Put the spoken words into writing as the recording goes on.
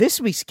This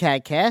week's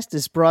CADcast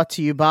is brought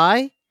to you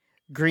by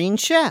Green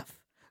Chef.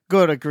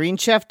 Go to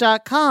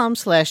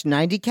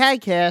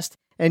greenchef.com/90CADcast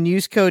and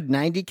use code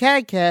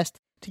 90CADcast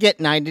to get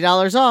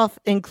 $90 off,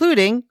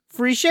 including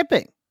free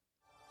shipping.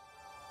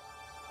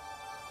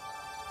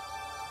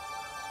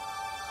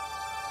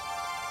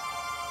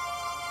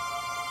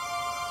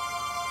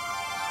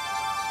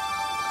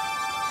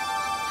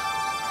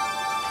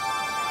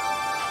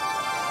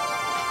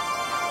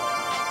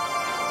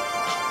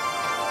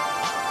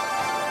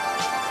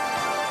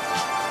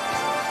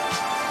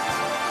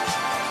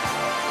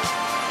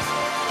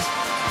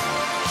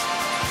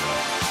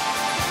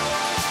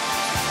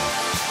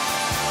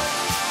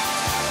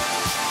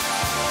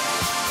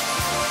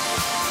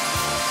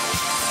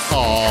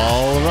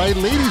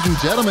 Ladies and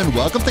gentlemen,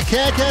 welcome to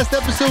CADcast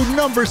episode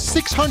number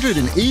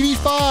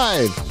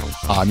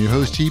 685. I'm your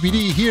host,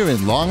 GPD, here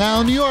in Long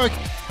Island, New York.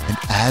 And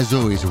as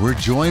always, we're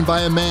joined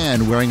by a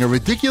man wearing a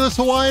ridiculous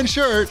Hawaiian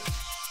shirt.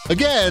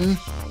 Again,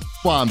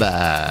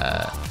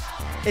 Wombat.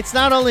 It's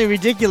not only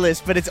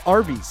ridiculous, but it's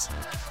Arby's.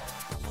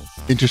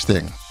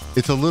 Interesting.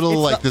 It's a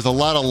little there's a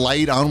lot of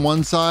light on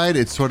one side.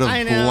 It's sort of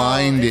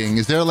blinding.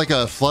 Is there like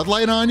a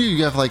floodlight on you?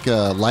 You have like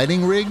a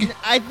lighting rig?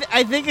 I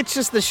think it's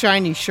just the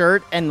shiny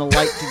shirt and the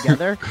light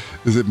together.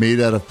 Is it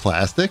made out of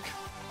plastic?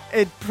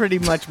 It pretty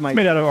much might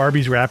made out of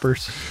Arby's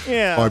wrappers.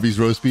 Yeah. Arby's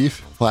roast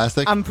beef?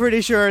 Plastic? I'm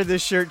pretty sure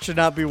this shirt should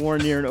not be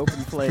worn near an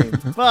open flame.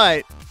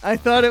 But I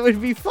thought it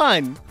would be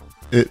fun.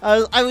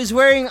 I was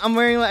wearing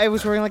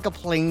like a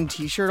plain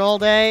t-shirt all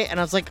day, and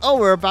I was like, oh,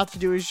 we're about to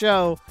do a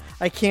show.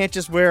 I can't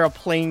just wear a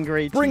plain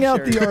gray t-shirt. Bring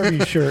out the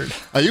Arby's shirt.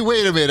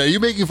 Wait a minute. Are you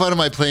making fun of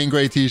my plain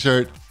gray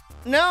t-shirt?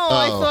 No,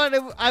 I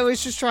thought I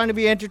was just trying to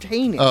be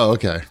entertaining. Oh,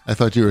 okay. I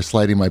thought you were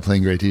slighting my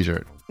plain gray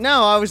t-shirt.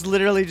 No, I was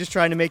literally just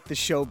trying to make the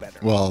show better.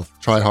 Well,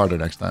 try harder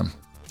next time.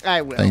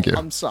 I will. Thank you.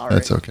 I'm sorry.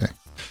 That's okay.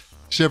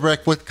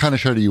 Shipwreck, what kind of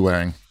shirt are you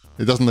wearing?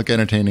 It doesn't look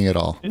entertaining at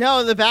all.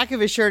 No, the back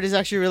of his shirt is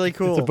actually really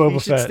cool. It's a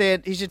Boba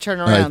Fett. He should turn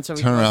around. So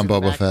turn around,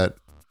 Boba Fett.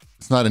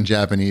 It's not in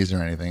Japanese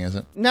or anything, is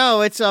it?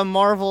 No, it's a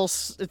Marvel.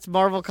 It's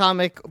Marvel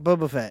comic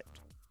Boba Fett.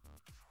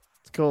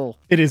 It's cool.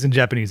 It is in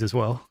Japanese as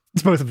well.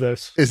 It's both of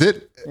those. Is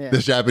it? Yeah.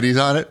 There's Japanese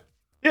on it?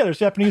 Yeah, there's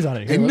Japanese on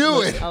it. I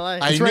knew it.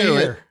 I knew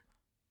it.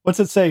 What's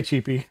it say,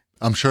 Cheapy?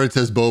 I'm sure it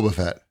says Boba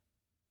Fett.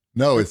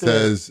 No, it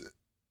says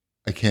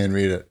I can't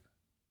read it.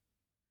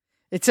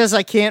 It says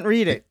I can't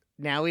read it.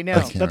 Now we know.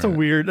 That's a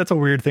weird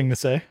thing to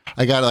say.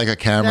 I got like a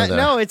camera there.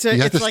 No,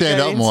 you have to stand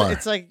up more.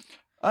 It's like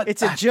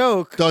it's a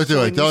joke. Don't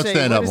do it. Don't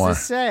stand up more.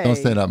 Don't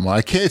stand up more.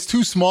 I can't. It's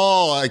too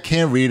small. I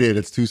can't read it.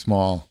 It's too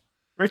small.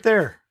 Right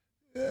there.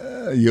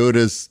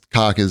 Yoda's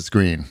cock is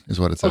green,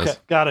 is what it says. Okay,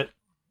 got it.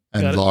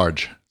 And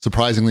large,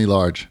 surprisingly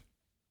large,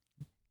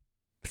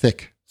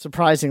 thick.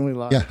 Surprisingly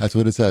large. Yeah, that's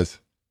what it says.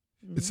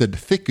 It said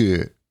thick.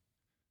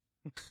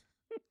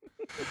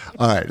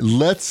 All right,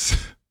 let's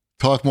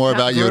talk more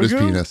about Yoda's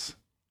penis.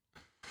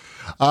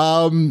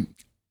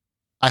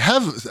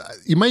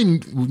 You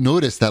might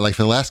notice that like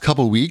for the last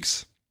couple of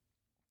weeks,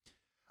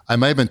 I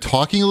might have been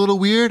talking a little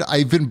weird.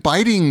 I've been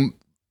biting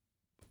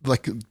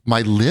like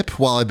my lip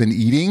while I've been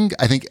eating.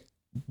 I think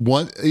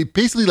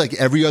basically like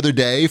every other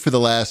day for the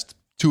last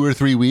 2 or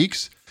 3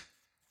 weeks.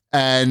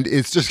 And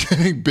it's just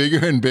getting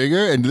bigger and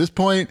bigger. And at this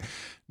point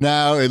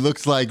now it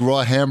looks like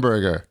raw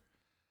hamburger.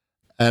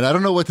 And I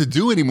don't know what to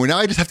do anymore. Now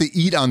I just have to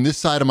eat on this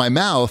side of my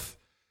mouth.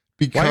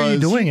 Because, why are you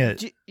doing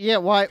it? Yeah,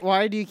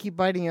 why do you keep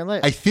biting your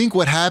lip? I think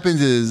what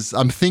happens is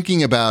I'm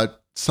thinking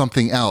about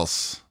something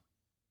else.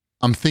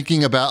 I'm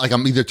thinking about, like,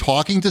 I'm either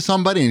talking to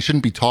somebody and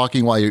shouldn't be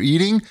talking while you're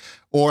eating,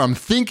 or I'm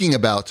thinking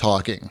about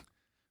talking,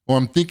 or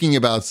I'm thinking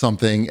about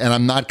something and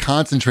I'm not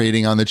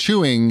concentrating on the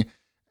chewing,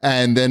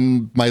 and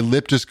then my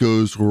lip just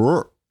goes,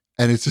 and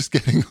it's just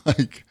getting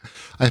like,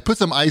 I put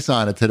some ice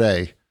on it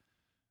today,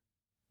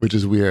 which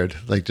is weird,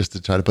 like just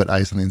to try to put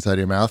ice on the inside of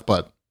your mouth,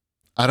 but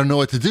I don't know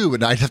what to do,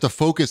 but I have to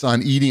focus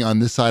on eating on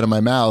this side of my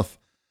mouth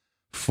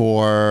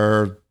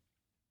for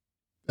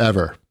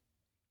ever.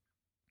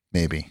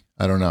 Maybe.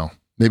 I don't know.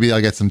 Maybe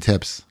I'll get some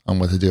tips on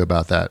what to do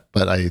about that,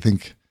 but I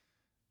think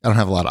I don't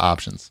have a lot of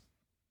options.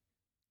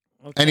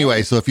 Okay.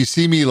 Anyway, so if you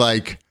see me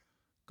like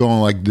going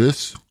like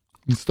this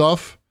and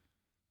stuff,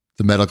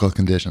 it's a medical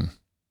condition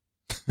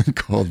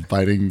called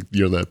biting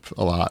your lip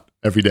a lot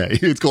every day.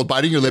 It's called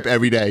biting your lip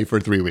every day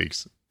for 3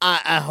 weeks.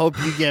 I hope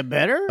you get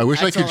better. I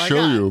wish I could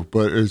show you,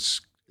 but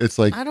it's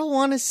like I don't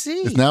want to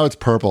see. Now it's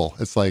purple.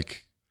 It's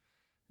like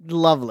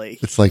lovely.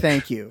 It's like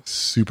thank you.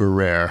 Super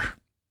rare.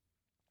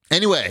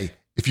 Anyway,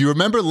 if you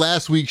remember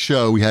last week's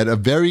show, we had a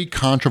very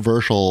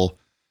controversial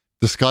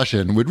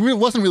discussion. It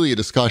wasn't really a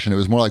discussion. It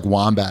was more like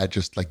Wombat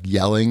just like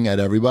yelling at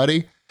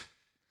everybody.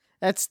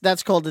 That's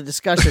called a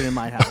discussion in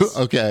my house.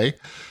 Okay.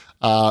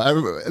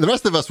 The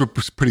rest of us were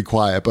pretty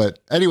quiet, but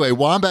anyway,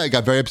 Wombat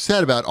got very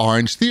upset about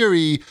Orange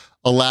Theory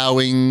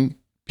allowing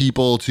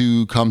people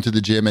to come to the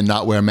gym and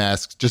not wear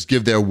masks, just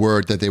give their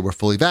word that they were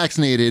fully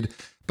vaccinated.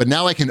 But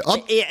now I can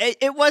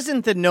It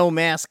wasn't the no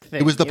mask thing.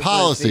 It was the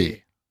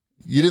policy.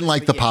 You didn't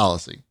like the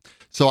policy.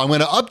 So I'm going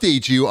to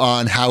update you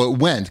on how it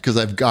went because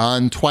I've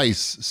gone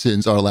twice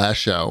since our last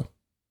show.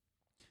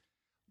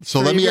 So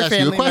 3 let of me your ask you a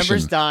family question.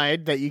 members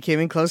died that you came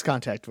in close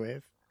contact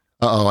with.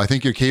 Uh-oh, I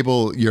think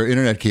your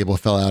internet cable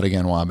fell out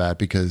again, Wombat,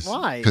 because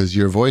Why? Because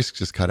your voice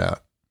just cut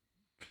out.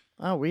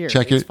 Oh, weird.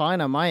 Check it's it.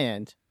 fine on my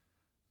end.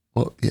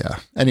 Well, yeah.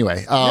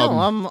 Anyway.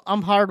 No,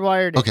 I'm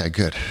hardwired. Okay,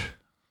 good.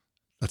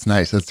 That's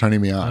nice. That's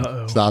turning me on.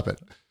 Uh-oh. Stop it.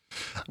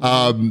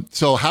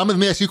 So let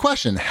me ask you a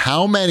question.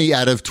 How many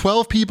out of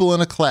 12 people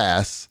in a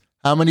class,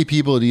 how many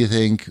people do you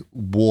think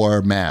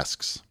wore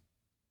masks?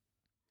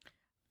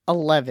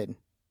 11.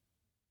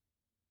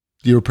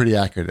 You were pretty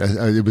accurate.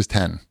 It was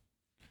 10.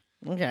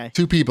 Okay.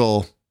 2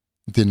 people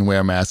didn't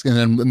wear masks.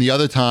 And then the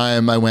other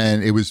time I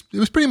went, it was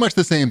pretty much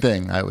the same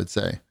thing, I would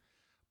say.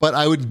 But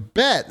I would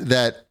bet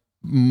that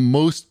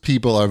most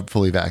people are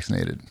fully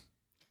vaccinated.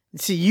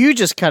 See, you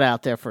just cut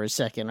out there for a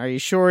second. Are you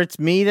sure it's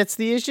me that's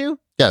the issue?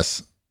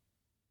 Yes.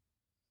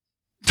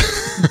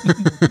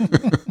 I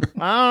don't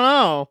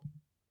know.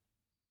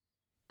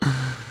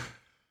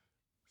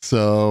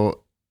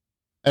 So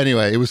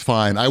anyway, it was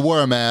fine. I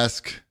wore a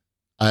mask.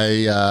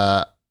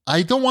 I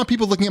don't want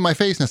people looking at my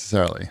face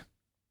necessarily.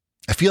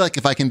 I feel like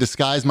if I can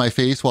disguise my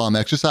face while I'm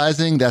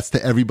exercising, that's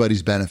to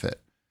everybody's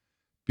benefit,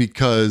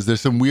 because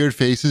there's some weird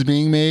faces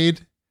being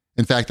made.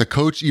 In fact, the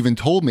coach even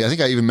told me, I think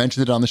I even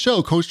mentioned it on the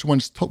show. Coach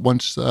once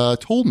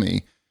told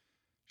me,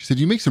 she said,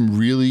 you make some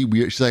really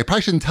weird, she's like, I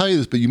probably shouldn't tell you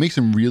this, but you make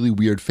some really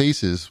weird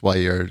faces while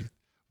you're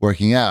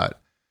working out.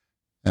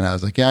 And I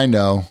was like, yeah, I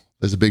know.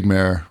 There's a big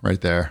mirror right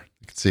there.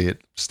 You can see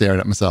it, staring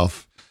at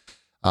myself.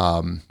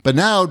 But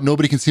now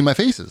nobody can see my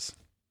faces.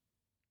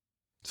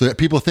 So that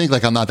people think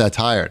like I'm not that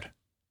tired.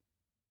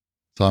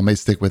 So I may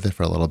stick with it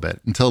for a little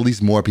bit until at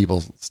least more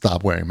people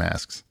stop wearing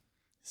masks.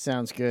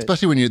 Sounds good.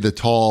 Especially when you're the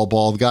tall,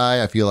 bald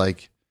guy. I feel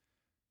like,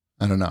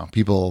 I don't know,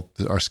 people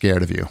are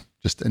scared of you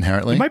just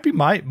inherently. It might be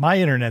my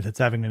internet that's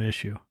having an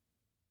issue.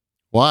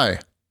 Why?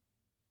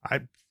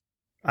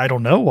 I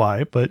don't know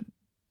why, but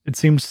it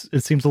seems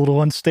a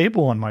little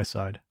unstable on my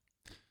side.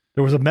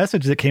 There was a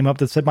message that came up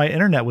that said my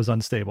internet was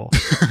unstable.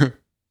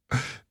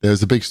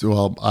 There's a big,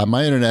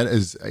 my internet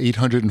is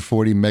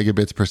 840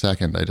 megabits per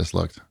second. I just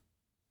looked, in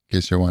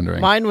case you're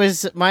wondering. Mine was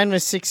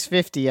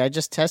 650. I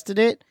just tested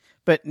it,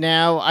 but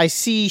now I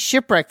see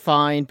Shipwreck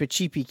fine, but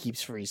Cheapy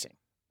keeps freezing.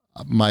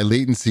 My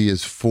latency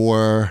is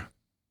 4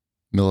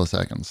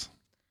 milliseconds.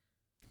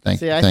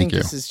 Thank you.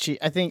 This is cheap.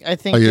 I think Oh,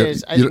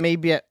 there's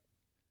maybe it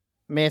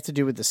may have to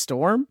do with the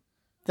storm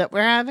that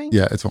we're having.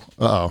 Yeah, it's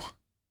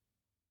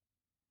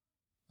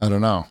I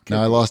don't know.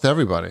 Now I lost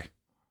everybody.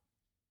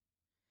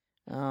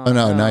 Oh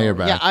no, now you're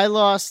back. Yeah, I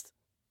lost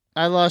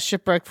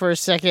Shipwreck for a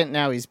second.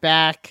 Now he's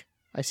back.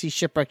 I see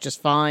Shipwreck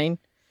just fine,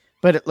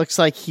 but it looks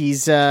like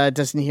he's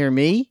doesn't hear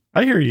me.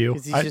 I hear you.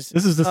 This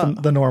is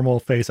just the normal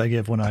face I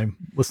give when I'm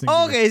listening.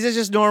 Oh, okay, is it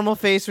just normal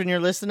face when you're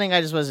listening?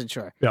 I just wasn't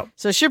sure. Yeah.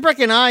 So Shipwreck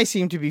and I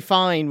seem to be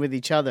fine with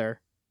each other.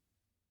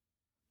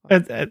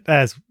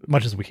 As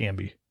much as we can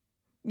be.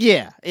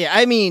 Yeah.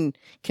 I mean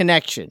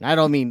connection. I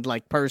don't mean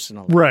like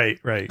personal. Right.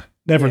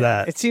 Never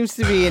that. It seems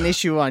to be an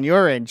issue on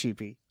your end,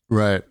 Cheapy.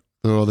 Right.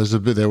 Well,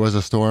 there was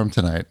a storm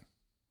tonight.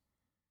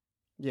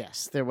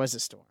 Yes, there was a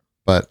storm.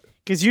 But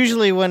because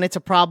usually when it's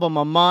a problem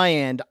on my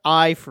end,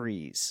 I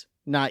freeze,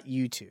 not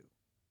you two,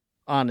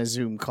 on a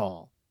Zoom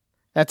call.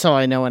 That's how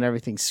I know when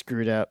everything's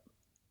screwed up.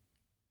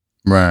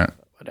 Right.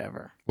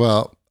 Whatever.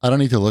 Well, I don't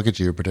need to look at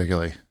you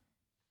particularly.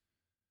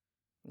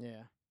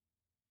 Yeah.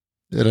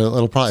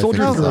 It'll probably Soldier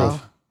fix through.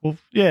 itself. Well,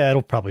 yeah,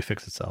 it'll probably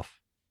fix itself.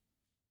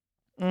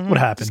 Mm-hmm. What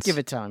happens? Just give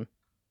it time.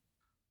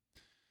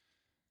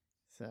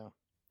 So,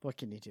 what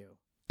can you do?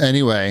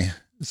 Anyway,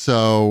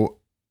 so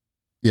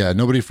yeah,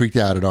 nobody freaked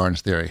out at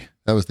Orange Theory.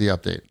 That was the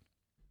update.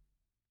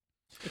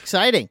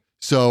 Exciting.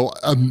 So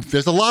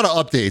there's a lot of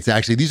updates,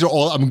 actually. These are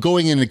all, I'm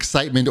going in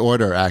excitement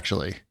order,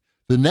 actually.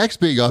 The next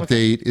big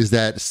update is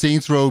that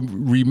Saints Row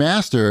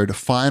Remastered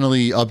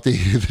finally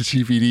updated the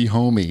GPD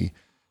homie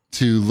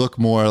to look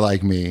more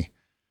like me.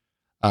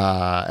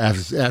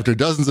 After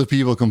dozens of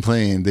people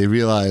complained, they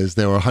realized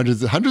there were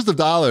hundreds of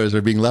dollars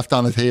are being left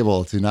on the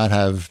table to not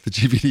have the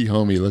GPD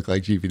homie look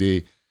like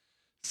GPD.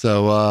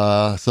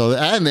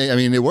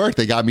 It worked.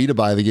 They got me to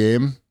buy the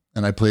game,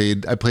 and I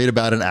played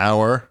about an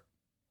hour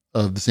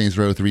of the Saints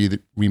Row 3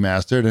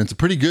 Remastered, and it's a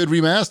pretty good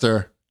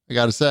remaster, I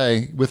got to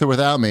say, with or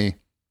without me.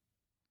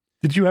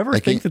 Did you ever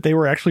think that they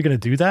were actually going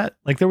to do that?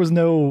 Like, there was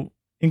no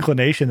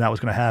inclination that was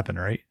going to happen,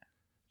 right?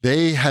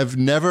 Let's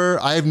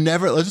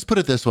just put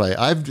it this way.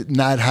 I've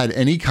not had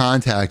any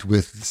contact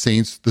with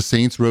the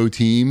Saints Row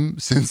team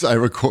since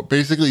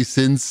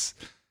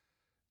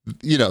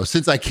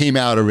since I came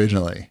out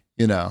originally,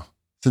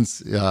 since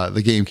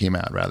the game came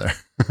out, rather.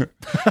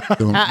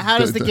 How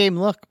does the game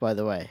look, by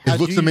the way? It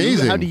looks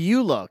amazing. How do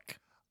you look?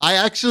 I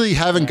actually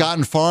haven't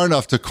gotten far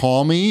enough to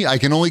call me. I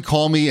can only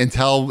call me and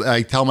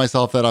I tell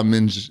myself that I'm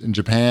in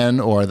Japan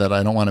or that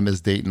I don't want to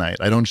miss date night.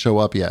 I don't show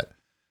up yet.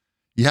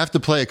 You have to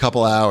play a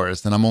couple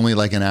hours, and I'm only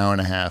like an hour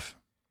and a half.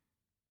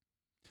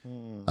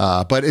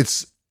 But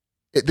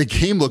the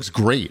game looks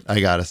great, I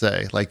gotta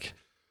say. Like,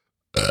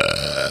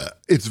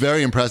 it's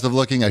very impressive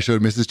looking. I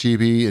showed Mrs.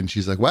 Chibi, and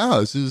she's like, "Wow,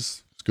 this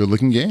is a good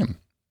looking game."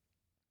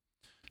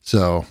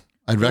 So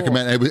I'd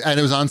recommend it. And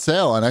it was on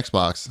sale on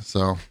Xbox,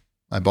 so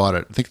I bought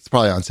it. I think it's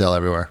probably on sale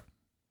everywhere.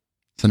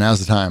 So now's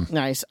the time.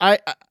 Nice.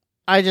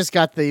 I just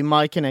got the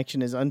my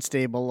connection is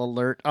unstable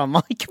alert on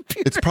my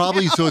computer. It's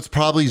probably now. It's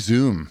probably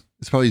Zoom.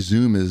 It's probably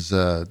Zoom is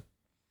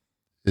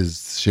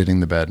shitting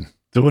the bed.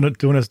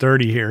 Doing us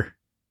dirty here.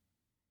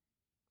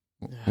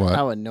 What?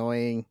 How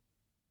annoying.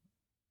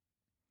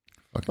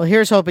 Okay. Well,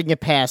 here's hoping it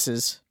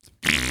passes.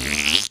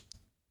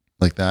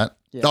 Like that?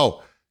 Yeah.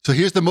 Oh, so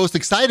here's the most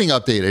exciting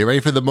update. Are you ready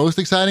for the most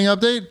exciting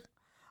update?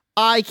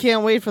 I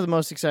can't wait for the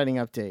most exciting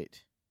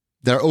update.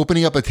 They're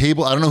opening up a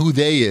table. I don't know who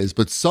they is,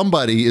 but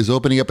somebody is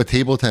opening up a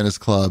table tennis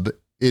club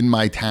in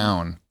my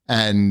town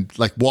and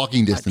like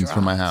walking distance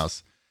from my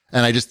house.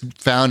 And I just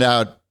found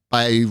out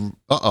by,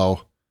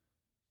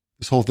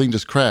 this whole thing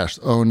just crashed.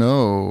 Oh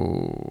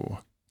no.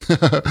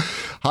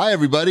 Hi,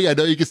 everybody. I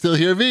know you can still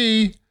hear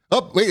me.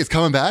 Oh, wait, it's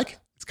coming back.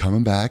 It's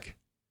coming back.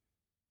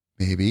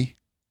 Maybe.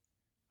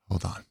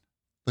 Hold on.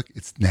 Look,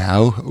 it's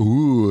now.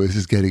 Ooh, this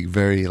is getting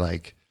very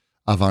like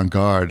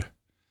avant-garde.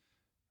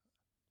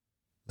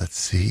 Let's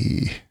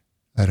see.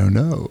 I don't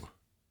know.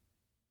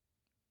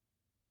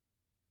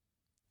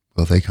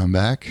 Will they come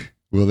back?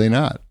 Will they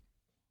not?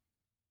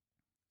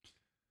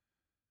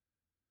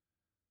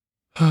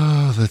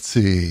 Oh, let's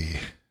see.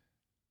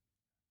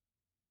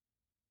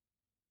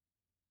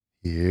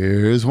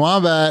 Here's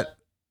Wombat.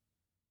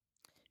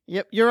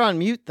 Yep, you're on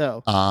mute,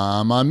 though.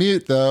 I'm on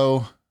mute,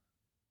 though.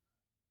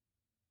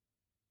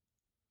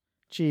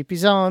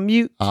 Cheapy's on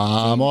mute.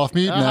 I'm off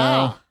mute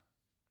now.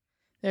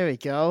 There we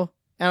go.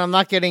 And I'm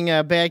not getting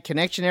a bad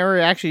connection error.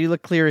 Actually, you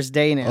look clear as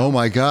day now. Oh,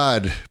 my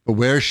God. But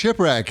where's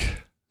Shipwreck?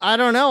 I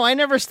don't know. I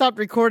never stopped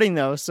recording,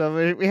 though,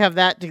 so we have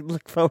that to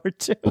look forward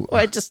to.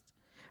 I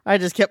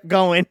just kept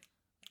going.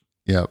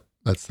 Yep,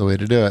 that's the way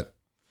to do it.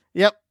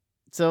 Yep.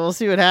 So we'll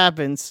see what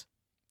happens.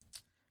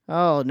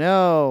 Oh,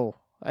 no.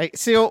 I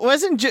see. It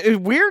wasn't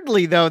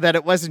weirdly, though, that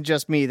it wasn't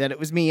just me, that it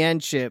was me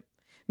and Chip.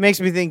 Makes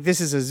me think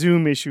this is a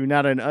Zoom issue,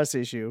 not an us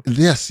issue.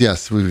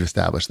 Yes, we've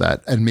established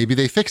that. And maybe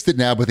they fixed it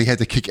now, but they had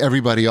to kick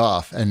everybody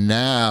off. And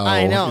now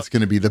I know. It's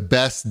going to be the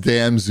best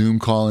damn Zoom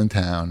call in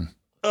town.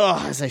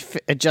 Ugh, as I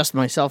adjust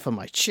myself in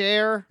my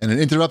chair. And it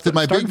interrupted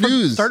my big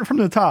news. Starting from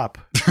the top.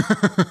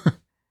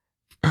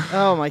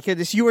 Oh, my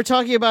goodness. You were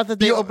talking about that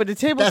they opened a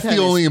table tennis. That's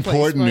the only place,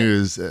 important right?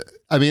 news.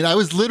 I mean, I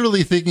was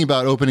literally thinking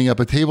about opening up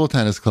a table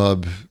tennis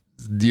club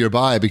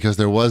nearby because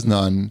there was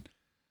none.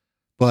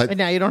 But And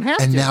now you don't have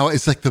to. And now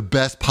it's like the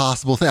best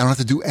possible thing. I don't have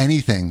to do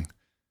anything.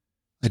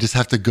 I just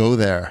have to go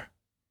there.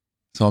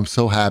 So I'm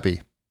so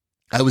happy.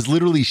 I was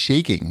literally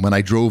shaking when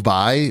I drove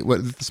by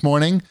this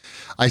morning.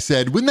 I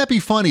said, wouldn't that be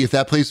funny if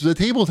that place was a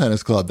table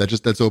tennis club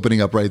that's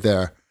opening up right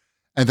there?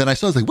 And then I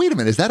saw, I was like, wait a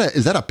minute,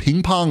 is that a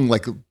ping pong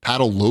like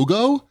paddle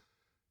logo?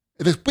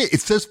 Wait,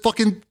 it says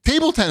fucking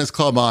table tennis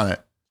club on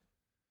it.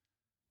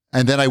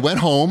 And then I went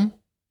home.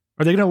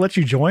 Are they going to let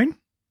you join?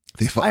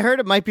 I heard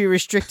it might be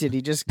restricted.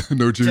 He just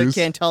no Jews.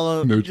 Can't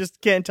tell him. No,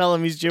 just can't tell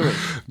him he's Jewish.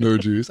 No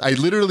Jews. I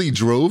literally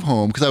drove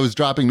home because I was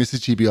dropping Mrs.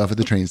 Chibi off at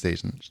the train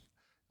station.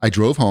 I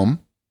drove home.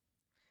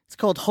 It's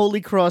called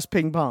Holy Cross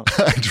Ping Pong.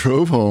 I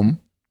drove home.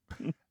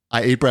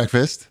 I ate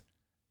breakfast,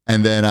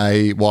 and then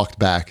I walked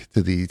back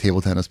to the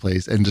table tennis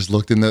place and just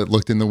looked in the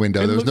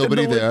window. There was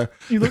nobody there.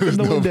 You looked in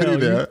the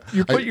window.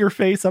 You put your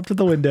face up to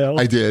the window.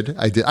 I did.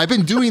 I've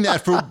been doing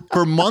that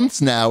for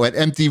months now at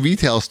empty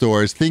retail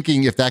stores,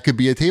 thinking if that could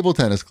be a table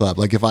tennis club,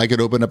 like if I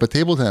could open up a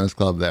table tennis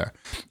club there.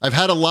 I've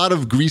had a lot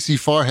of greasy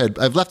forehead.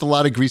 I've left a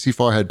lot of greasy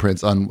forehead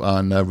prints on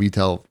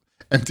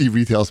empty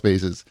retail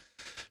spaces.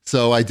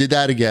 So I did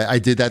that again. I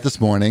did that this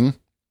morning,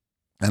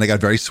 and I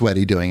got very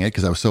sweaty doing it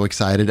because I was so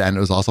excited, and it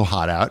was also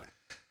hot out.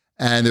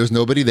 And there was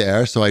nobody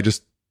there, so I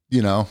just,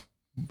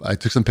 I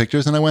took some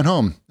pictures and I went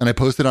home. And I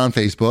posted on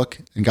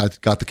Facebook and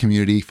got the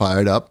community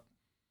fired up.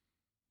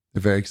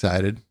 They're very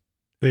excited.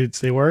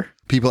 They were?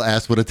 People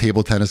asked what a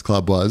table tennis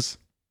club was,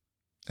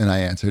 and I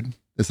answered.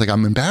 It's like,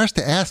 I'm embarrassed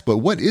to ask, but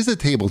what is a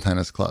table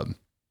tennis club?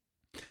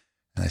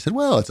 And I said,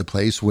 well, it's a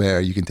place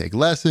where you can take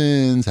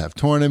lessons, have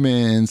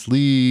tournaments,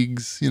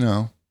 leagues, It's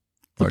a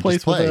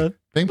place play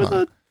ping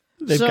pong.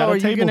 They've So got are a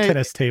you table gonna-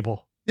 tennis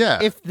table. Yeah.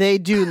 If they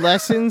do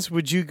lessons,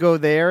 would you go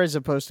there as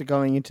opposed to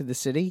going into the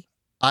city?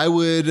 I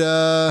would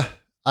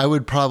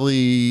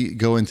probably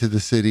go into the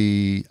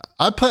city.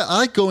 I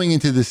like going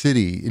into the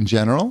city in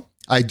general.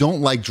 I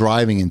don't like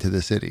driving into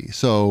the city.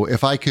 So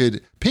if I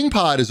could, Ping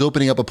Pod is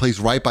opening up a place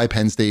right by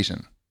Penn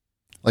Station,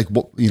 like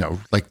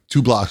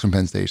 2 blocks from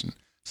Penn Station.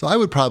 So I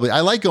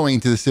like going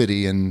into the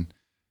city and,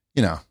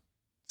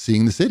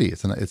 seeing the city.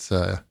 It's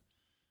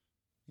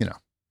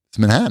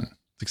Manhattan.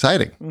 It's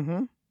exciting.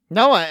 Mm-hmm.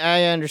 No,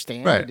 I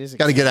understand. Right. It is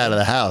Got to get exciting. out of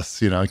the house.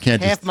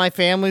 Can't Half just. my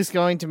family's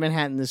going to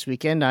Manhattan this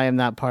weekend. I am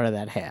not part of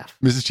that half.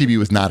 Mrs. Chibi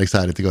was not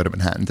excited to go to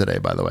Manhattan today,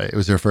 by the way. It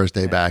was her first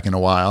day back in a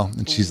while.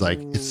 And she's like,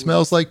 it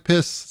smells like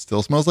piss.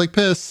 Still smells like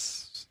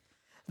piss.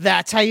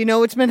 That's how you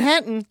know it's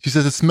Manhattan. She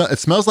says it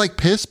smells like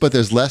piss, but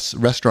there's less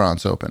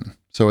restaurants open.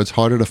 So it's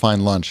harder to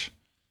find lunch.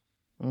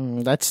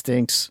 That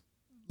stinks.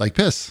 Like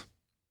piss.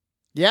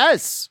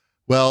 Yes.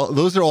 Well,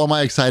 those are all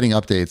my exciting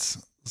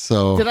updates.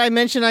 So did I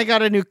mention I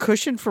got a new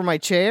cushion for my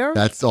chair?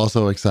 that's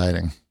also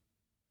exciting.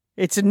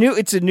 It's a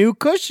new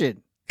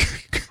cushion.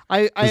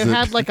 I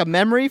had like a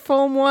memory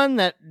foam one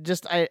that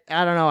just I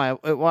don't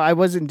know I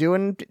wasn't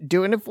doing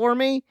it for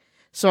me,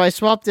 so I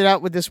swapped it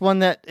out with this one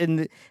that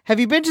have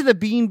you been to the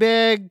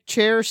beanbag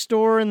chair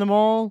store in the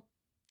mall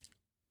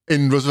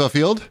in Roosevelt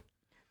Field?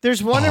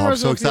 There's one in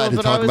Roosevelt Field. I'm so excited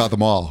to talk about the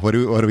mall. What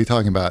are we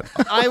talking about?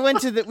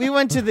 We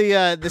went to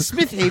the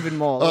Smith Haven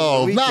Mall.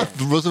 Oh, not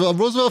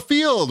Roosevelt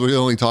Field. We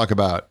only talk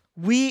about.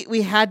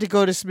 We had to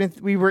go to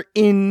Smith. We were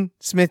in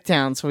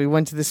Smithtown, so we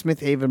went to the Smith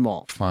Haven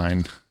Mall.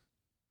 Fine.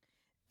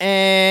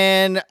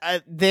 And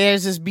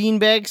there's this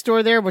beanbag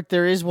store there, but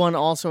there is one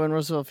also in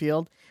Roosevelt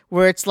Field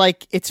where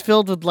it's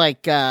filled with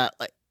I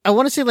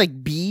want to say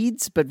like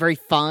beads, but very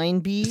fine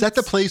beads. Is that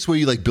the place where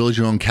you like build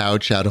your own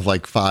couch out of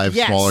like 5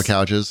 smaller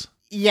couches?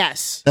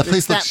 Yes. That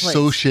place looks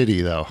so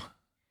shitty though.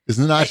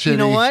 Isn't it not shitty? You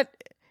know what?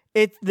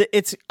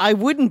 It's I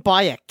wouldn't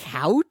buy a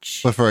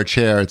couch. But for a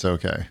chair, it's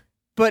okay.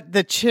 But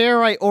the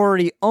chair I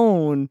already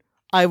own,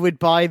 I would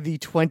buy the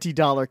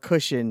 $20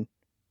 cushion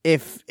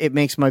if it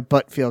makes my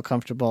butt feel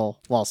comfortable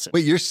while sitting.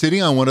 Wait, you're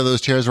sitting on one of those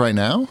chairs right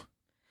now?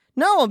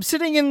 No, I'm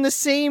sitting in the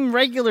same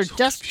regular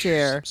desk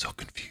chair. I'm so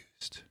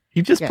confused.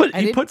 He just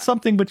put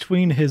something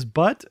between his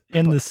butt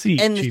and the seat,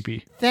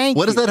 Cheapy. Thank you.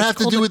 What does that have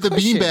to do with the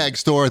beanbag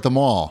store at the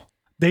mall?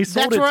 They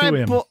sold it to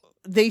him.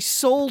 They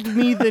sold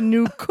me the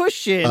new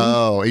cushion.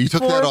 Oh, you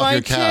took that off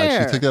your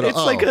couch. You took that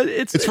off.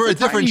 It's for a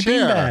different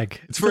chair.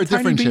 It's for a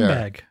different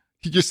chair.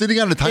 You're sitting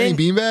on a tiny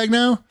beanbag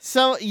now?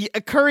 So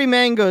Curry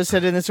Mango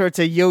said in the store it's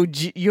a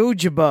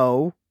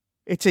Yojibo.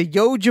 It's a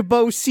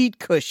Yojibo seat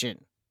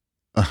cushion.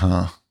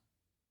 Uh-huh.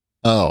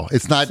 Oh,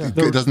 it's not. So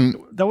it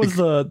doesn't. That was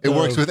it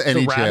works with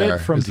any chair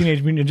from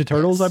Teenage Mutant Ninja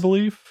Turtles, I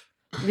believe.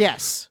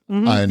 Yes.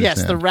 Mm-hmm. I understand.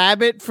 Yes, the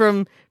rabbit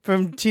from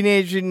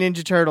Teenage Mutant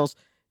Ninja Turtles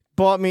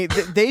bought me.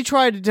 They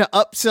tried to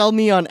upsell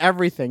me on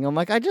everything. I'm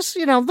like, I just,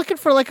 I'm looking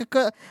for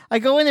I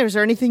go in there. Is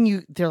there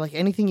anything they're like,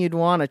 anything you'd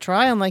want to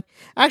try? I'm like,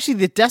 actually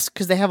the desk,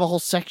 because they have a whole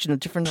section of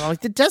different,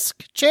 the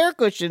desk chair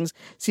cushions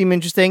seem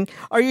interesting.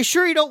 Are you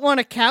sure you don't want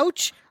a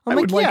couch? I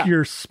would like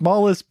your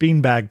smallest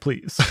beanbag,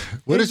 please.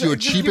 What is your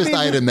cheapest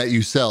item that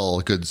you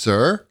sell, good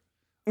sir?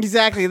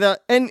 Exactly.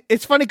 And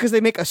it's funny because they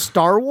make a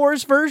Star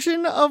Wars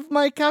version of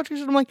my couch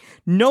cushion. I'm like,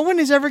 no one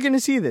is ever going to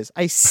see this.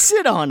 I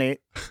sit on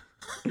it.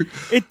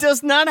 It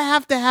does not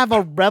have to have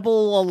a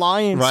Rebel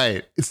Alliance.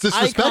 Right. It's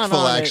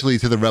disrespectful, actually,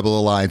 to the Rebel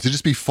Alliance to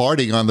just be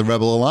farting on the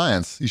Rebel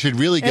Alliance. You should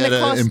really get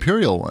an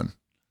Imperial one.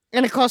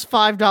 And it costs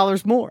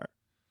 $5 more.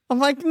 I'm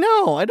like,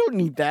 no, I don't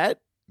need that.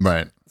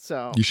 Right.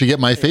 So you should get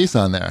my face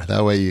on there.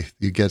 That way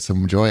you get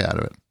some joy out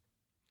of it.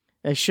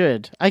 I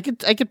should. I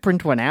could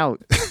print one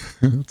out.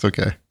 It's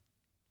okay.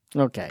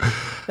 Okay.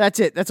 That's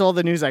it. That's all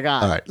the news I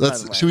got. All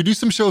right. Should we do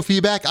some show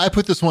feedback? I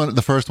put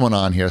the first one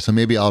on here, so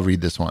maybe I'll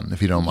read this one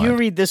if you don't mind. You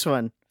read this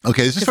one.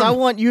 Okay. This is I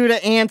want you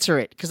to answer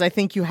it because I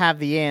think you have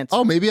the answer.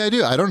 Oh, maybe I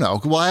do. I don't know.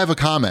 Well, I have a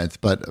comment,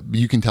 but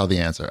you can tell the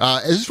answer.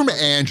 This is from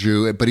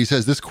Andrew, but he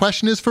says, this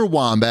question is for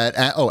Wombat.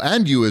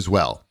 And you as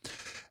well.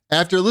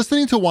 After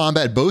listening to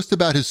Wombat boast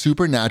about his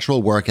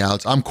supernatural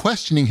workouts, I'm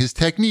questioning his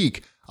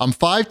technique. I'm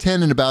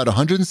 5'10" and about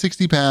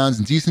 160 pounds,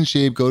 in decent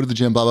shape, go to the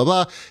gym, blah, blah,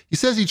 blah. He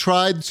says he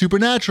tried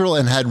Supernatural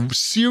and had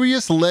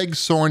serious leg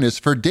soreness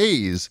for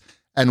days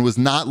and was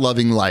not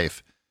loving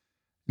life.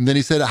 And then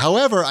he said,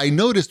 however, I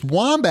noticed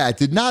Wombat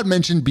did not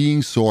mention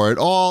being sore at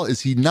all.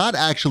 Is he not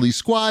actually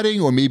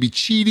squatting or maybe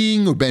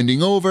cheating or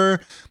bending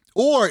over?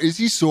 Or is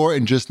he sore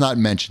and just not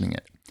mentioning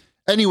it?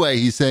 Anyway,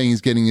 he's saying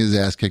he's getting his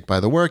ass kicked by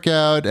the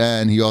workout,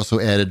 and he also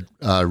added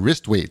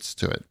wrist weights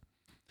to it.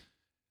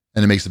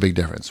 And it makes a big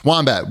difference.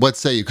 Wombat, what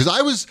say you?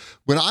 Because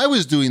when I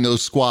was doing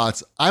those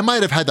squats, I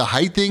might have had the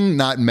height thing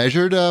not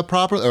measured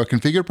properly or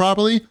configured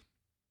properly,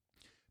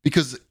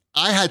 because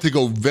I had to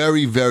go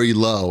very, very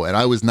low, and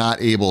I was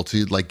not able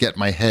to get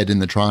my head in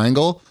the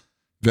triangle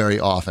very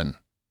often.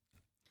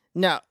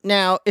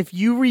 Now, if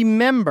you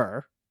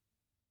remember,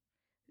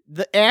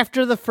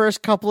 after the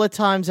first couple of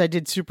times I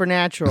did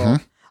Supernatural.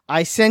 Mm-hmm.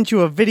 I sent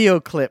you a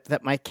video clip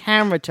that my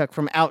camera took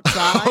from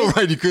outside. Oh,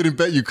 right. You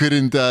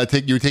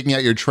were taking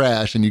out your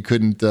trash and you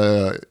couldn't,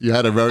 you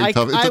had a very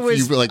tough, I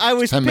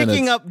was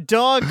picking up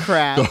dog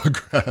crap. Dog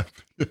crap.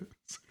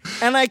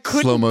 And I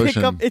couldn't pick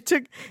up, it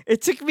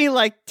took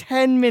me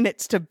 10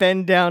 minutes to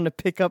bend down to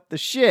pick up the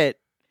shit.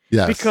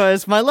 Yes.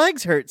 Because my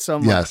legs hurt so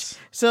much. Yes.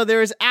 So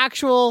there is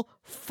actual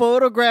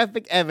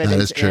photographic evidence,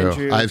 that is true.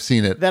 Andrew, I've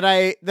seen it. That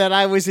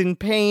I was in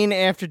pain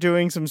after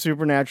doing some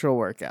Supernatural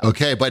workouts.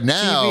 Okay, but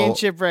now TV and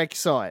Shipwreck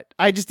saw it.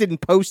 I just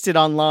didn't post it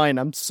online.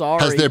 I'm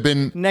sorry. Has there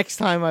been next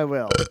time I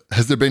will?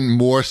 Has there been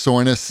more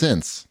soreness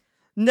since?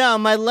 No,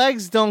 my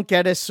legs don't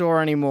get as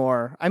sore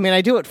anymore. I mean,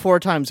 I do it 4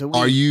 times a week.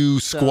 Are you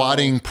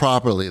squatting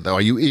properly though?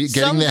 Are you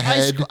getting the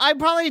head? I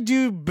probably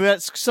do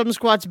some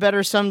squats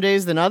better some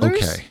days than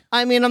others. Okay.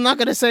 I mean, I'm not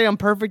going to say I'm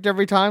perfect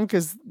every time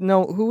because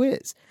who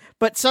is?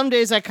 But some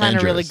days I kind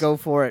of really go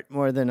for it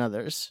more than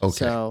others.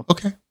 Okay. So,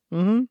 okay.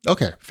 Mm-hmm.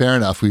 Okay. Fair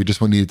enough. We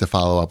just needed to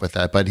follow up with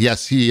that. But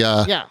yes, you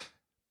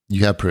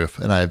have proof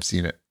and I've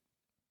seen it.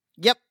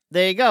 Yep.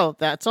 there you go.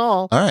 That's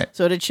all. All right.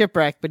 So did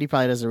Shipwreck, but he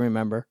probably doesn't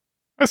remember.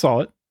 I saw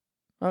it.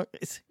 Oh,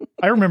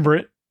 I remember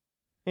it.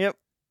 Yep.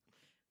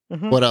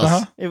 Mm-hmm. What else?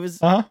 Uh-huh. It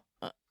was. Uh-huh.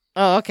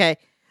 Oh, okay.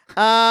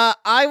 I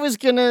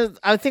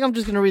think I'm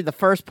just gonna read the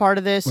first part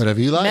of this. Whatever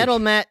you like. Metal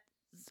Matt.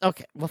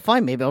 Okay, well,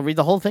 fine. Maybe I'll read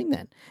the whole thing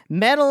then.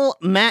 Metal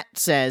Matt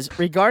says,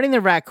 regarding the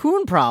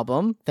raccoon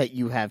problem that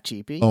you have,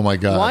 Cheapy. Oh my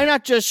God. Why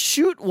not just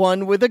shoot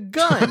one with a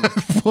gun?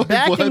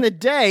 Back in the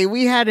day,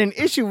 we had an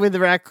issue with the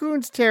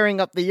raccoons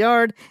tearing up the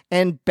yard,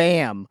 and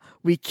bam,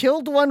 we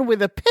killed one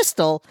with a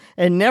pistol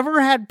and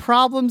never had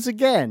problems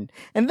again.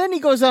 And then he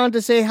goes on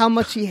to say how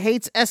much he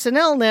hates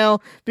SNL now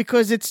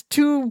because it's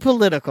too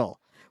political.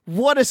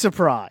 What a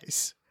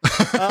surprise.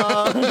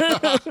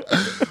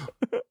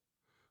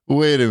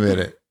 Wait a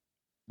minute.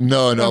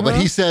 No, but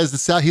he says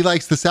he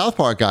likes the South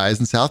Park guys,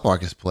 and South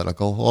Park is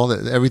political.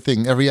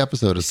 Every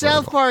episode is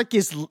South political. Park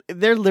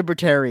they're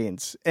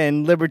libertarians,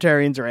 and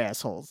libertarians are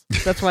assholes.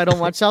 That's why I don't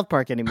watch South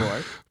Park anymore.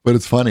 But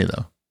it's funny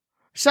though.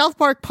 South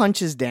Park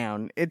punches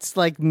down. It's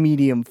like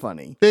medium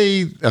funny.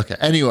 Okay.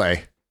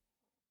 Anyway,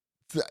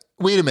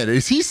 wait a minute.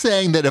 Is he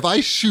saying that if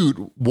I shoot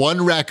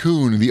one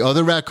raccoon, the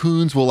other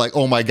raccoons will like,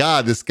 oh my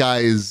God, this guy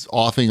is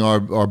offing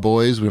our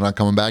boys. We're not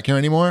coming back here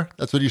anymore.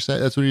 That's what you say.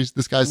 That's what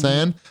this guy's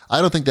saying.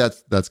 I don't think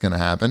that's going to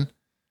happen.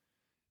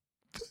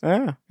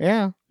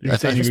 Yeah. You're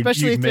saying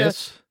especially you'd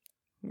miss?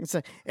 It's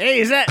like, hey,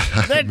 is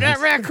that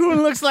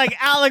raccoon looks like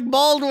Alec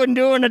Baldwin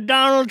doing a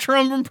Donald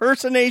Trump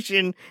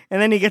impersonation,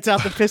 and then he gets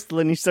out the pistol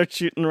and he starts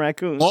shooting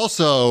raccoons.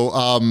 Also,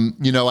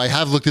 I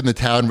have looked in the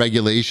town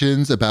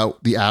regulations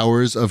about the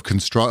hours of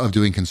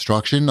doing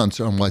construction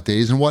on what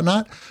days and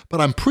whatnot,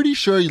 but I'm pretty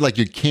sure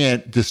you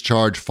can't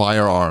discharge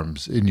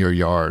firearms in your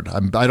yard.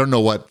 I don't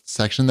know what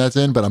section that's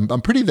in, but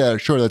I'm pretty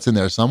sure that's in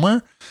there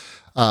somewhere.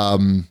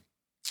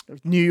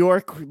 New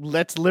York,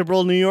 that's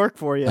liberal New York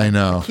for you. I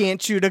know. I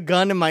can't shoot a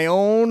gun in my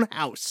own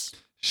house.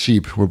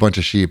 Sheep. We're a bunch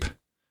of sheep.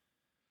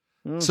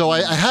 Mm-hmm. So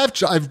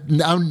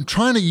I'm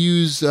trying to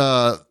use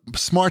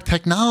smart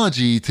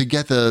technology to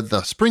get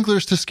the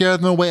sprinklers to scare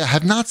them away. I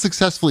have not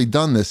successfully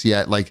done this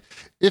yet. Like,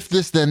 if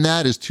this then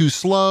that is too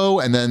slow,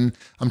 and then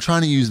I'm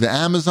trying to use the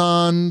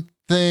Amazon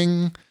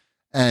thing,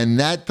 and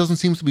that doesn't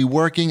seem to be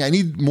working. I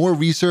need more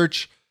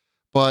research,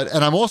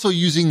 and I'm also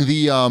using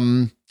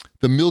the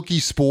milky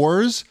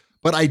spores.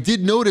 But I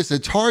did notice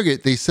at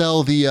Target they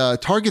sell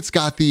Target's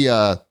got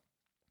the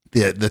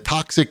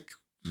toxic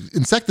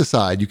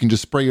insecticide. You can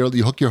just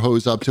you hook your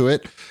hose up to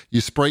it, you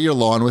spray your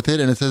lawn with it,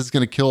 and it says it's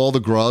going to kill all the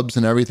grubs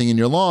and everything in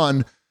your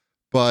lawn.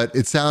 But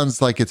it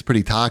sounds like it's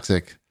pretty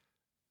toxic.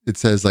 It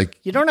says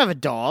you don't have a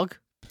dog.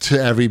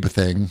 To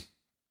everything.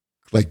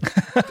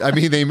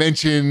 They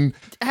mention.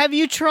 Have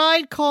you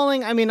tried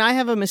calling? I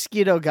have a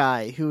mosquito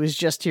guy who was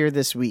just here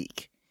this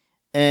week.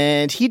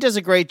 And he does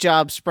a great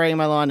job spraying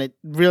my lawn. It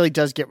really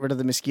does get rid of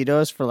the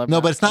mosquitoes for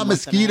No, but it's not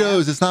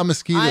mosquitoes. It's not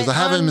mosquitoes. I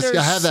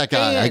have that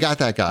guy. I got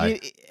that guy.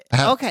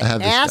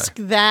 Ask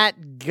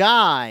that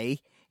guy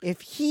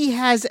if he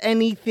has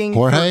anything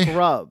Jorge? for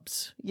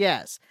grubs.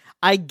 Yes.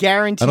 I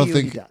guarantee I don't he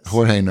think does.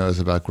 Jorge knows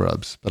about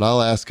grubs, but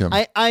I'll ask him.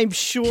 I'm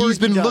sure he's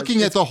been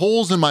looking at the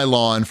holes in my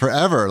lawn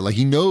forever. Like,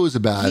 he knows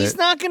about it. He's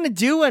not going to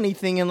do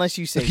anything unless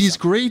you say He's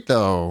something. great,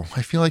 though.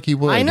 I feel like he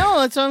would. I know.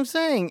 That's what I'm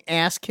saying.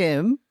 Ask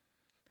him.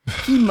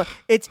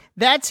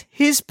 That's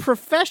his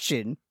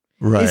profession.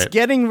 Right. Is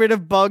getting rid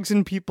of bugs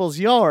in people's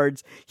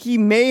yards. He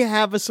may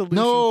have a solution.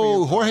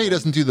 No, Jorge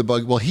doesn't do the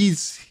bug. Well,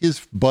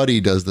 his buddy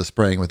does the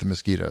spraying with the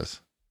mosquitoes.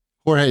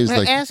 Jorge's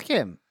ask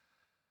him.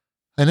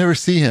 I never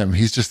see him.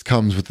 He just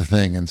comes with the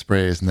thing and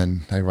sprays, and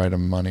then I write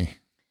him money.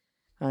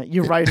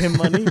 You write him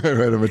money? I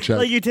write him a check.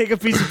 Like, you take a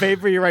piece of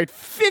paper, you write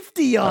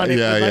 50 on it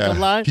with a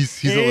line.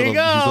 He's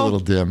a little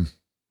dim.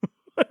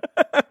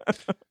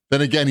 Then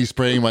again, he's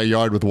spraying my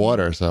yard with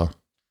water, so.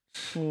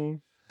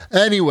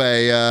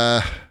 Anyway,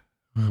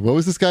 what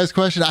was this guy's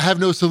question? I have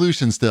no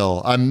solution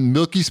still. I'm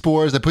milky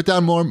spores. I put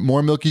down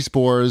more milky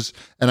spores,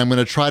 and I'm going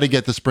to try to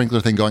get the sprinkler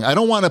thing going. I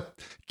don't want to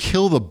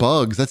kill the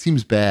bugs. That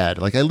seems bad.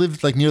 Like, I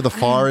live near the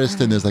forest,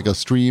 and there's a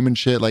stream and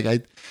shit.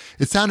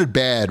 It sounded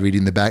bad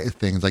reading the back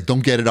things. Like,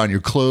 don't get it on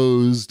your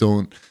clothes.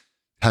 Don't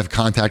have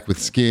contact with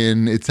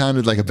skin. It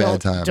sounded like a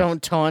bad time.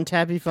 Don't taunt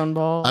Happy Fun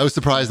Ball. I was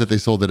surprised that they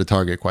sold it at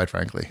Target, quite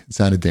frankly. It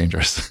sounded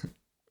dangerous.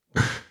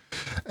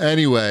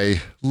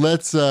 Anyway,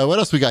 let's. What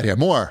else we got here?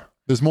 More.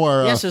 There's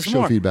more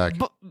show feedback.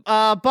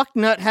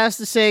 Bucknut has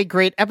to say,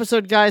 great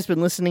episode, guys.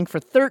 Been listening for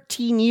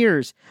 13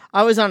 years.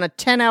 I was on a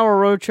 10-hour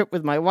road trip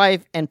with my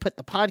wife and put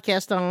the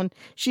podcast on.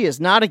 She is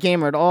not a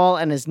gamer at all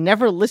and has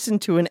never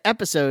listened to an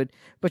episode,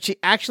 but she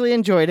actually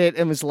enjoyed it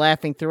and was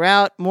laughing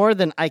throughout, more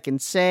than I can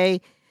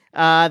say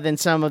than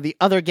some of the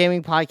other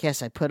gaming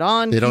podcasts I put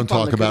on. They don't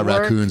talk about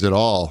raccoons at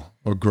all.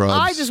 Or grubs.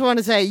 I just want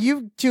to say,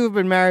 you two have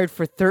been married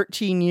for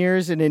 13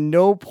 years, and in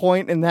no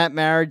point in that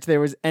marriage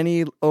there was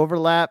any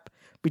overlap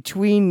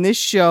between this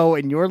show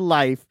and your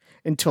life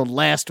until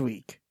last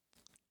week.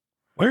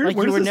 Where does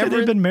it say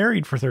they've been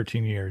married for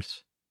 13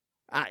 years?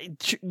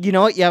 You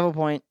know what? You have a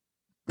point.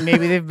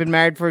 Maybe they've been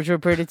married for a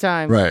short period of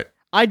time. Right.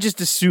 I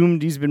just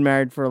assumed he's been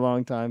married for a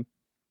long time.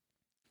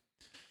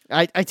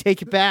 I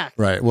take it back.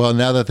 Right. Well,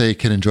 now that they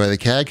can enjoy the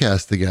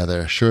CADcast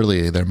together,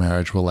 surely their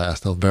marriage will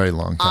last a very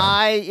long time.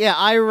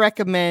 I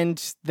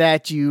recommend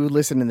that you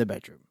listen in the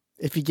bedroom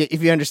if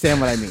you understand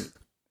what I mean.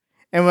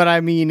 And what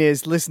I mean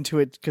is listen to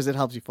it because it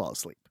helps you fall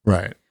asleep.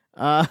 Right.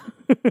 And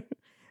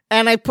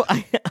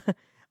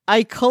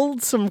I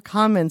culled some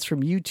comments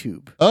from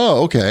YouTube.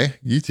 Oh, okay.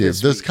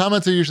 YouTube. Those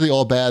comments are usually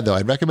all bad, though.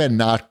 I'd recommend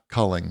not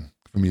culling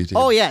from YouTube.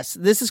 Oh, yes.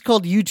 This is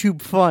called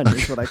YouTube fun,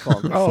 is what I call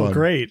it. Oh, Fun.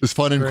 great. It's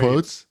fun in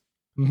quotes?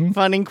 Mm-hmm.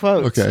 Fun in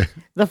quotes. Okay.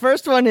 The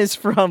first one is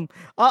from,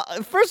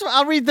 first one,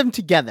 I'll read them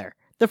together.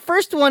 The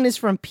first one is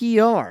from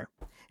PR.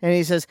 And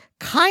he says,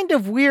 kind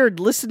of weird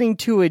listening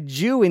to a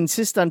Jew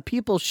insist on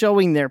people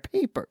showing their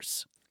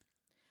papers.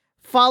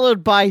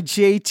 Followed by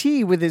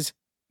JT with his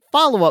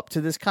follow-up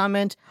to this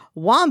comment,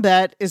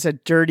 Wombat is a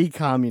dirty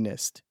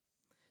communist.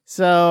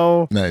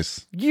 So,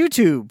 Nice.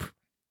 YouTube,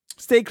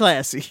 stay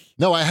classy.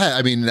 No, I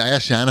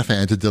asked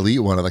Shanafan to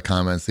delete one of the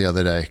comments the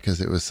other day because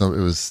it was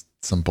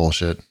some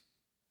bullshit.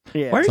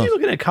 Yeah. Why are you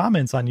looking at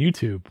comments on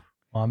YouTube,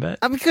 Wombat?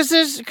 Because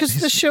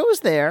the show's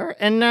there,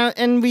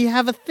 and we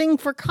have a thing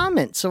for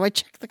comments. So I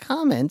check the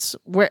comments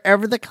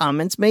wherever the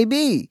comments may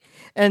be,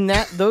 and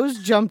those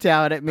jumped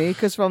out at me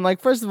because I'm like,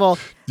 first of all,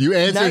 You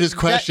answered his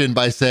question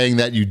by saying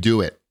that you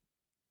do it.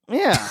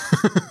 Yeah.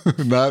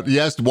 He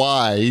asked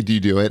why do you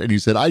do it, and you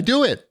said I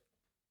do it.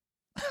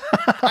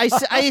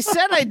 I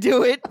said I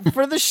do it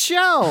for the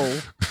show.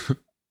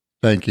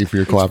 Thank you for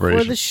your cooperation.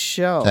 It's for the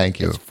show. Thank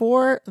you. It's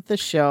for the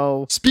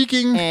show.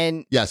 Speaking,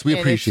 and yes, we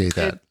appreciate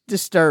that. It's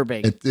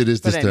disturbing. It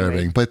is disturbing,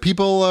 anyway. but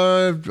people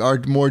are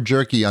more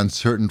jerky on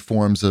certain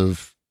forms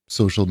of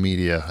social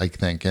media, I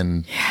think,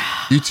 and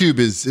YouTube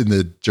is in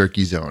the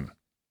jerky zone.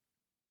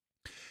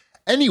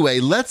 Anyway,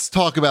 let's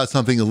talk about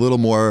something a little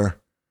more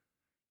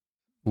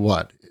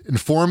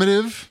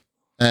informative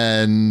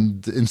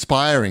and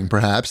inspiring,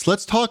 perhaps.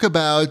 Let's talk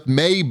about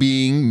May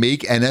being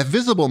Make NF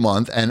Visible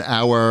Month and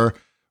our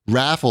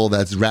raffle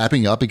that's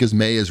wrapping up because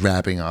May is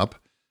wrapping up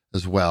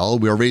as well.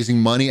 We are raising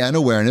money and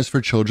awareness for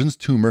Children's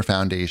Tumor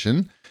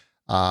Foundation.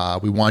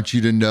 We want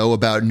you to know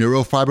about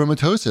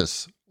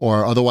neurofibromatosis,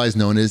 or otherwise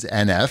known as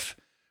NF,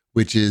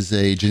 which is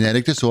a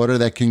genetic disorder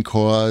that can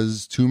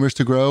cause tumors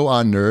to grow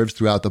on nerves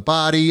throughout the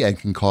body and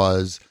can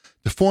cause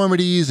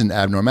deformities and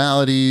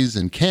abnormalities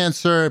and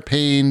cancer,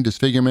 pain,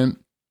 disfigurement.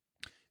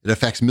 It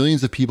affects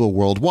millions of people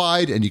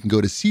worldwide, and you can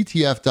go to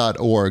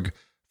ctf.org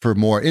for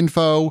more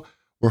info.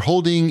 We're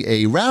holding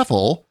a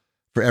raffle.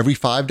 For every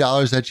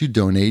 $5 that you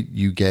donate,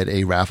 you get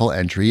a raffle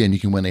entry, and you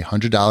can win a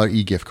 $100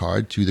 e-gift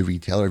card to the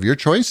retailer of your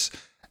choice.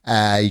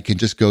 You can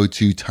just go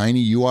to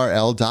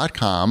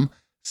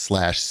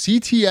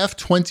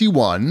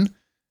tinyurl.com/CTF21,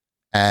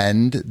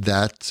 and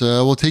that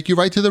will take you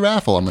right to the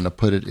raffle. I'm going to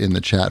put it in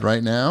the chat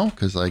right now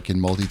because I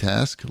can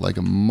multitask like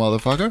a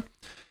motherfucker.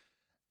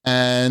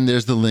 And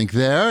there's the link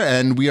there.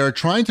 And we are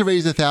trying to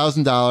raise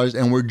 $1,000,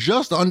 and we're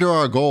just under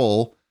our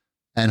goal.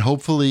 And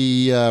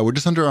hopefully we're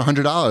just under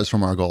 $100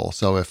 from our goal.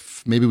 So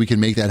if maybe we can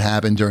make that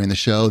happen during the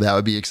show, that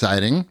would be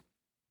exciting.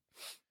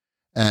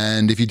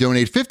 And if you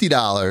donate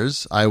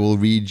 $50, I will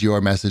read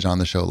your message on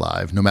the show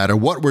live. No matter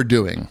what we're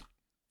doing,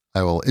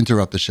 I will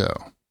interrupt the show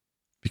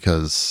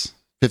because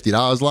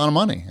 $50 is a lot of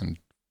money and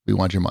we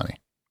want your money.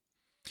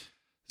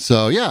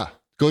 So yeah,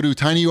 go to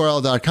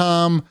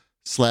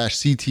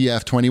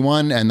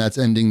tinyurl.com/CTF21, and that's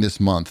ending this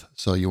month.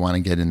 So you want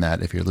to get in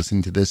that if you're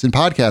listening to this in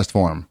podcast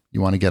form.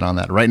 You want to get on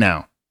that right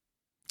now.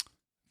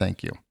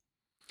 Thank you.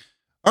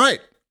 All right.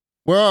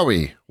 Where are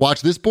we?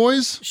 Watch this,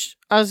 boys?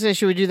 I was saying,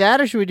 should we do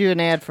that or should we do an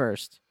ad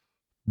first?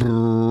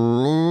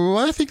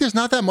 I think there's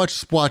not that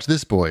much Watch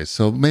This, boys.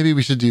 So maybe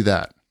we should do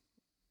that.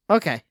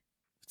 Okay.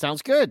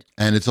 Sounds good.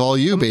 And it's all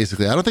you,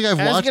 basically. I don't think I've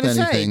watched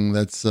anything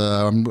that's...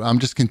 I'm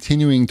just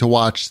continuing to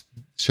watch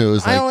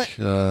shows like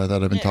that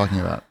I've been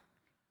talking about.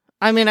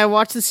 I mean, I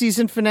watched the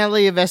season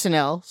finale of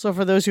SNL. So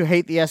for those who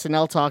hate the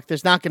SNL talk,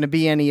 there's not going to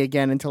be any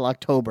again until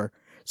October.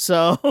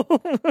 So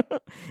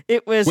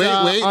it was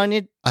wait. on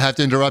it. I have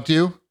to interrupt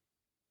you.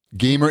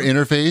 Gamer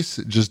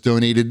Interface just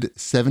donated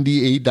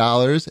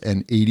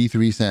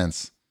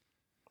 $78.83.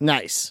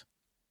 Nice.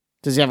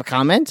 Does he have a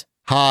comment?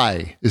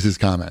 Hi is his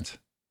comment.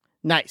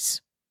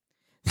 Nice.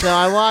 So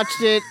I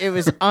watched it. It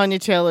was Anya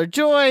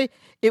Taylor-Joy.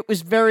 It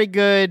was very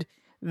good.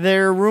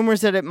 There are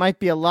rumors that it might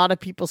be a lot of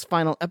people's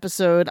final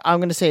episode. I'm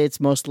going to say it's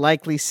most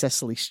likely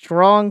Cecily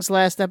Strong's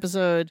last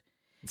episode.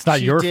 It's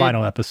not your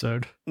final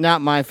episode.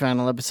 Not my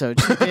final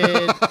episode. She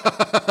did.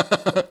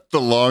 The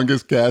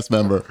longest cast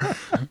member.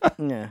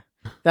 Yeah.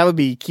 That would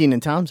be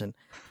Kenan Thompson.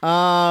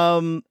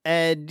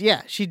 And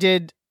yeah, she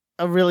did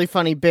a really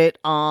funny bit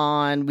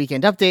on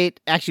Weekend Update.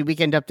 Actually,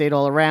 Weekend Update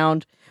all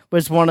around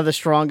was one of the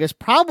strongest,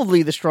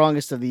 probably the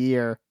strongest of the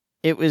year.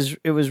 It was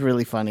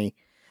really funny.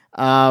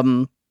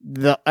 All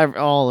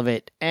of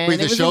it. And wait,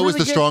 the show was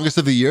the strongest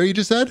of the year, you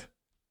just said?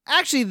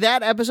 Actually,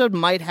 that episode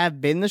might have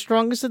been the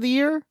strongest of the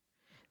year.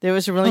 There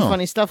was some really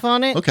funny stuff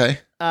on it. Okay.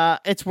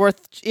 It's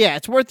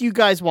worth you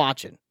guys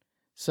watching.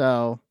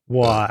 So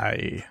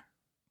why?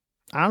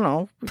 I don't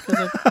know,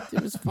 because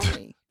it was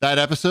funny. That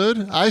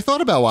episode, I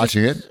thought about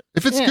watching it.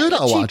 If it's good,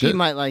 I'll watch it. You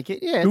might like it.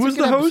 Yeah. Who was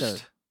the host?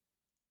 Episode.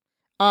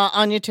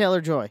 Anya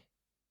Taylor-Joy.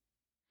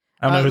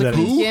 I don't know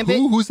who that is.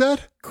 Who's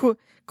that?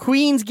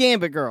 Queen's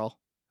Gambit girl.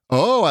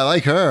 Oh, I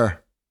like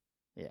her.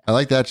 Yeah. I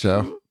like that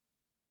show.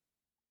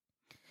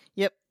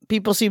 Yep.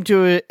 People seem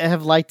to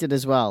have liked it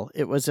as well.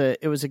 It was a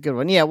good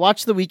one. Yeah,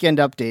 watch the Weekend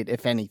Update,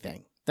 if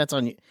anything. That's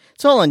on you.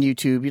 It's all on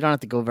YouTube. You don't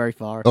have to go very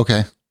far.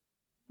 Okay.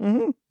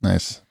 Mm-hmm.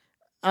 Nice.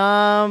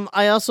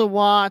 I also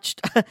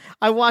watched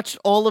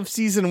all of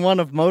season 1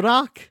 of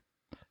MODOK.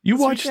 You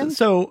watched weekend?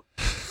 So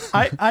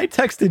I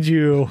texted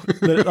you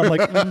that I'm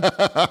like,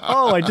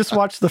 oh, I just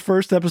watched the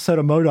first episode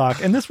of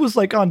MODOK, and this was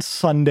like on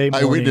Sunday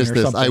morning. I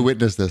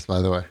witnessed this,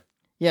 by the way.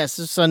 Yes,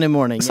 it's Sunday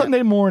morning.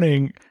 Sunday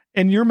morning,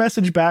 and your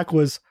message back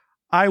was,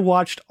 I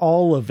watched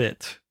all of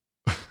it.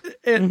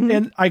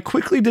 And I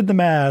quickly did the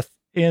math,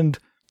 and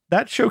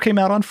that show came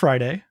out on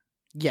Friday.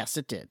 Yes,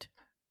 it did.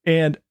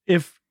 And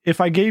if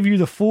I gave you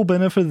the full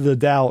benefit of the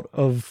doubt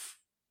of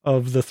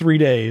the 3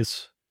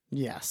 days,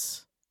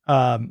 yes,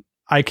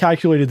 I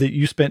calculated that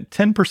you spent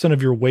 10%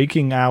 of your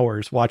waking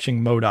hours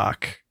watching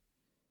MODOK.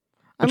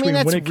 I mean,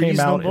 that's when it came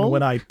reasonable. out and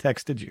when I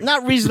texted you.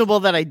 Not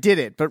reasonable that I did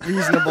it, but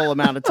reasonable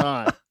amount of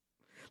time.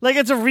 Like,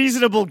 it's a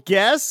reasonable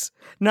guess,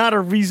 not a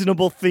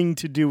reasonable thing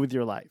to do with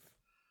your life.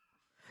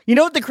 You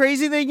know what the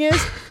crazy thing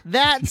is?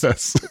 That's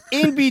Yes.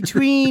 in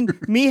between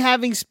me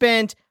having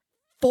spent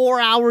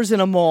 4 hours in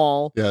a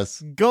mall,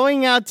 Yes.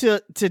 going out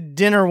to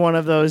dinner one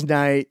of those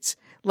nights.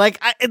 Like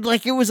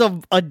it was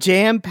a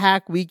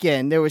jam-packed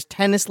weekend. There was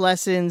tennis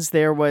lessons.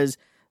 There was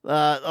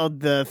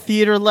the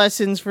theater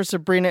lessons for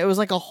Sabrina. It was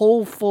like a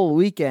whole full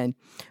weekend.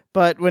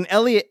 But when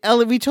Elliot,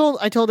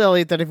 I told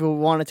Elliot that if we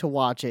wanted to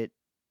watch it,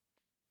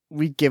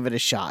 we'd give it a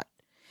shot.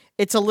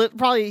 It's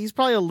he's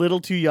probably a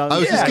little too young. I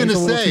was just gonna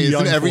say,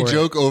 isn't every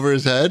joke over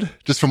his head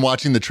just from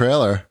watching the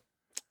trailer?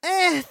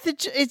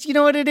 It's you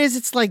know what it is.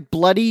 It's like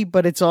bloody,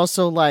 but it's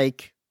also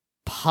like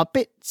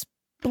puppets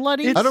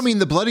bloody. I don't mean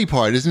the bloody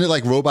part. Isn't it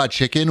like Robot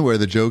Chicken, where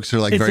the jokes are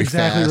like very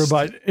fast?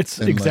 It's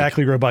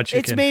exactly Robot Chicken.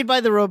 It's made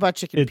by the Robot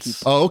Chicken people.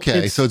 Oh,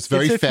 okay. So it's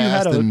very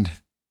fast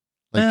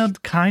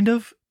and kind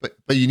of.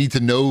 But you need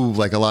to know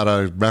like a lot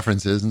of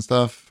references and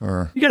stuff,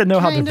 or you got to know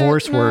how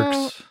divorce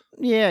works.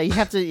 Yeah, you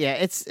have to. Yeah,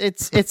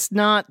 it's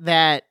not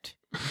that.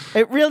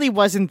 It really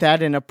wasn't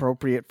that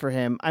inappropriate for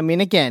him. I mean,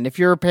 again, if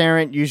you're a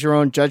parent, use your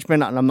own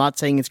judgment. And I'm not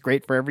saying it's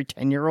great for every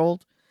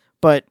 10-year-old,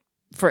 but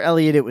for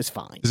Elliot, it was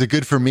fine. Is it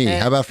good for me?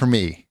 How about for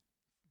me?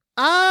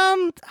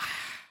 Do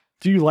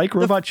you like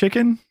Robot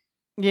Chicken?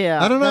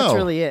 Yeah, I don't know. That's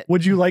really it.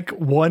 Would you like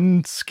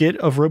one skit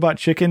of Robot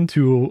Chicken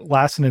to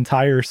last an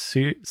entire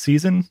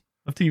season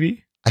of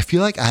TV? I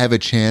feel like I have a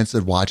chance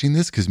at watching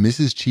this because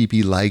Mrs.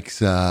 Cheapy likes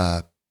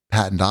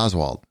Patton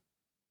Oswalt.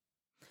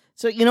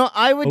 So,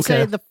 I would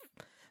say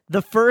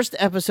the first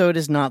episode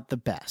is not the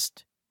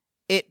best.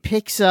 It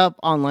picks up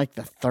on like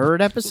the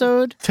third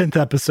episode. 10th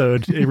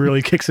episode, it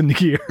really kicks into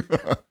gear.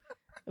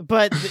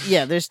 But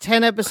yeah, there's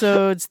 10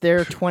 episodes.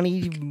 They're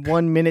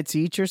 21 minutes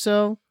each or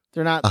so.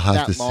 They're not I'll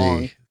have that to long.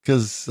 see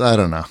because I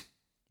don't know.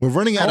 We're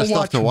running out of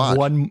stuff to watch.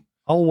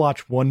 I'll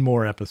watch one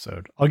more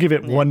episode. I'll give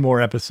it one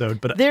more episode.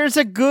 But there's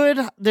a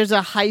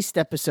heist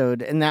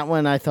episode, and that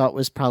one I thought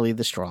was probably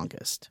the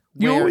strongest.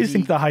 You always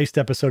think the heist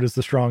episode is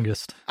the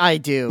strongest. I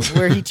do,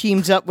 where he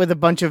teams up with a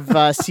bunch of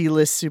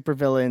C-list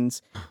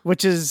supervillains,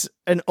 which is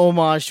an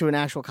homage to an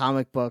actual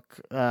comic book.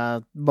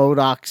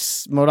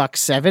 MODOK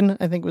 7,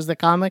 I think was the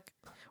comic,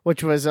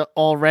 which was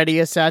already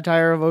a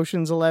satire of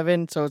Ocean's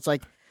 11. So it's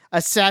like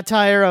a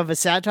satire of a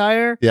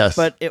satire. Yes,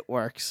 but it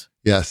works.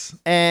 Yes.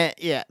 And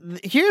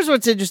here's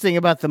what's interesting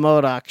about the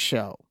MODOK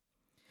show.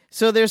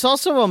 So there's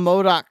also a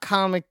MODOK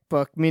comic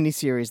book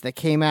miniseries that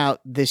came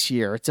out this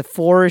year. It's a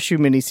 4-issue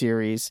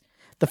miniseries.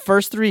 The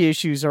first 3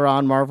 issues are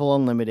on Marvel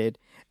Unlimited,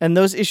 and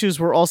those issues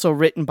were also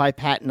written by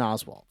Patton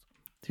Oswalt,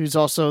 who's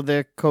also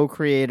the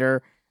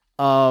co-creator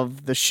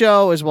of the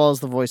show as well as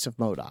the voice of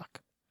MODOK.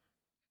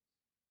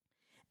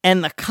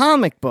 And the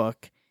comic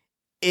book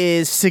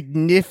is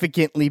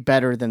significantly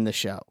better than the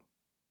show.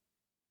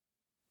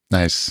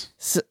 Nice.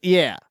 So,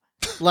 yeah.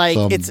 Like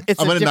it's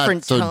a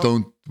different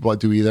tone. Don't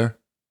do either.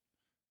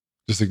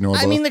 Just ignore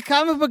both. I mean, the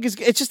comic book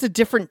it's just a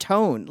different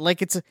tone.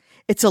 Like it's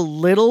a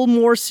little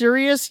more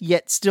serious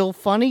yet still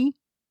funny.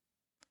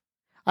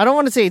 I don't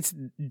want to say it's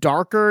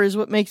darker is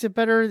what makes it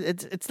better.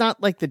 It's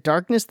not like the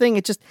darkness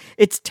thing.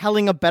 It's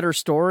telling a better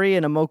story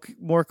and a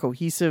more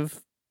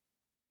cohesive.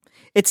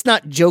 It's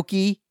not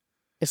jokey.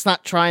 It's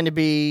not trying to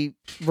be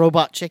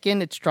Robot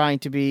Chicken. It's trying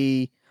to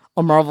be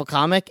a Marvel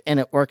comic, and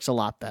it works a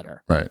lot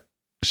better. Right.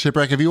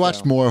 Shipwreck, have you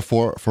watched more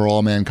For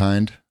All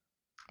Mankind?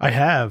 I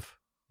have.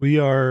 We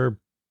are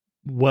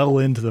well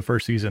into the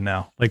first season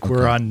now. Like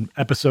we're on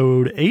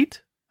episode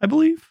 8, I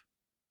believe.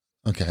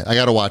 Okay. I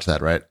got to watch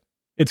that, right?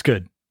 It's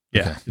good.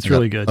 Yeah, it's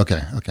really good.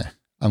 Okay.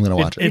 I'm going to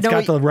watch it. It's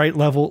got the right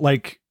level.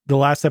 Like the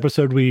last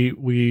episode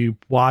we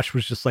watched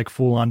was just like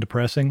full on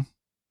depressing.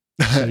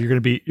 So you're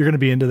going to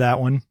be into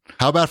that one.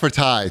 How about for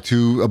Ty?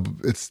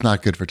 It's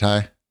not good for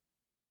Ty.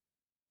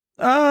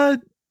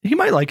 He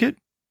might like it.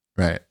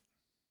 Right.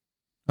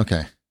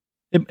 Okay.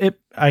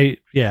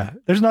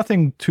 There's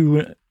nothing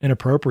too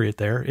inappropriate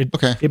there.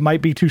 It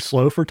might be too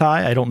slow for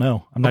Ty. I don't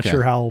know. I'm not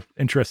sure how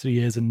interested he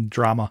is in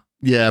drama.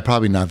 Yeah,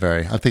 probably not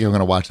very. I think I'm going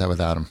to watch that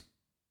without him.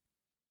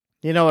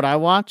 You know what I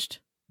watched?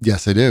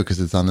 Yes, I do,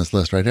 because it's on this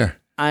list right here.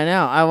 I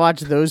know. I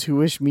watched Those Who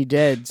Wish Me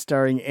Dead,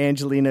 starring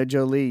Angelina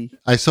Jolie.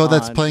 I saw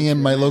that's playing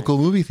in my local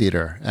movie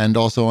theater and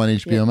also on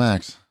HBO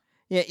Max.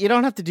 Yeah, you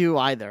don't have to do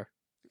either.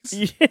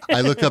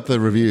 I looked up the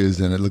reviews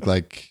and it looked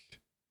like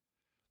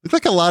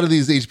a lot of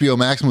these HBO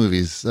Max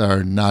movies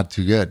are not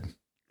too good.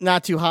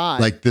 Not too high.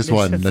 Like this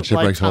one that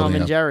Shipwreck's Tom holding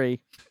and up. Jerry.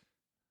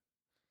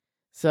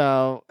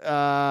 So,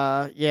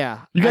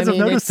 yeah. You guys have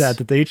noticed that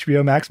the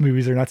HBO Max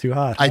movies are not too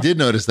hot. I did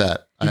notice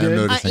that. I am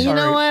noticing. You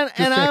know what?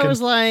 And I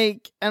was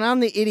like, and I'm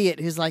the idiot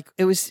who's like,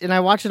 and I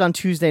watched it on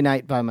Tuesday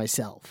night by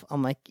myself.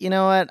 I'm like, you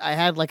know what? I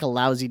had like a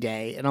lousy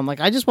day, and I'm like,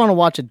 I just want to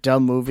watch a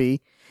dumb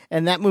movie,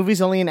 and that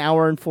movie's only an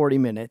hour and 40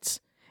 minutes.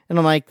 And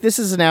I'm like, this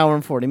is an hour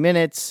and 40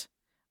 minutes.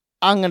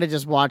 I'm going to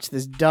just watch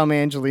this dumb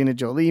Angelina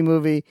Jolie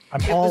movie.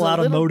 I'm all out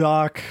of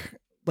MODOK.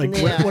 Like,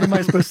 what am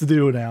I supposed to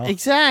do now?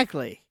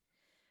 Exactly.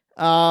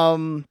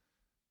 So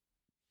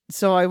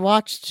I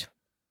watched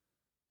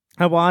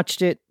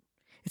it.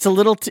 It's a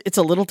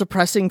little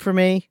depressing for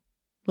me.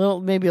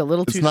 Maybe a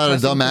little too. It's not a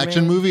dumb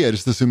action movie. I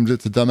just assumed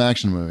it's a dumb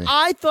action movie.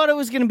 I thought it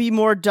was going to be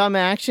more dumb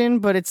action,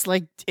 but it's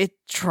like it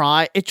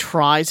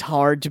tries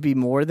hard to be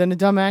more than a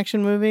dumb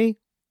action movie.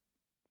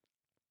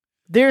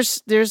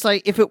 There's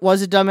like, if it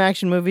was a dumb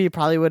action movie, it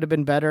probably would have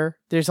been better.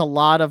 There's a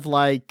lot of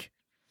like,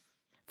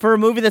 for a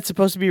movie that's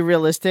supposed to be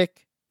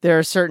realistic, there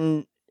are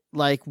certain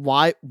like,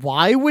 why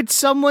would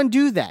someone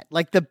do that?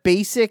 Like the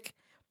basic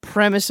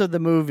premise of the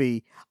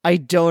movie, I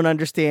don't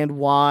understand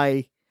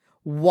why.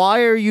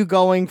 Why are you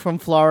going from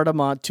Florida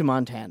to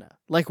Montana?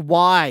 Like,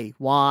 why?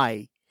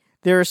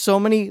 There are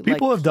so many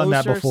people have done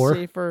that before.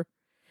 Safer,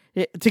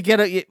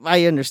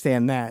 I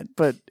understand that,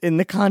 but in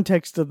the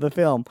context of the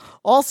film,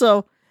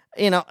 also,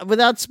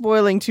 without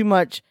spoiling too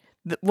much,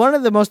 one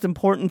of the most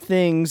important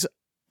things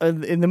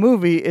in the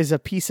movie is a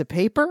piece of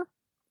paper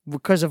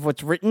because of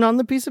what's written on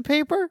the piece of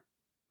paper.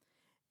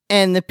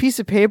 And the piece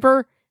of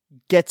paper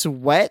gets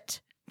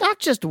wet, not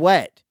just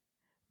wet,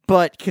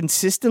 but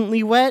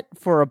consistently wet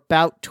for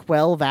about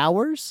 12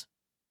 hours.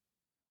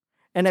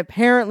 And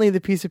apparently the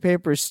piece of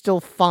paper is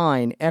still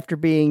fine after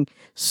being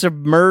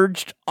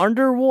submerged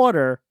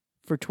underwater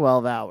for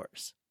 12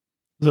 hours.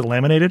 Was it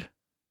laminated?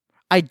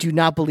 I do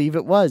not believe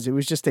it was. It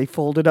was just a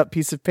folded up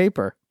piece of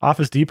paper.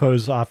 Office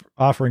Depot's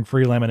offering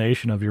free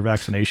lamination of your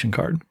vaccination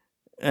card.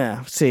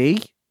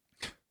 See?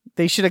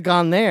 They should have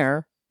gone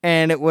there.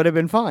 And it would have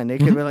been fine. They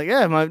could be like,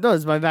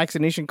 it's my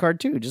vaccination card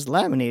too. Just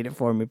laminate it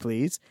for me,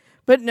 please.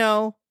 But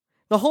no,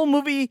 the whole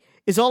movie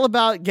is all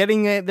about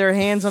getting their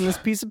hands on this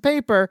piece of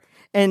paper,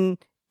 and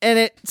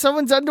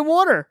someone's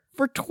underwater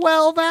for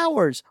 12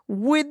 hours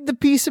with the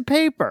piece of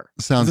paper.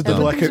 Sounds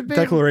dumb.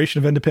 Declaration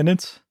of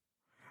Independence?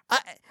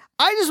 I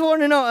just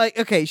want to know, like,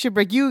 okay,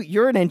 Shipwreck,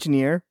 you're an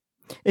engineer.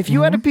 If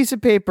you had a piece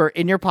of paper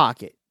in your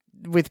pocket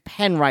with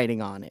pen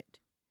writing on it,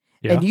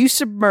 and you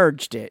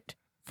submerged it,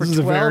 this is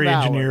a very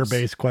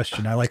engineer-based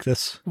question. I like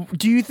this.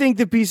 Do you think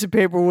the piece of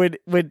paper would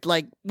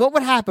like, what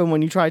would happen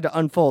when you tried to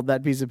unfold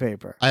that piece of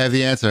paper? I have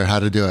the answer how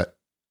to do it.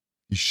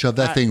 You shove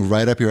that thing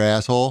right up your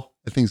asshole.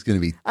 That thing's going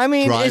to be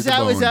dry is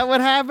that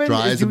what happened?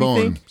 Dry as a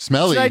bone.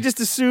 Smelly. Should I just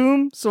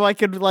assume so I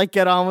could like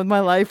get on with my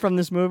life from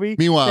this movie?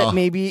 Meanwhile, that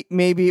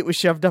maybe it was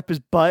shoved up his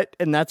butt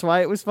and that's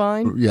why it was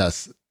fine?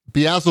 Yes.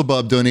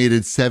 Beelzebub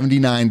donated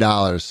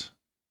 $79.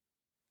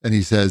 And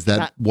he says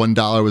that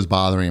 $1 was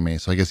bothering me.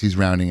 So I guess he's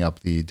rounding up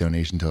the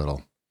donation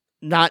total.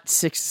 Not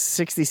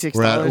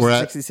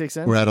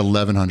 $66.66. We're at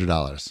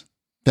 $1,100.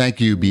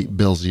 Thank you,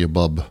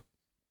 Beelzebub.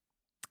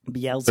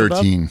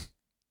 13.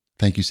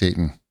 Thank you,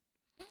 Satan.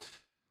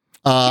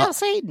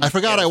 Satan. I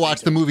forgot I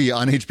watched the movie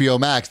on HBO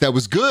Max. That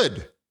was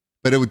good.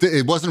 But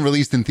it wasn't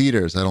released in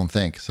theaters, I don't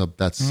think. So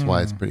that's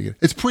why it's pretty good.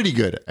 It's pretty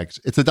good,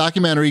 actually. It's a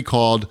documentary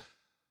called...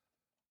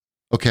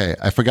 Okay,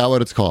 I forgot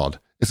what it's called.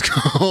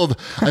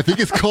 I think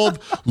it's called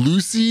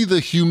Lucy the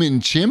Human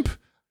Chimp.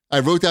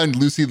 I wrote down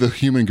Lucy the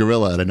Human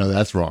Gorilla, and I know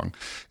that's wrong.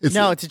 It's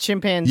a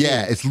chimpanzee.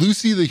 Yeah, it's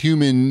Lucy the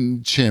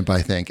Human Chimp,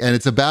 I think. And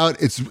it's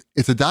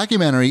a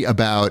documentary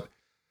about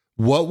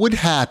what would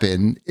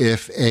happen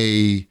if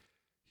a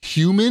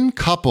human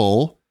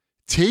couple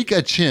take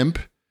a chimp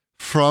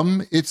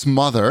from its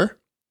mother,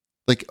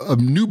 like a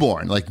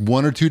newborn, like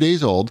 1 or 2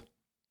 days old,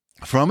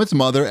 from its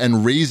mother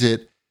and raise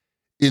it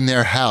in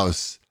their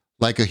house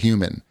like a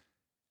human.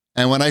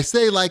 And when I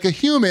say like a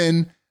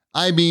human,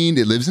 I mean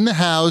it lives in the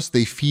house.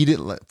 They feed it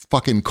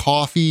fucking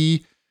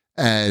coffee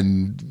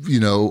and,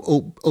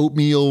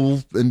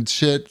 oatmeal and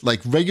shit,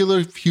 like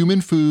regular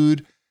human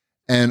food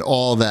and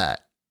all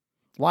that.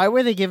 Why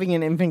were they giving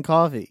an infant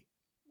coffee?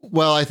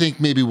 Well, I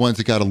think maybe once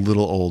it got a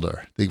little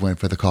older, they went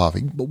for the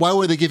coffee. But why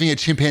were they giving a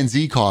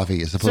chimpanzee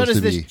coffee as opposed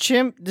to be?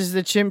 Does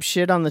the chimp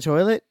shit on the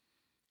toilet?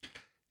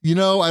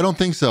 I don't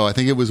think so. I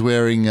think it was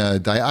wearing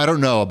I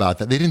don't know about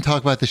that. They didn't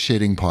talk about the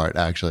shitting part,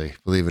 actually,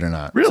 believe it or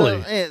not.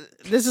 Really? So,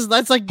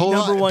 that's like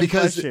number one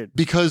question.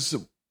 Because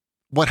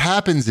what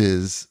happens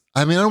is,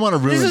 I mean, I don't want to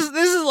ruin. This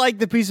is like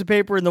the piece of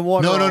paper in the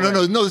water. No.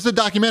 This is a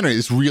documentary.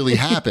 This really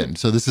happened.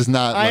 So this is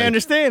not. I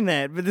understand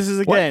that, but this is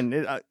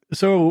again.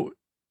 So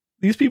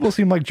these people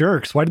seem like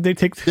jerks. Why did they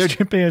take the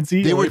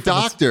chimpanzee? They were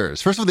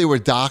doctors. First of all, they were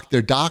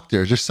they're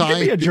doctors. They're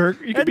scientists. You could be a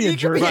jerk. You could be a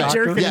jerk.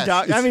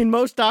 Yes, I mean,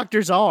 most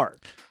doctors are.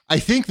 I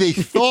think they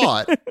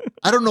thought.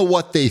 I don't know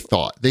what they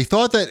thought. They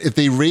thought that if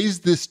they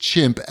raised this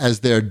chimp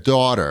as their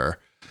daughter,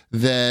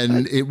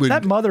 then it would.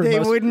 That mother. They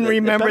wouldn't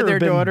remember their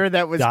daughter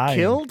that was dying.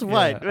 killed.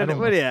 What?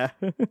 Yeah.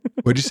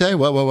 What'd you say?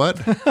 What?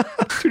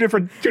 two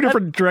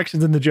different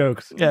directions in the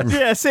jokes. Yeah.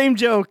 Yeah. Same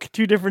joke.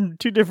 Two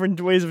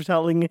different ways of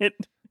telling it.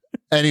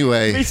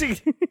 Anyway.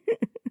 Basically.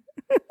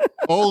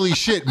 Holy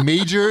shit!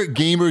 Major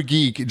Gamer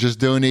Geek just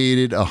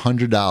donated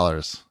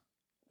 $100.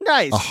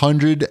 Nice.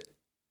 100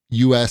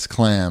 U.S.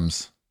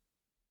 clams.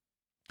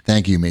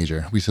 Thank you,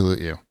 Major. We salute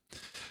you.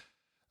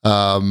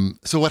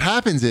 So what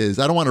happens is,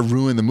 I don't want to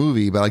ruin the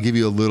movie, but I'll give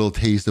you a little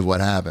taste of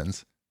what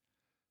happens.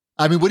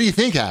 I mean, what do you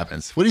think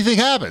happens?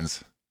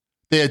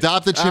 They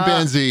adopt a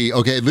chimpanzee.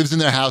 Okay, it lives in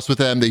their house with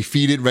them. They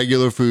feed it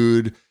regular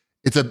food.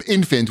 It's an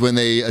infant when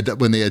they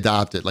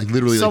adopt it, like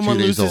literally someone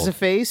like 2 days old. Someone loses a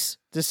face?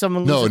 Does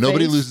someone lose a face? No,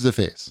 nobody loses a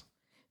face.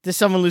 Does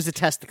someone lose a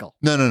testicle?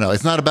 No.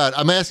 It's not about.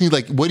 I'm asking you,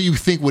 like, what do you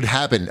think would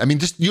happen? I mean,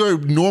 just you're a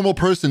normal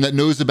person that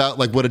knows about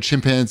like what a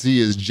chimpanzee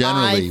is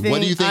generally. What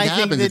do you think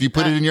happens if you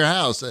put it in your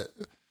house?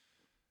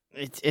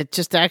 It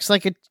just acts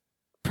like a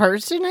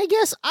person, I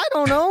guess. I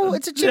don't know.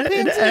 It's a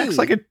chimpanzee. It acts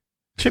like a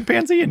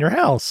chimpanzee in your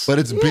house. But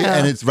it's big,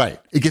 and it's right.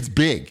 It gets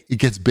big.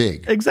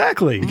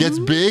 Exactly. It gets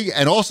big,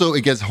 and also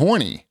it gets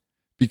horny.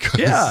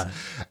 Because,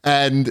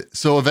 and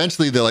so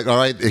eventually they're like, all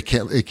right, it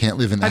can't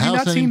live in the house. Have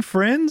you not seen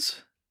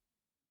Friends?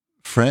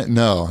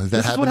 No.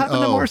 This is what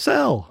happened to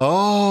Marcel.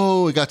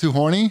 Oh, it got too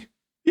horny?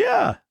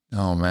 Yeah.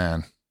 Oh,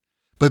 man.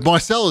 But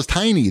Marcel is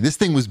tiny. This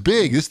thing was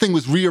big. This thing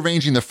was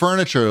rearranging the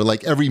furniture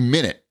like every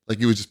minute. Like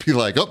it would just be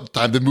like, oh,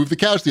 time to move the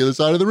couch to the other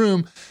side of the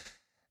room.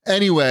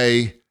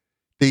 Anyway,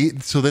 they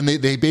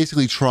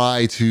basically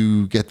try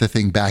to get the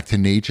thing back to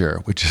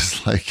nature, which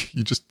is like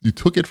you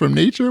took it from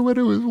nature. It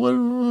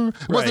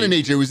wasn't in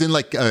nature. It was in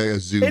like a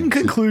zoo. In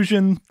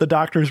conclusion, the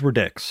doctors were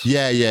dicks.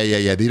 Yeah.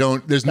 They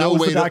don't. There's no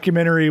way. The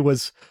documentary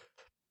was.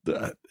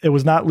 It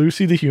was not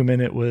Lucy the human.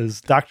 It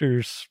was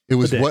doctors. It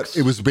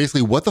was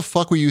basically what the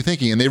fuck were you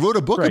thinking? And they wrote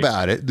a book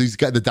about it. These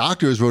guys, the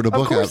doctors wrote a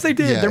book. Of course they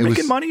did. They're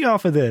making money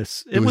off of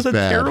this. It was a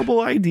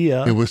terrible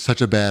idea. It was such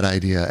a bad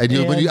idea. And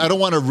I don't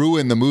want to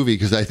ruin the movie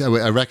because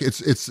I reckon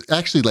it's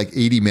actually like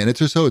 80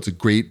 minutes or so. It's a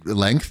great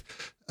length.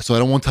 So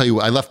I won't tell you.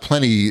 I left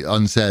plenty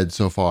unsaid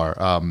so far.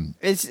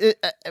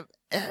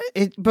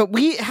 But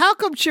how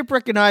come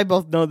Chipwreck and I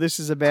both know this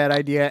is a bad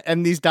idea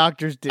and these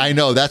doctors didn't? I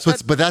know that's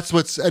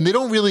what's, and they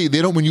don't,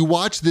 when you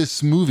watch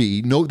this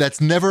movie, no, that's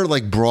never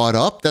like brought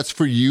up. That's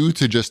for you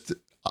to just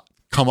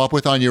come up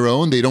with on your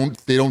own. They don't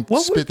spit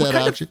that out. What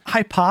kind of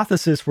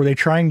hypothesis were they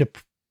trying to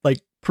like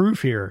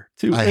prove here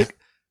too?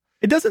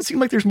 It doesn't seem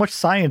like there's much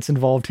science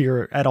involved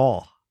here at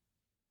all.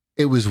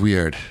 It was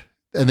weird.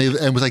 And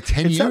it was like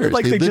 10 years. It sounded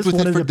like they just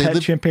wanted a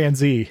pet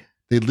chimpanzee.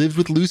 They lived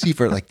with Lucy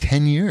for like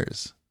 10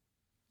 years.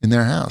 In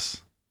their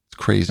house. It's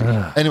crazy.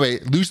 Anyway,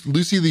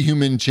 Lucy the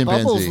human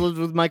chimpanzee. Bubbles lived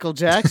with Michael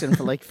Jackson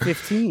for like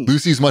 15.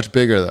 Lucy's much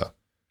bigger, though.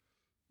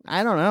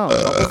 I don't know.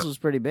 Bubbles was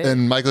pretty big.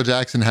 And Michael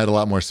Jackson had a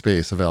lot more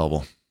space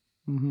available.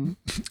 Mm-hmm.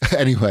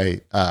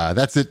 Anyway,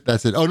 that's it.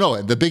 Oh,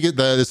 no.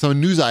 There's some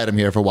news item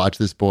here for Watch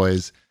This,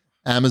 Boys.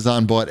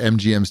 Amazon bought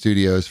MGM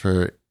Studios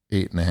for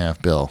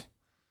 $8.5 billion.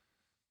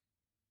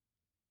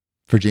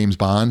 For James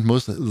Bond,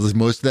 most of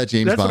that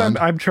James Bond. That's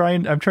what I'm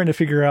trying to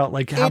figure out,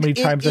 like how many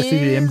times I see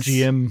the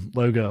MGM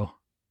logo.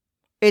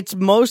 It's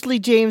mostly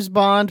James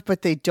Bond,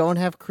 but they don't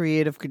have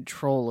creative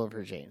control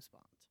over James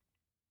Bond.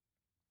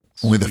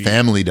 Only the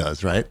family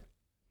does, right?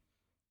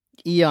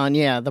 Eon,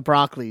 yeah, the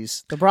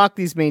Broccoli's. The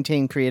Broccoli's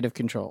maintain creative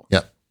control.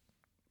 Yep.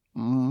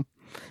 Mm-hmm.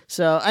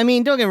 So, I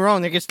mean, don't get me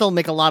wrong, they can still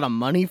make a lot of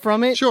money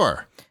from it.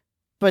 Sure.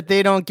 But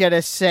they don't get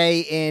a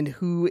say in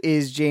who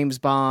is James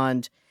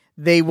Bond.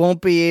 They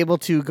won't be able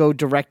to go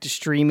direct to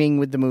streaming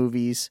with the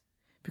movies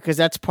because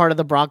that's part of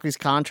the Broccoli's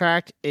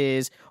contract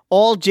is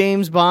all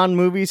James Bond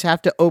movies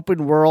have to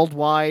open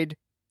worldwide.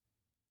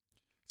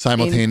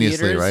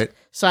 Simultaneously, right?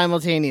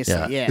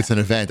 Simultaneously, yeah. It's an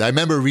event. I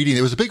remember reading,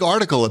 there was a big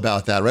article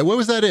about that, right? What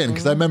was that in?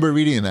 Because I remember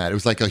reading that. It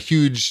was like a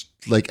huge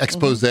like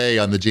expose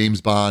on the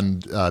James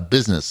Bond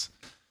business.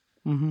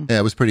 Mm-hmm. Yeah,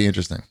 it was pretty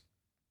interesting.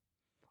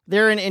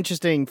 They're an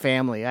interesting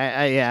family.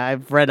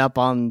 I've read up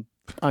on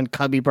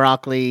Cubby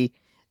Broccoli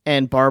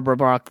and Barbara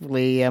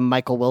Broccoli and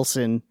Michael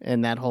Wilson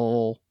and that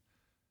whole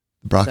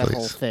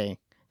thing.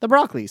 The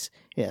Broccoli's,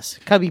 yes.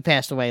 Cubby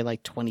passed away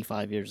like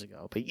 25 years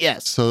ago, but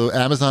yes. So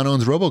Amazon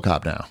owns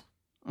RoboCop now.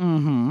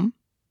 Mm-hmm.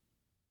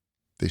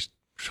 They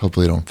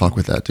hopefully don't fuck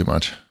with that too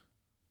much.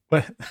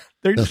 But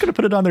they're just going to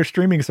put it on their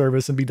streaming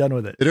service and be done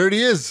with it. It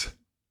already is.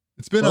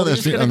 It's been on the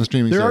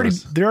streaming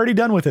service. They're already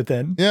done with it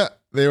then. Yeah,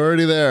 they're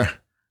already there.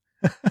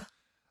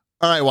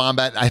 All right,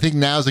 Wombat. I think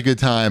now's a good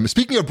time.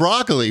 Speaking of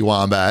broccoli,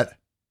 Wombat.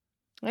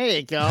 There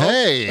you go.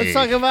 Hey. Let's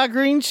talk about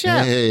Green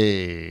Chef.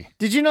 Hey.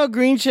 Did you know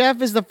Green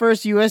Chef is the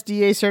first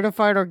USDA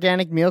certified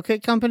organic meal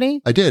kit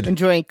company? I did.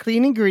 Enjoying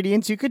clean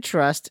ingredients you could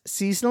trust,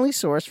 seasonally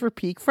sourced for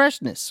peak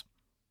freshness.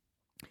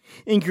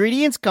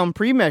 Ingredients come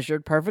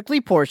pre-measured,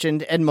 perfectly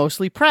portioned, and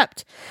mostly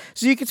prepped,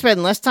 so you can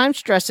spend less time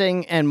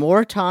stressing and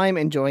more time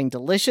enjoying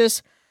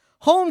delicious,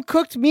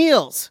 home-cooked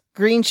meals.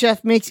 Green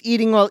Chef makes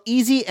eating well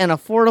easy and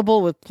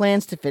affordable with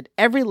plans to fit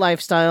every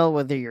lifestyle,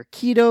 whether you're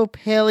keto,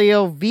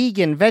 paleo,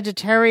 vegan,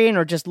 vegetarian,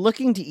 or just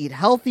looking to eat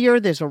healthier.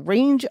 There's a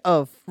range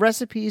of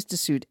recipes to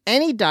suit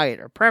any diet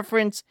or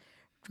preference.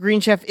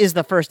 Green Chef is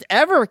the first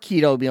ever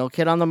keto meal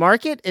kit on the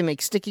market. It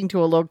makes sticking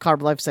to a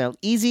low-carb lifestyle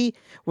easy,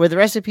 with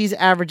recipes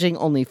averaging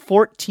only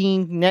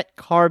 14 net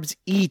carbs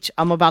each.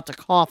 I'm about to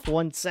cough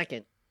 1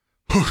 second.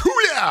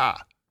 Yeah.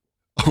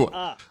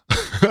 Oh,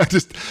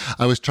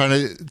 I was trying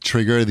to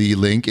trigger the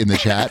link in the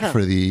chat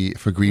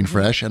for Green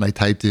Fresh, and I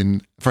typed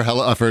in for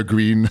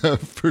Green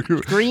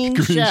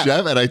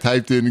Chef, and I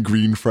typed in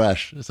Green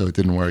Fresh, so it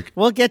didn't work.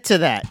 We'll get to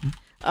that.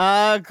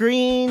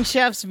 Green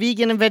Chef's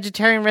vegan and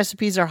vegetarian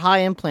recipes are high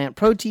in plant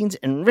proteins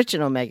and rich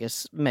in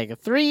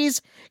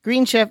omega-3s.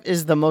 Green Chef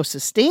is the most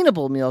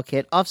sustainable meal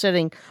kit,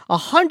 offsetting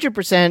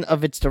 100%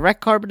 of its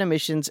direct carbon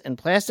emissions and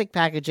plastic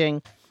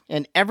packaging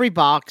in every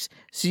box,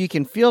 so you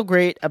can feel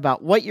great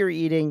about what you're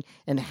eating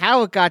and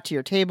how it got to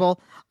your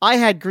table. I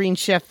had Green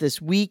Chef this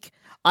week.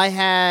 I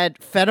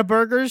had feta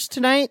burgers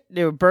tonight.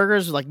 They were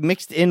burgers like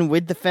mixed in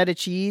with the feta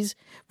cheese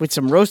with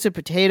some roasted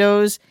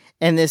potatoes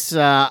and this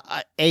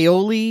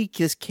aioli,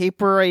 this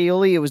caper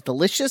aioli. It was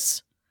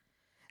delicious.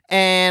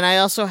 And I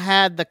also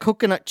had the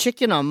coconut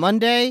chicken on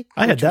Monday.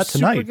 I had that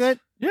tonight. Super good.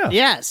 Yeah.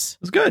 Yes.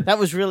 It was good. That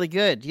was really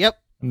good.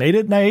 Yep. Made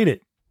it and I ate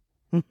it.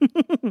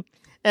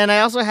 And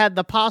I also had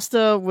the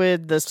pasta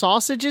with the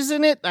sausages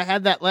in it. I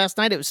had that last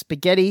night. It was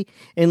spaghetti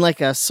in like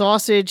a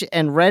sausage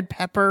and red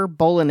pepper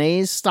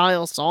bolognese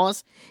style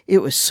sauce. It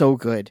was so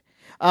good.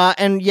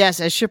 And yes,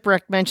 as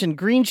Shipwreck mentioned,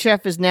 Green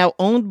Chef is now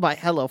owned by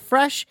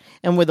HelloFresh.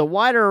 And with a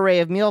wider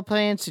array of meal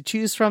plans to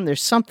choose from,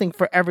 there's something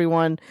for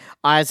everyone.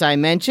 As I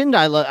mentioned,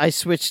 I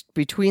switched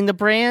between the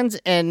brands,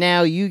 and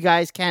now you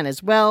guys can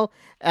as well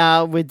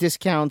with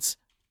discounts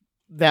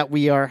that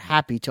we are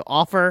happy to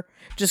offer.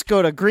 Just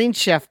go to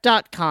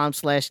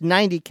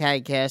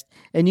greenchef.com/90CAGcast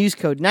and use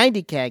code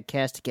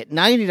 90CAGcast to get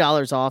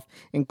 $90 off,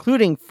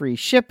 including free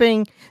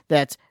shipping.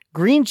 That's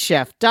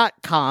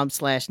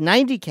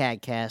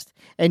greenchef.com/90CAGcast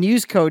and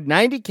use code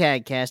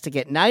 90CAGcast to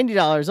get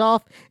 $90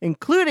 off,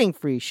 including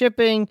free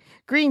shipping.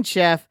 Green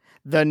Chef,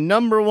 the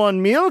 #1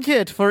 meal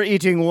kit for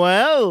eating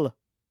well.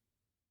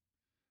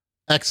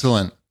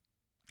 Excellent.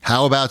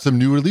 How about some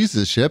new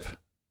releases, Ship?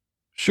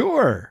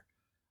 Sure.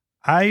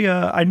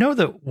 I know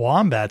that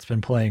Wombat's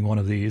been playing one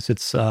of these.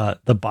 It's the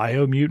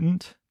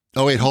Biomutant.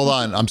 Oh, wait, hold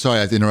on. I'm sorry.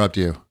 I have to interrupt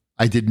you.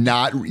 I did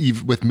not,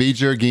 with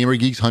Major Gamer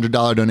Geek's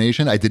 $100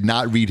 donation, I did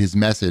not read his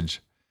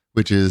message,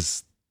 which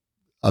is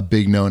a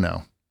big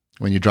no-no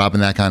when you're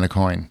dropping that kind of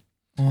coin.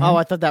 Mm-hmm. Oh,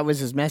 I thought that was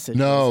his message.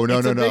 No.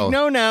 Big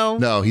no.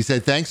 No, he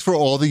said, thanks for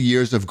all the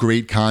years of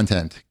great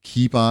content.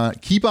 Keep on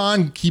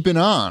keeping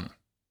on.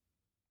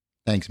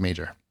 Thanks,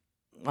 Major.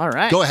 All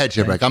right. Go ahead,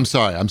 Shipwreck. I'm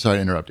sorry to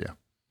interrupt you.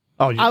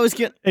 Oh, I was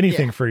getting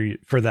anything for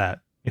that.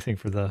 Anything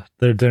for the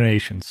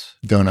donations.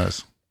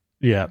 Donos.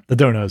 Yeah, the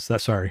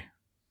donos. Sorry,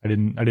 I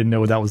didn't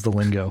know that was the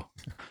lingo.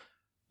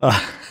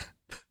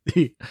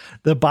 The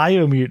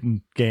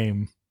Biomutant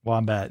game,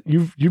 Wombat.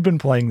 You've been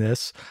playing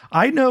this.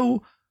 I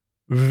know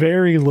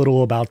very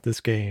little about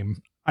this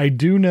game. I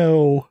do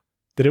know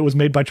that it was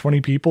made by 20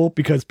 people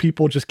because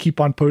people just keep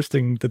on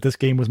posting that this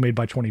game was made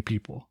by 20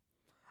 people.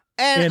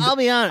 And I'll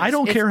be honest, I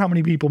don't care how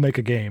many people make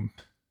a game.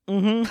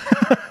 Mm-hmm.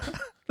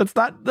 That's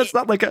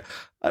not like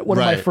one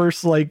of my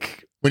first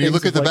like. When you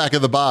look at the back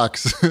of the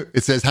box,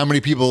 it says how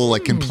many people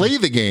can play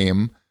the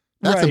game.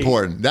 That's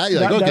important. That you're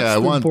like, okay, I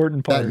want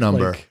that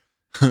number.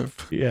 Like,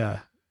 yeah.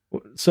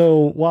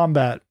 So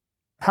Wombat,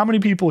 how many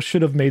people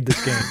should have made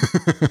this game?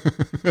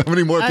 How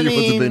many more people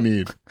did they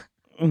need?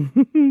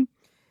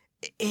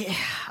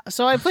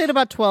 So I played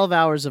about 12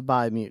 hours of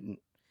Biomutant.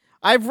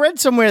 I've read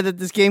somewhere that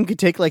this game could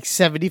take like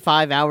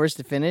 75 hours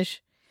to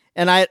finish.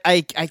 And I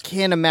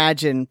can't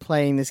imagine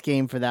playing this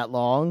game for that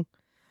long.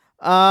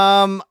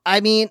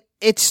 I mean,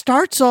 it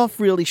starts off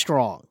really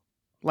strong.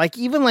 Like,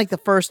 even like the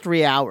first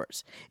 3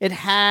 hours. It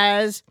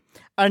has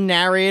a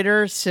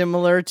narrator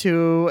similar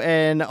to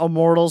an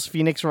Immortals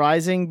Phoenix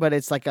Rising, but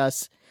it's like a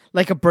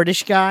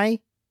British guy.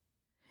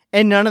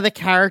 And none of the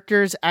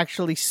characters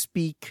actually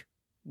speak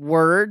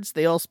words.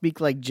 They all speak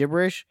like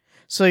gibberish.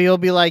 So you'll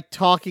be like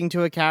talking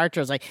to a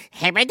character. It's like,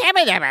 so they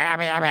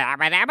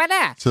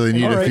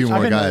need a few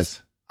more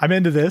guys. I'm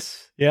into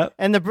this. Yeah.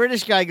 And the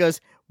British guy goes,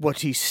 what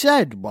he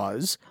said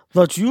was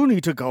that you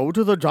need to go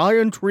to the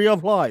giant tree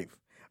of life.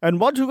 And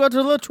once you get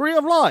to the tree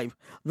of life,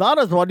 that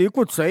is when you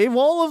could save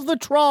all of the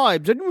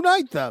tribes and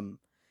unite them.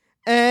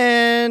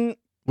 And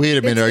wait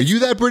a minute, are you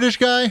that British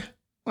guy?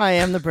 I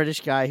am the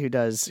British guy who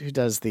does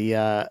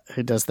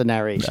the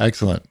narration.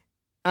 Excellent.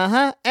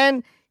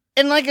 And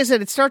And like I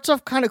said, it starts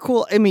off kind of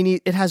cool. I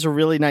mean, it has a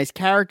really nice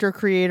character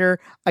creator.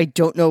 I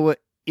don't know what,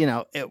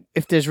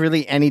 if there's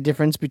really any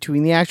difference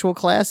between the actual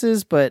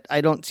classes, but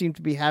I don't seem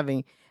to be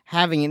having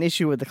an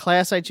issue with the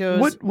class I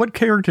chose. What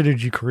character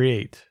did you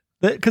create?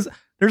 Because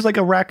there's like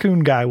a raccoon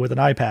guy with an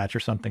eye patch or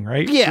something,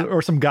 right? Yeah.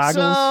 Or some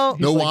goggles. So,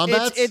 no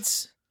wombats?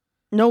 It's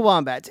no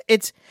wombats.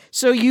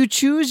 So you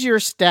choose your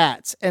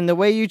stats, and the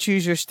way you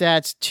choose your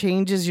stats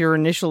changes your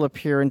initial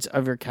appearance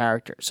of your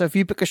character. So if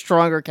you pick a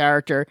stronger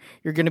character,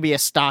 you're going to be a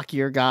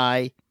stockier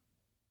guy.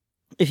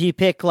 If you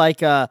pick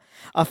like a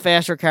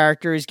faster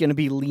character, he's going to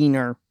be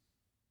leaner.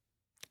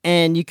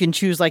 And you can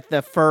choose like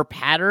the fur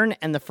pattern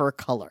and the fur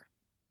color.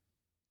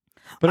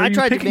 But are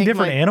you picking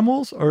different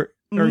animals, or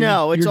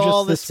no? It's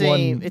all the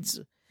same.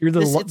 You're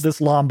this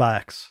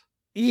Lombax.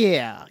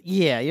 Yeah.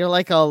 You're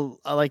like a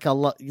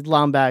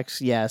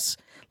Lombax, yes,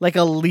 like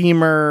a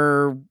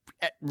lemur,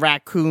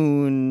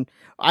 raccoon.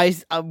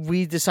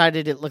 We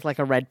decided it looked like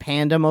a red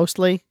panda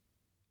mostly.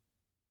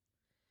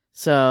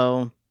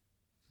 So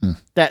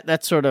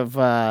that's sort of.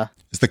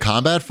 Is the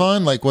combat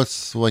fun? Like,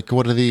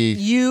 what are the?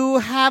 You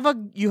have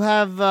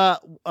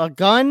a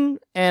gun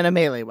and a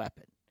melee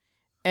weapon,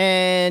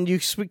 and you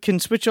can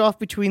switch off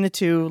between the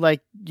two.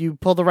 Like, you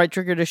pull the right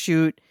trigger to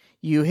shoot.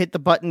 You hit the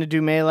button to do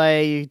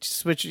melee. You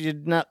switch.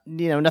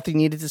 Nothing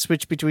needed to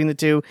switch between the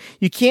two.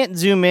 You can't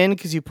zoom in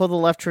because you pull the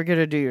left trigger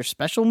to do your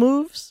special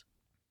moves.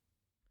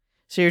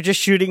 So you're just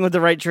shooting with the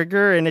right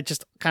trigger, and it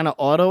just kind of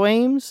auto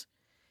aims.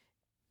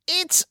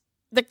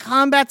 The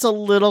combat's a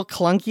little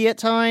clunky at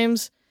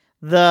times.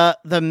 The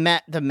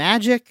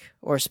magic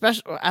or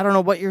special, I don't know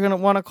what you're gonna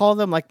want to call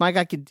them. Like, my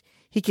guy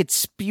could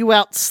spew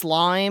out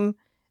slime.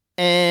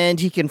 And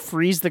he can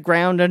freeze the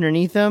ground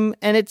underneath him.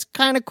 And it's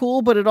kind of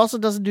cool, but it also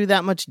doesn't do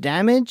that much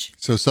damage.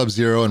 So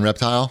Sub-Zero and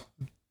Reptile?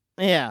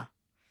 Yeah.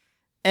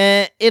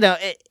 And,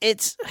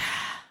 it's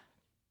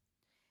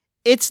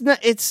not,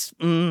 I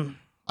think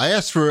I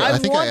asked for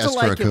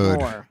a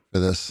code for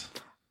this.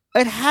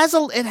 It has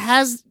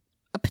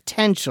a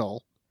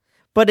potential,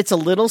 but it's a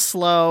little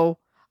slow.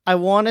 I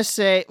want to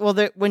say,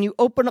 when you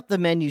open up the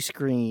menu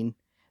screen,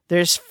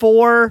 there's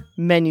 4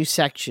 menu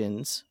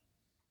sections.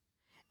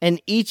 And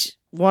each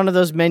one of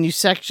those menu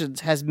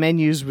sections has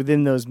menus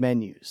within those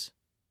menus.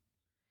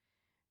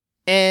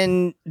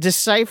 And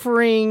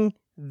deciphering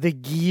the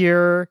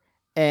gear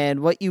and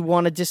what you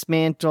want to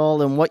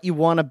dismantle and what you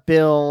want to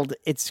build,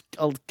 it's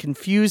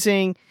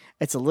confusing.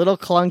 It's a little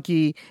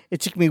clunky. It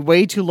took me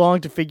way too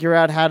long to figure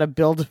out how to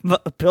build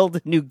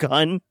a new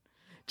gun,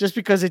 just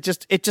because it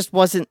just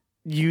wasn't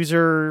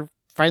user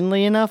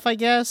friendly enough, I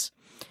guess.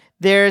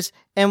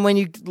 And when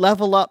you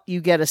level up,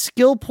 you get a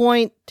skill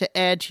point to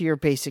add to your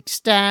basic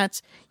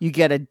stats. You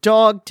get a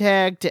dog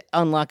tag to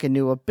unlock a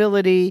new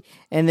ability.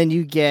 And then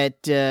you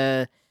get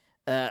a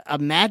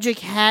magic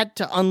hat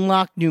to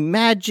unlock new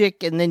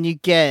magic. And then you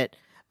get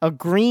a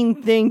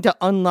green thing to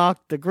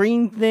unlock the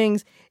green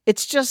things.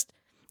 It's just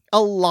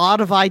a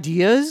lot of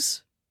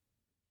ideas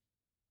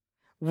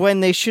when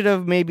they should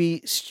have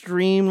maybe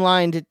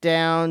streamlined it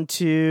down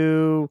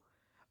to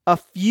a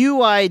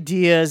few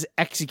ideas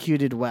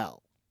executed well.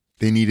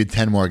 They needed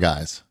 10 more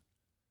guys.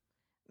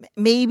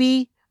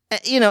 Maybe,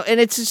 and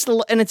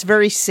it's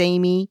very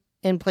samey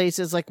in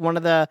places. Like, one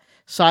of the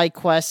side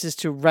quests is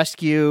to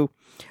rescue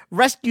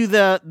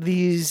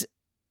these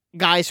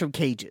guys from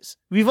cages.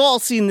 We've all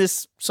seen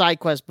this side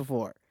quest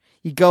before.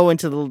 You go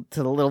into the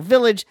little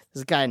village.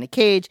 There's a guy in a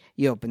cage.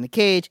 You open the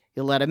cage.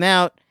 You let him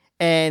out,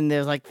 and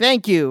they're like,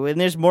 "Thank you."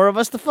 And there's more of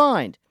us to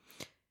find.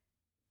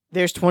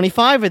 There's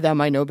 25 of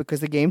them. I know because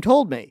the game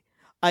told me.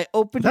 I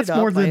opened That's it up.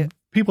 That's more than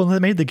people that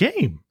made the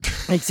game.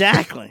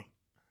 Exactly.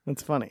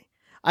 That's funny.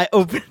 I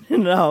open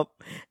it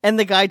up, and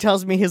the guy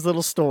tells me his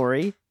little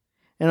story,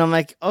 and I'm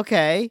like,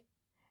 okay.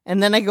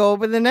 And then I go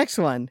open the next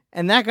one,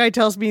 and that guy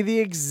tells me the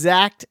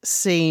exact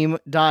same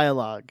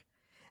dialogue.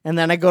 And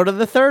then I go to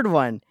the third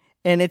one,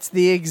 and it's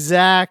the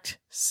exact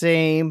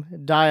same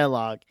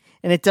dialogue.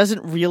 And it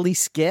doesn't really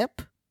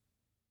skip.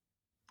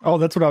 Oh,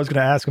 that's what I was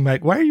going to ask. I'm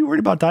like, why are you worried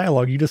about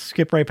dialogue? You just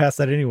skip right past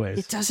that anyways.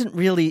 It doesn't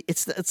really.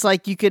 It's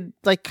like you could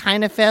like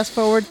kind of fast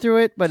forward through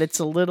it, but it's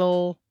a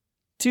little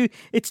too.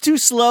 It's too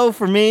slow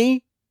for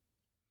me.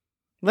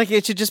 Like,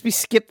 it should just be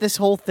skip this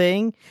whole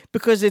thing,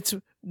 because it's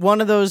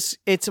one of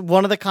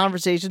the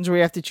conversations where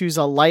you have to choose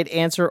a light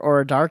answer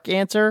or a dark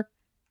answer.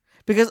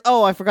 Because,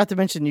 I forgot to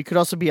mention, you could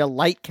also be a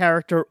light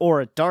character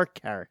or a dark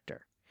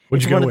character.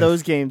 What'd you go one with? Of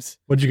those games.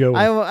 What'd you go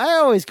with? I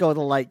always go with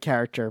a light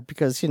character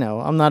because,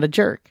 I'm not a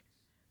jerk.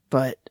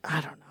 But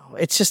I don't know.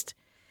 It's just,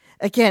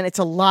 again, it's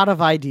a lot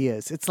of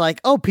ideas. It's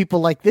like, people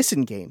like this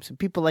in games and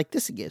people like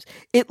this in games.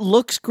 It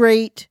looks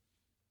great.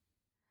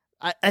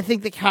 I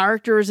think the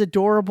character is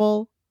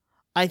adorable.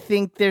 I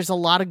think there's a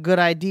lot of good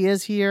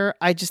ideas here.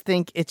 I just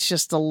think it's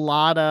just a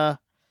lot of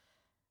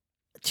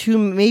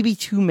maybe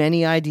too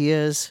many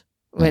ideas.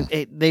 When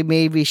they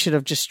maybe should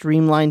have just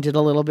streamlined it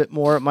a little bit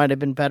more. It might have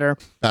been better.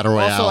 Battle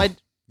Royale. Also,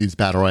 Needs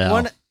Battle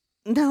Royale.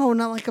 No,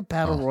 not like a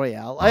Battle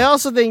Royale. I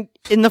also think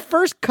in the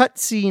first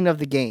cutscene of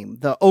the game,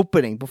 the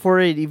opening,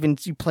 before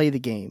you play the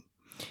game,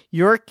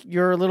 Your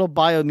little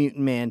biomutant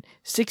man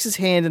sticks his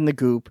hand in the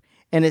goop,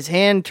 and his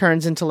hand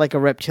turns into like a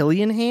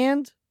reptilian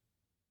hand.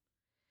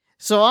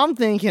 So I'm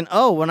thinking,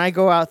 when I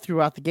go out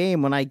throughout the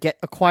game, when I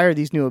acquire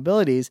these new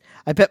abilities,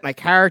 I bet my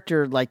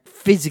character like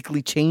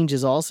physically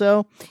changes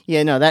also.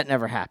 Yeah, no, that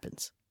never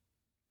happens.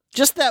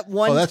 Just that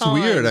one time. Oh, that's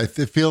weird. I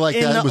feel like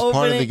that was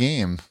part of the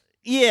game.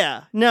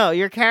 Yeah, no,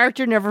 your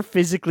character never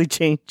physically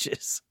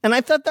changes. And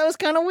I thought that was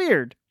kind of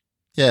weird.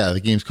 Yeah,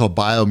 the game's called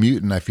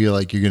Biomutant. I feel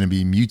like you're going to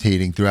be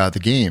mutating throughout the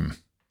game.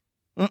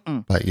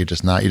 But you're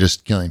just not. You're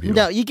just killing people.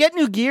 No, you get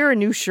new gear and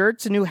new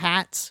shirts and new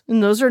hats,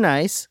 and those are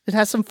nice. It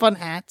has some fun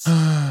hats.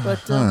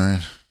 But all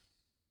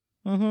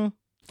right.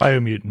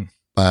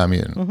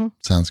 Biomutant.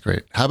 Sounds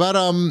great. How about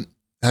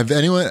have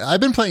anyone? I've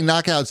been playing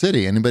Knockout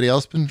City. Anybody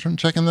else been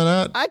checking that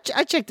out?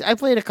 I checked. I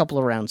played a couple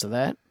of rounds of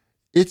that.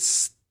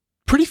 It's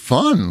pretty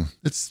fun.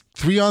 It's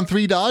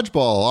 3-on-3 dodgeball,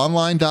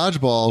 online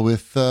dodgeball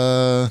with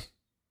I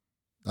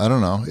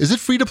don't know. Is it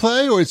free to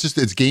play or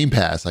it's Game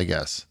Pass? I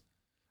guess.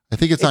 I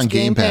think it's on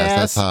Game Pass.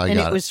 That's how I got it.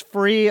 And it was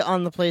free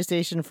on the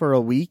PlayStation for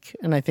a week,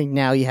 and I think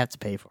now you have to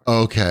pay for it.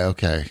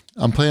 Okay.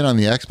 I'm playing on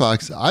the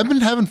Xbox. I've been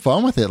having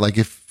fun with it. Like,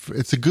 if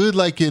it's a good,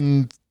 like,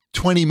 in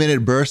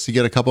 20-minute bursts to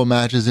get a couple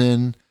matches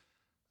in.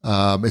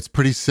 It's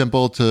pretty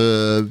simple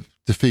to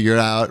figure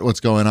out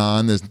what's going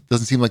on.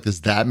 Doesn't seem like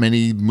there's that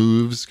many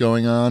moves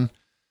going on.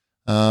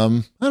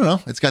 I don't know.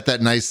 It's got that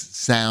nice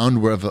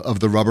sound of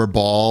the rubber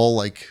ball,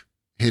 like,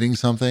 hitting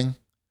something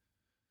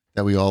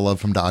that we all love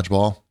from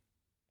dodgeball.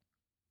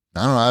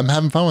 I don't know. I'm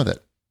having fun with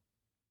it.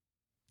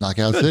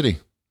 Knockout City.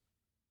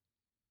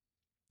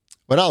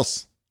 What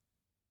else?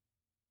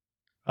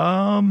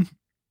 I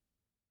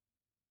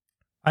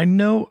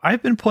know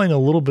I've been playing a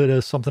little bit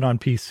of something on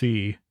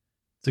PC.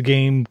 It's a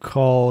game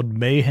called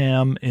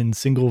Mayhem in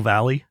Single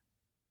Valley.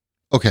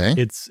 Okay.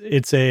 It's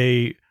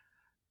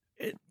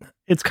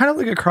kind of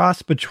like a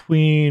cross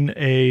between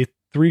a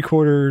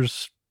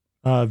 3/4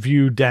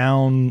 view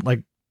down,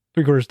 like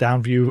 3/4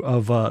 down view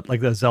of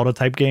like the Zelda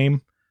type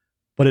game.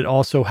 But it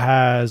also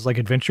has like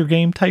adventure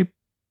game type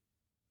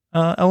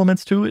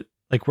elements to it,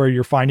 like where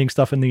you're finding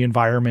stuff in the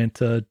environment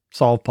to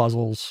solve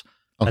puzzles,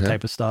 that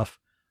type of stuff.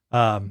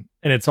 And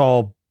it's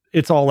all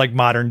like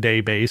modern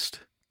day based.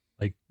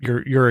 Like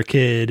you're a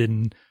kid,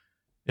 and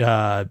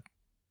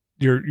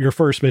your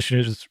first mission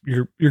is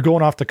you're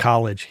going off to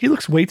college. He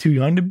looks way too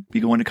young to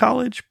be going to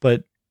college,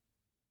 but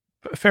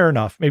fair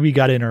enough. Maybe he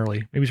got in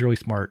early. Maybe he's really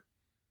smart.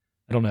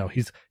 I don't know.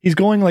 He's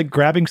going like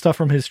grabbing stuff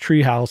from his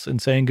treehouse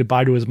and saying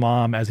goodbye to his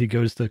mom as he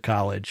goes to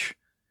college.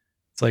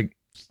 It's like,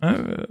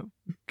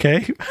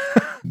 okay.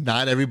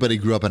 Not everybody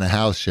grew up in a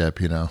house, Shep,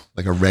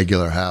 like a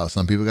regular house.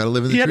 Some people got to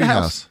live in the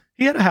treehouse.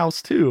 He had a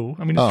house too.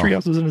 I mean, his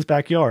treehouse was in his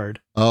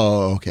backyard.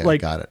 Oh, okay. Like,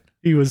 got it.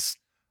 He was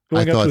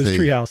going up to his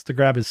treehouse to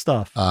grab his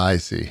stuff. I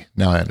see.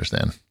 Now I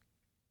understand.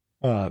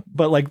 But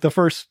like the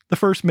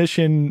first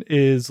mission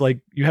is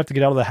like you have to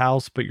get out of the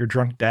house, but your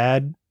drunk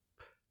dad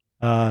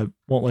won't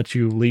let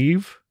you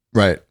leave.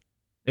 Right.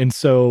 And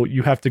so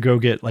you have to go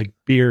get like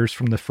beers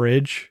from the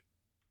fridge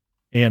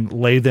and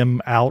lay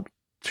them out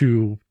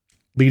to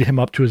lead him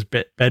up to his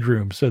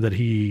bedroom so that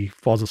he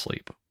falls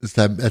asleep.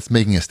 That's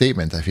making a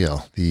statement, I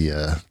feel,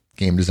 the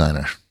game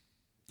designer,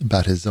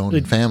 about his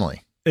own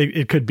family.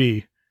 It could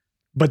be.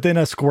 But then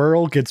a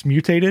squirrel gets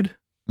mutated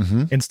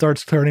and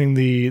starts turning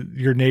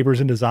your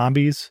neighbors into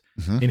zombies.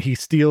 And he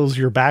steals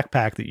your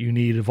backpack that you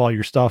need of all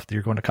your stuff that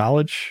you're going to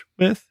college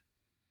with.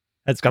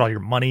 It's got all your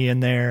money in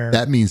there.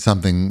 That means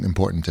something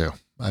important too.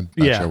 I'm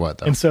not sure what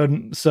though. And so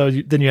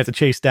then you have to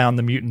chase down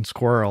the mutant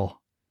squirrel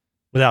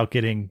without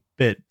getting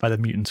bit by the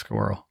mutant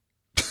squirrel.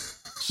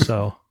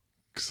 So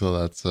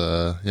that's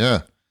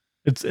yeah.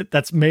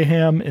 That's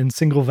Mayhem in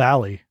Single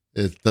Valley.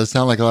 It does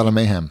sound like a lot of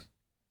mayhem.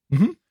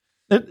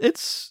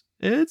 It's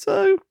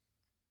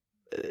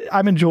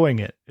I'm enjoying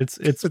it.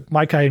 It's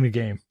my kind of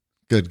game.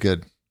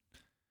 Good.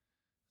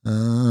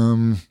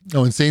 And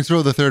Saints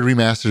Row the Third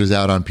Remastered is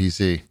out on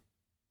PC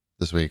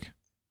this week.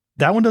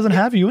 That one doesn't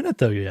have you in it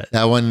though yet.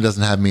 That one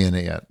doesn't have me in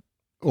it yet.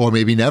 Or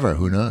maybe never.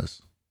 Who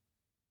knows?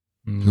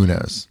 Who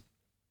knows?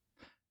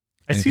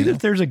 I see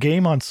that there's a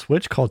game on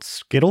Switch called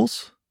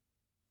Skittles.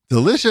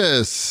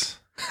 Delicious.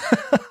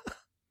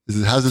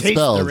 How's it Taste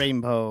spelled? the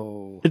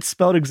rainbow. It's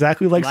spelled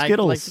exactly like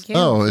Skittles. Like the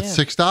candy, it's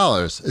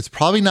 $6. It's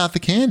probably not the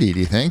candy, do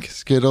you think?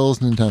 Skittles,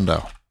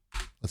 Nintendo.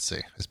 Let's see.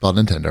 I spelled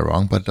Nintendo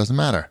wrong, but it doesn't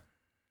matter.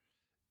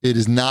 It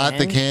is not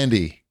the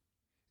candy.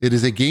 It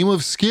is a game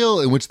of skill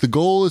in which the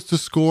goal is to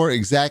score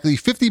exactly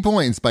 50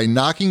 points by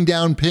knocking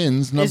down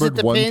pins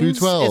numbered 1 through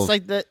 12. It's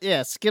like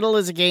Skittle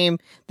is a game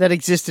that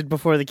existed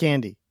before the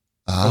candy.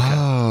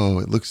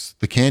 Oh,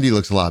 the candy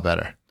looks a lot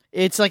better.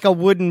 It's like a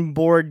wooden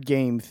board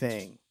game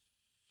thing.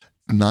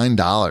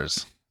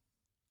 $9.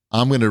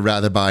 I'm going to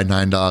rather buy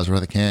 $9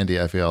 worth of candy,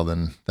 I feel,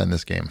 than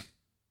this game.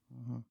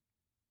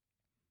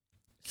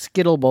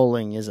 Skittle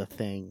bowling is a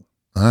thing.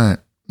 All right.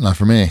 Not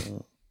for me.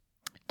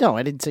 No,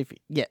 I didn't say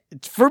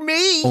it's for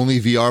me. Only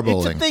VR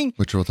bowling, it's a thing.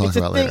 Which we'll talk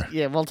about later.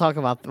 Yeah, we'll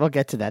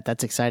get to that.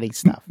 That's exciting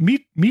stuff.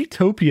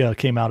 Metopia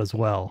came out as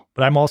well,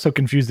 but I'm also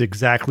confused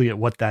exactly at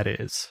what that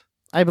is.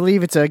 I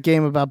believe it's a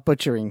game about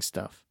butchering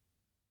stuff.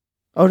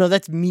 Oh no,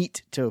 that's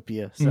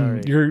Meatopia.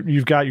 Sorry.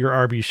 You've got your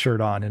Arby's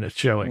shirt on and it's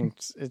showing.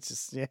 It's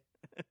just, yeah.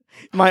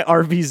 My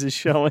Arby's is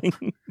showing.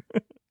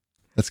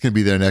 That's going to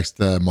be their next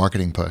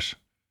marketing push.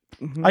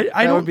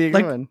 I don't be a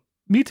good one.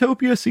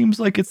 Meatopia seems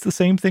like it's the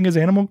same thing as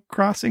Animal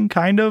Crossing,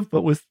 kind of,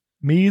 but with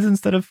Miis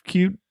instead of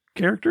cute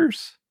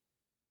characters.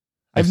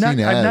 I've seen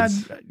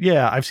ads.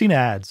 I've seen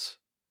ads.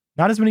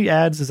 Not as many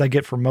ads as I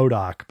get for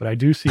MODOK, but I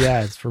do see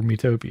ads for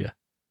Meatopia.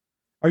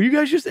 Are you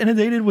guys just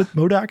inundated with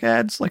MODOK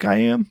ads like I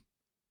am?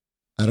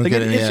 I don't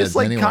get any ads. It's just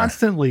like anywhere.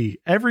 Constantly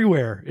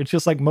everywhere. It's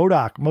just like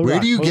MODOK. Where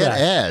do you get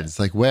ads?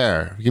 Like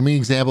where? Give me an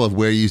example of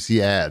where you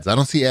see ads. I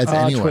don't see ads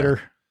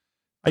anywhere.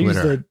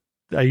 Twitter.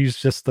 I use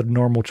just the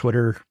normal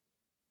Twitter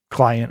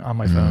client on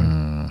my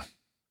phone.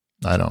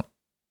 I don't.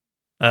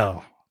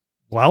 Oh,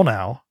 well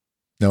now.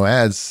 No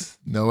ads.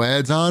 No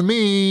ads on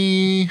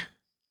me.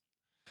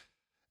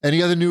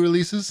 Any other new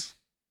releases?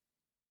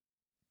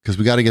 Because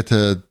we got to get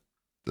to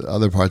the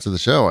other parts of the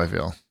show, I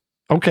feel.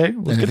 Okay,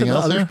 let's Anything get to the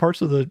other there?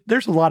 parts of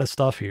there's a lot of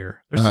stuff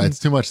here. It's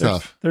too much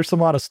stuff. There's a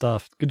lot of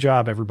stuff. Good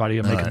job, everybody,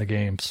 on making the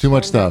games. Too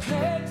much stuff. All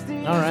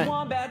right.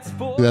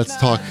 Let's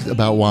talk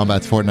about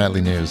Wombat's fortnightly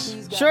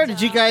news. Sure.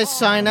 Did you guys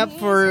sign up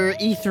for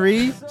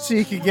E3 so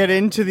you could get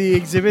into the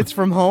exhibits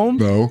from home?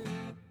 No.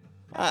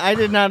 I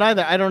did not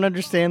either. I don't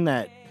understand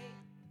that.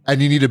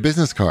 And you need a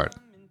business card.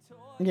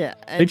 Yeah.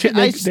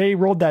 They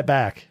rolled that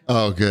back.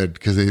 Oh, good,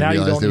 because they Now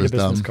you realized don't it need was a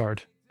business dumb.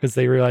 card because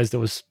they realized it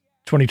was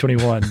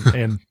 2021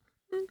 and.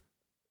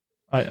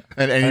 And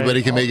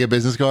anybody can make a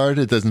business card.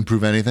 It doesn't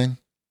prove anything.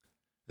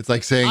 It's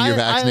like saying you're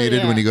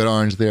vaccinated when you go to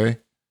Orange Theory.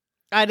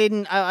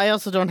 I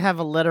also don't have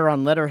a letter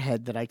on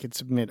letterhead that I could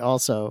submit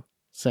also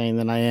saying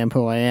that I am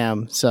who I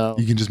am. So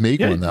you can just make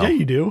one though. Yeah,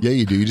 you do. Yeah,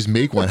 you do. You just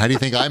make one. How do you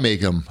think I make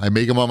them? I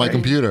make them on my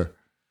computer.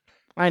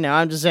 I know.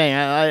 I'm just saying.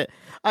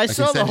 I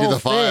saw the whole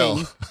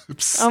thing.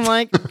 I'm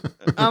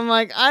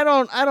like, I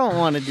don't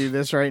want to do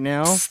this right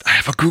now. I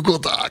have a Google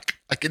Doc.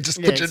 I can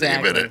just put your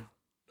name in it.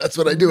 That's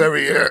what I do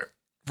every year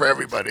for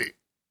everybody.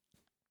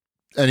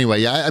 Anyway,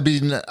 yeah, I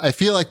mean, I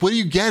feel like, what are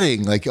you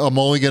getting? Like, they're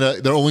only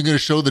gonna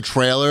show the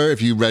trailer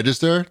if you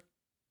register.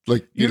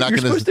 Like, you're not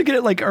gonna. Supposed to get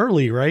it like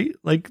early, right?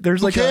 Like, there's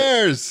who like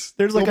cares?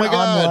 There's like an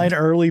online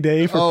early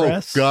day for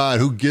press. Oh God,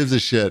 who gives a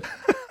shit?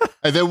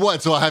 And then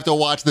what? So I have to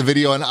watch the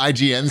video on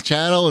IGN's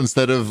channel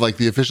instead of like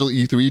the official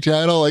E3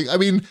 channel? Like, I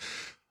mean,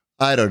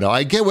 I don't know.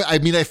 I get what I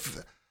mean. I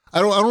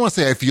don't want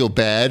to say I feel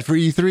bad for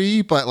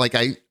E3, but like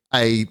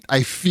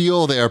I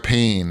feel their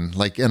pain.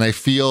 Like, and I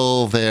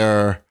feel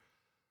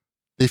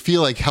they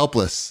feel like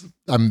helpless.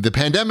 The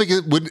pandemic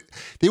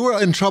they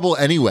were in trouble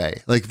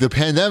anyway. Like the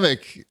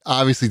pandemic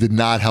obviously did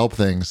not help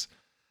things,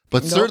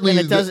 but certainly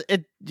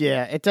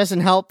it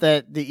doesn't help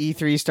that the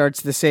E3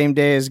 starts the same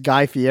day as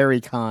Guy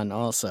Fieri Con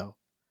also.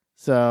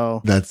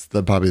 So that's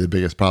probably the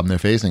biggest problem they're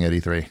facing at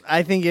E3.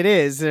 I think it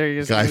is.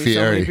 There's Guy Fieri.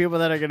 So many people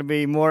that are going to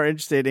be more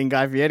interested in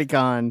Guy Fieri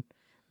Con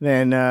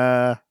than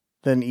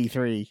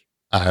E3.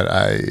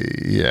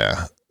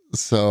 Yeah.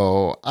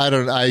 So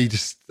I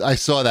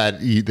saw that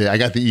I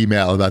got the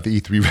email about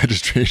the E3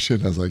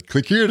 registration. I was like,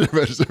 click here to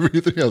register for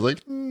E3. I was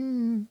like,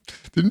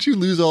 didn't you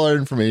lose all our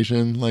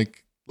information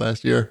like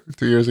last year,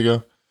 2 years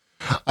ago?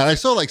 And I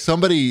saw like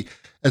somebody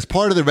as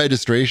part of the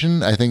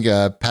registration, I think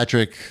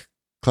Patrick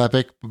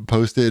Klepek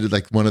posted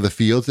like one of the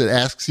fields that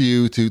asks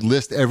you to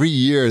list every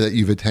year that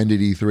you've attended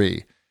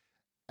E3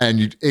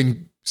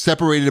 and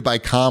separated it by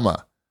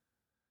comma.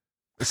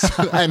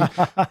 And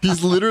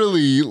he's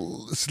literally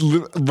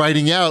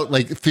writing out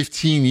like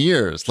 15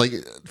 years, like,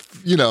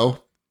 you know,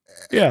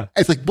 yeah.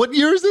 It's like, what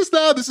year is this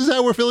now? This is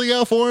how we're filling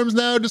out forms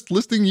now, just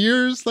listing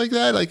years like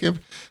that. Like, have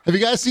you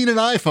guys seen an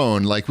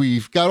iPhone? Like,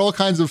 we've got all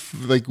kinds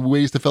of like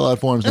ways to fill out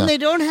forms now. And they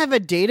don't have a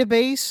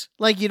database.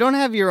 Like, you don't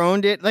have your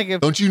own Like,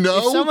 don't you know?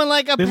 If someone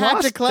like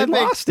Patrick Klepek,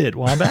 they lost it,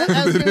 Wombat.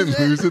 They didn't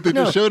lose it. They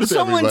just showed it to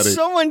everybody.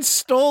 Someone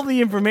stole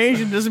the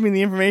information. Doesn't mean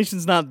the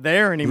information's not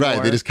there anymore.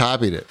 Right? They just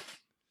copied it.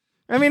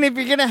 I mean, if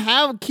you're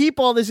gonna keep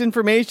all this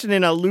information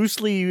in a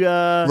loosely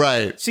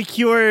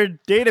secured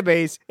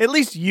database, at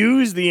least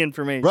use the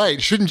information. Right?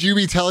 Shouldn't you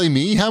be telling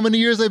me how many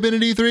years I've been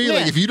at E3? Yeah.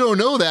 Like, if you don't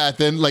know that,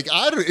 then like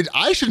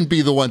I shouldn't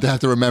be the one to have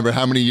to remember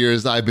how many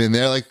years I've been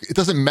there. Like, it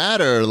doesn't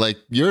matter. Like,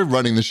 you're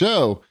running the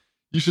show,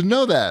 you should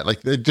know that.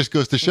 Like, it just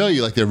goes to show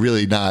you, like, they're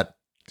really not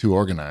too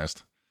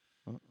organized.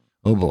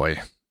 Oh boy.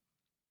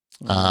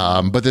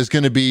 But there's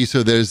going to be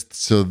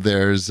there's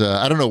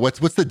I don't know what's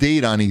the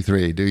date on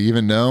E3. Do you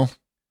even know?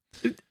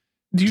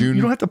 You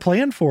don't have to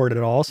plan for it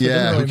at all, so it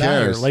doesn't really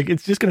matter. Like,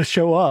 it's just going to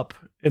show up,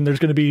 and there's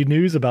going to be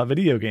news about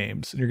video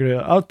games, and you're going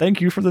to thank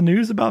you for the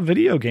news about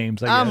video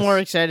games. I'm more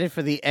excited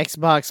for the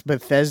Xbox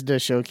Bethesda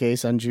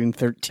showcase on June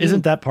 13th.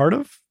 Isn't that part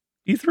of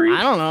E3?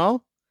 I don't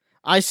know.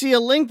 I see a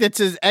link that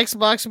says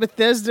Xbox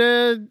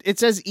Bethesda. It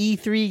says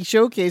E3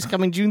 Showcase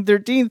coming June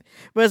 13th,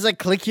 but it's like,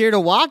 click here to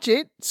watch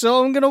it,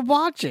 so I'm going to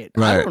watch it.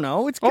 Right. I don't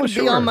know. It's going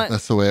to be on my...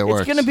 That's the way it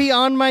works. It's going to be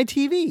on my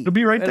TV. It'll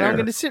be right there. I'm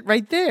going to sit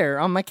right there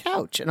on my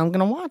couch, and I'm going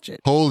to watch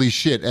it. Holy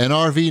shit.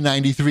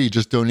 NRV93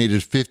 just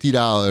donated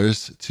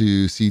 $50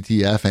 to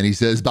CTF, and he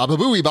says, Baba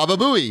Booey, Baba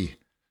Booey.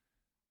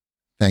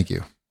 Thank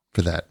you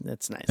for that.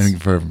 That's nice.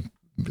 And for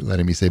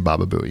letting me say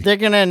Baba Booey. They're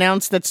going to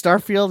announce that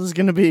Starfield is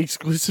going to be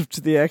exclusive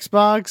to the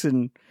Xbox,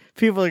 and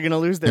people are going to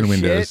lose their and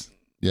Windows.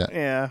 shit.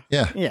 Yeah.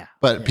 Yeah.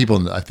 But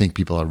I think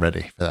people are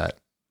ready for that.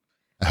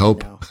 I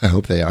hope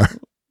they are.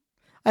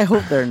 I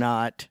hope they're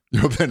not. You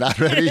hope they're not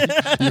ready?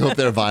 You hope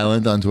they're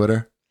violent on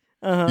Twitter?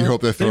 Uh-huh. You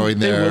hope they're throwing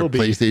their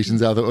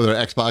PlayStations out or their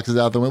Xboxes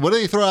out the window? What do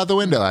they throw out the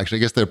window, actually?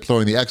 I guess they're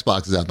throwing the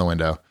Xboxes out the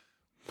window.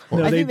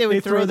 No, I think they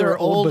would throw their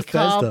old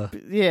Bethesda.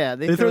 Yeah,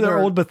 they throw their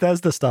old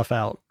Bethesda stuff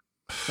out.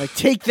 Like,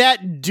 take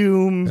that,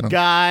 Doom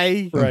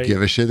guy. Don't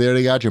give a shit. They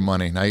already got your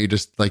money. Now you're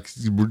just like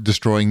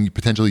destroying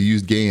potentially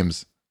used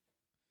games.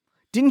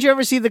 Didn't you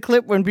ever see the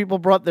clip when people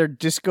brought their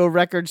disco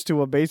records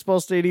to a baseball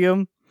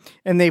stadium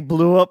and they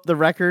blew up the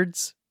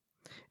records?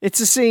 It's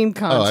the same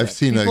concept. Oh, I've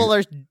seen people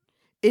are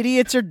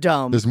idiots or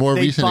dumb. There's more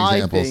They recent buy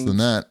examples things. than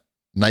that.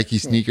 Nike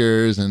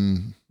sneakers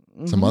and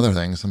some other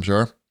things, I'm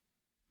sure.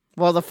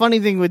 Well, the funny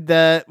thing with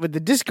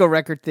the disco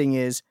record thing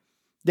is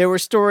there were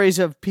stories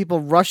of people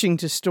rushing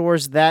to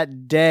stores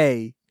that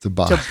day To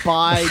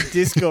buy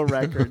disco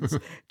records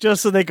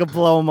just so they could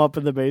blow them up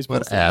in the baseball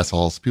What stadium.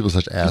 assholes. People are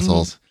such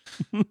assholes.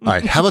 All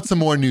right. How about some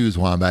more news,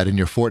 Wombat, in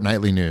your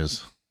fortnightly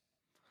news?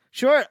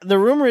 Sure. The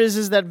rumor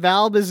is that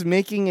Valve is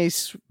making a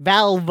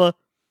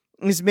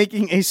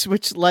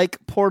Switch-like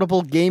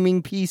portable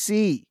gaming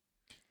PC.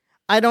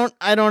 I don't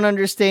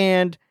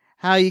understand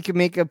how you can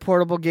make a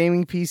portable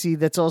gaming PC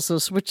that's also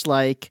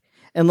Switch-like,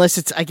 unless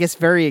it's, I guess,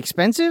 very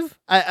expensive.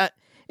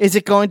 Is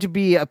it going to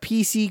be a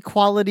PC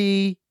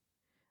quality?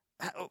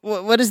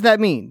 What does that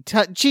mean?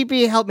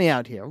 Cheapy, help me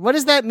out here. What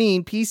does that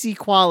mean? PC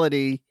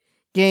quality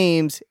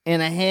games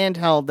in a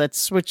handheld that's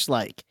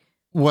Switch-like?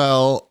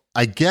 Well,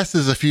 I guess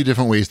there's a few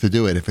different ways to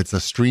do it. If it's a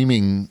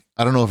streaming,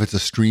 I don't know if it's a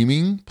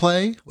streaming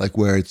play, like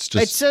where it's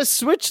just... It says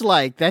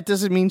Switch-like. That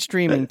doesn't mean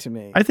streaming to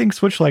me. I think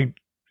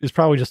Switch-like is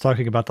probably just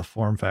talking about the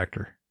form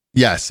factor.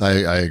 Yes, I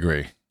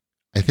agree.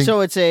 I think so.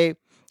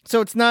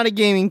 It's not a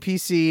gaming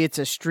PC. It's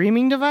a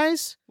streaming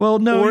device. Well,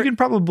 no, you can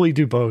probably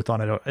do both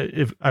on it.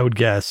 If I would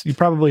guess, you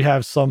probably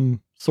have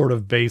some sort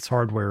of base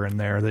hardware in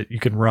there that you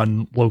can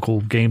run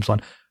local games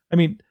on. I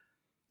mean,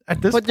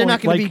 at this point, they're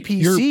not going to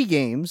be PC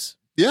games.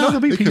 Yeah, no, they'll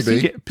be it could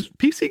be.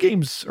 PC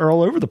games are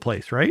all over the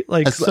place, right?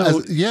 Like, and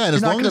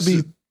as long as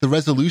the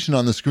resolution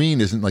on the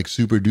screen isn't like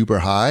super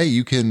duper high,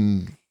 you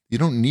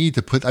don't need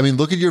to put. I mean,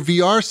 look at your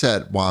VR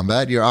set,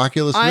 Wombat. Your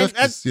Oculus Rift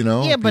is,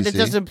 Yeah, but PC. it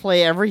doesn't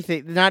play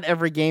everything. Not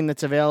every game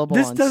that's available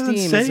on Steam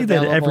is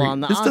available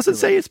on the This doesn't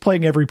say it's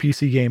playing every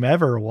PC game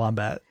ever,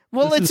 Wombat.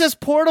 Well, it says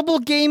portable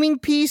gaming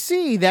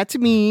PC. That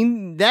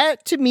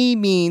to me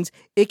means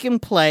it can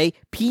play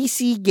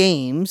PC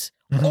games,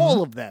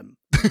 all of them.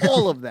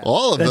 All of them.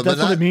 All of them. That's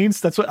what it means.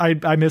 That's what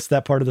I missed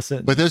that part of the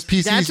sentence. But there's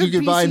PCs you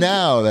can buy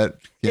now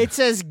It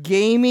says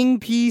gaming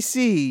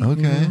PC.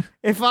 Okay. Mm-hmm.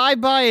 If I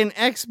buy an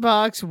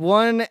Xbox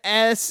One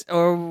S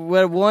or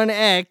One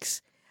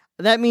X,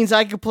 that means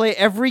I could play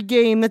every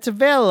game that's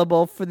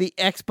available for the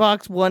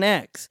Xbox One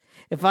X.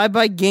 If I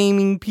buy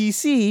gaming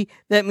PC,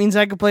 that means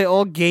I can play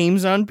all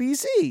games on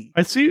PC.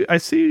 I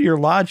see your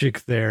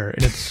logic there,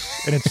 and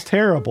it's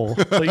terrible.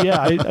 But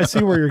yeah, I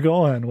see where you're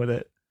going with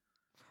it.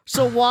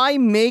 So why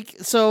make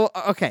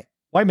okay?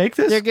 Why make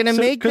this? They're gonna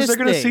make this because they're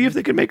gonna thing. see if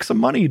they can make some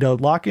money to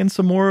lock in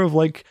some more of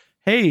like,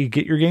 hey,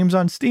 get your games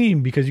on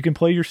Steam because you can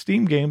play your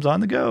Steam games on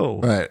the go.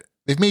 Right.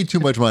 They've made too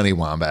much money,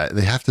 Wombat.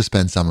 They have to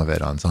spend some of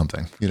it on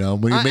something. You know,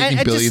 when you're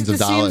making billions of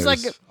dollars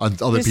on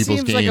other people's games. It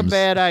seems like a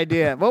bad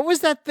idea. What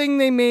was that thing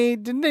they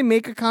made? Didn't they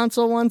make a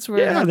console once where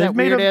it had that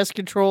weird-ass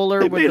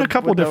controller? They've made a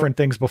couple different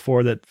things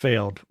before that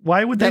failed.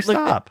 Why would they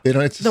stop? They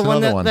don't. It's just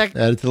another one. Add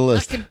it to the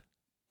list.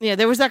 Yeah,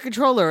 there was that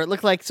controller. It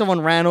looked like someone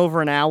ran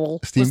over an owl.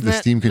 The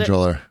Steam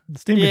controller. The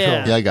Steam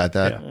controller. Yeah, I got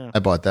that. Yeah. I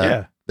bought that.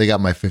 Yeah. They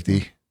got my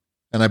 50.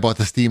 And I bought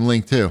the Steam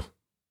Link too.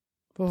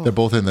 Oh. They're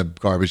both in the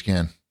garbage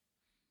can.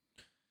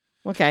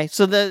 Okay,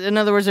 so in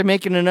other words, they're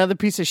making another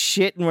piece of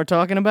shit and we're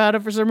talking about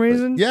it for some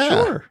reason? Yeah.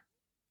 Sure.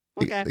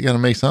 Okay. They got to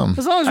make something.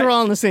 As long as we're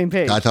all on the same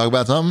page. Gotta talk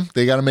about something.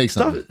 They got to make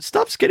something.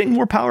 Stuff's getting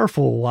more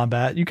powerful,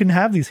 Wombat. You can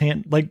have these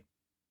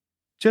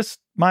just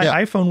my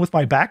iPhone with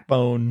my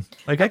backbone.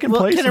 Like I can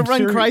play. Can it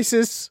run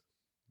Crysis?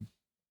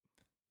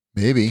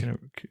 Maybe.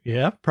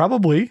 Yeah,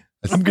 probably.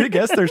 I'm gonna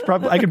guess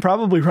I can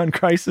probably run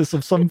Crysis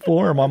of some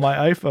form on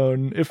my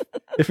iPhone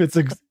if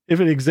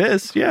it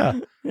exists.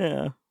 Yeah.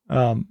 Yeah.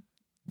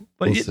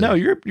 But no,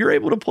 you're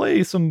able to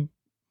play some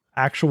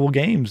actual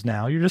games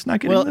now. You're just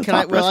not getting the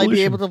top resolution. Will I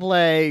be able to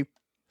play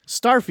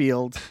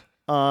Starfield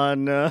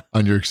on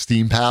your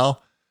Steam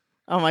Pal?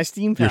 On my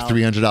Steam Pal.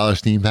 Your $300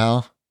 Steam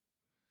Pal?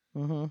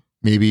 Mm-hmm.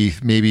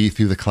 Maybe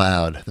through the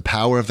cloud. The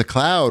power of the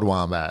cloud,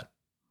 Wombat.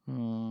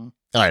 All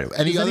right. Is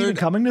that even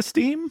coming to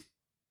Steam?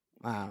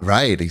 Wow.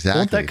 Right, exactly.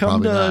 Won't that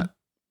come to?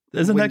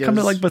 Isn't that come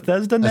to like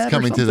Bethesda? That's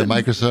coming to the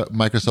Microsoft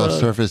Microsoft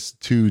Surface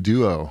 2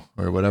 Duo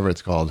or whatever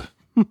it's called.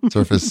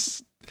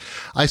 Surface.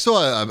 I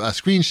saw a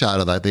screenshot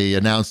of that. They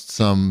announced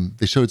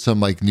they showed some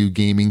like new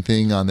gaming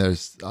thing on there.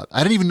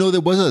 I didn't even know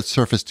there was a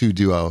Surface 2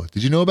 Duo.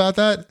 Did you know about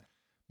that?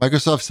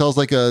 Microsoft sells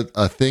like a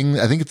thing.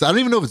 I don't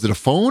even know if it's a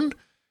phone.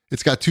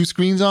 It's got 2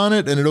 screens on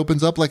it and it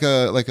opens up like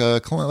a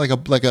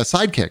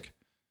sidekick,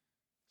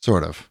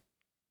 sort of.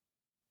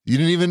 You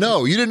didn't even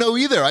know. You didn't know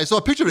either. I saw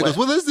a picture of it. He goes,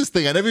 what is this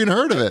thing? I never even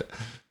heard of it.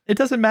 It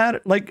doesn't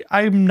matter. Like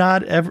I'm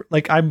not ever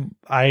like I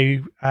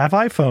have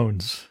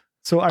iPhones.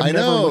 So I'm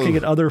never looking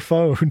at other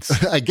phones.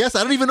 I guess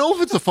I don't even know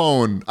if it's a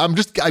phone. I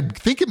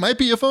think it might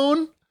be a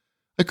phone.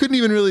 I couldn't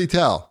even really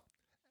tell.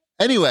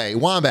 Anyway,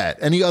 Wombat,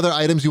 any other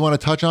items you want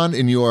to touch on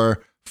in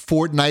your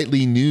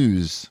fortnightly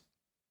news?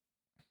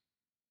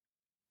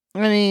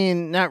 I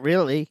mean, not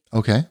really.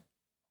 Okay.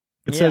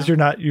 It says you're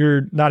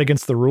not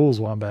against the rules,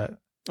 Wombat.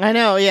 I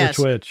know, yes.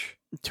 For Twitch.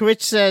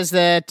 Twitch says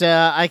that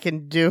I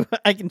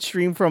can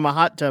stream from a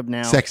hot tub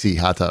now. Sexy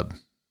hot tub.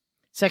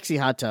 Sexy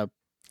hot tub.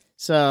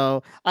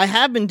 So I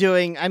have been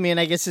doing, I mean,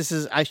 I guess this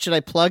is, should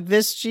I plug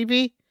this,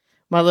 GB?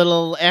 My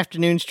little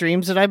afternoon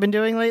streams that I've been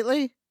doing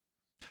lately?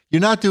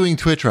 You're not doing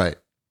Twitch right.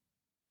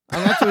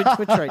 I'm not doing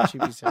Twitch right,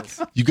 GB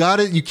says.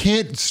 You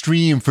can't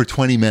stream for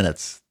 20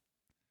 minutes.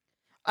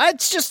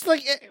 It's just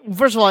like,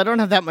 first of all, I don't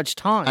have that much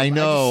time. I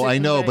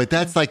know, but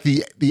that's like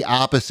the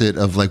opposite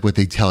of like what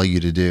they tell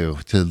you to do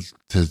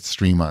to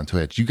stream on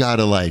Twitch. You got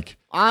to like,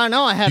 I don't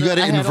know. You got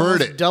to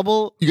invert it.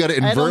 You got to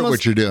invert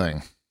what you're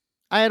doing.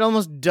 I had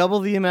almost double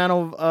the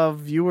amount of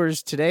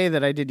viewers today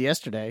that I did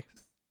yesterday.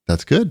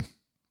 That's good,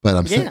 but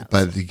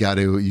but you got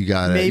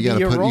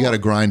to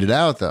grind it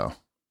out though.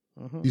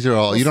 Mm-hmm. These are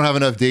all you don't have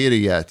enough data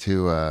yet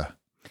to.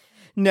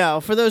 No,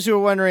 for those who are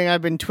wondering,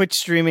 I've been Twitch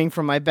streaming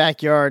from my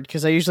backyard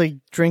because I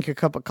usually drink a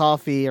cup of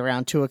coffee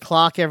around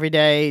 2:00 every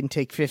day and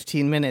take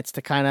 15 minutes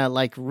to kind of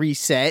like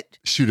reset.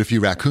 Shoot a few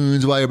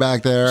raccoons while you're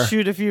back there.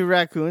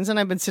 And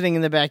I've been sitting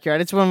in the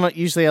backyard. It's when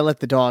usually I let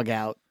the dog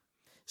out.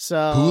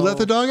 So who let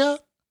the dog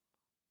out?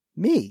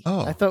 Me.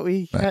 Oh, I thought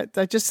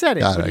I just said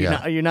it.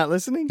 Are you not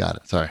listening? Got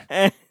it. Sorry.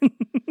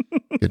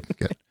 Good.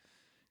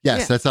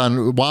 Yes, that's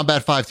on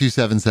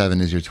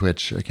Wombat5277 is your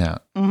Twitch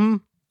account. Mm-hmm.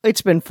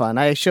 It's been fun.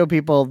 I show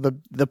people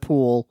the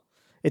pool.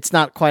 It's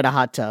not quite a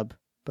hot tub,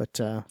 but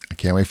I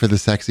can't wait for the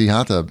sexy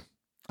hot tub.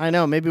 I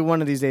know. Maybe one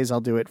of these days I'll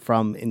do it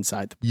from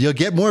inside the pool. You'll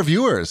get more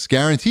viewers,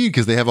 guaranteed,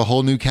 because they have a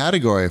whole new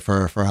category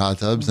for hot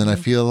tubs. Mm-hmm. And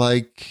I feel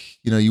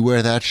like, you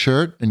wear that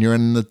shirt and you're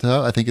in the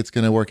tub. I think it's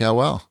going to work out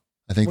well.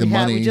 I think the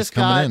money is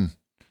coming in.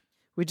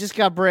 We just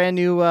got brand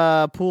new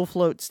pool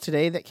floats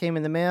today that came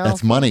in the mail.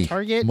 That's money.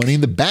 Target. Money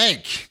in the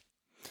bank.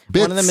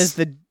 Bits. One of them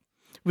is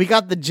we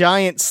got the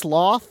giant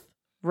sloth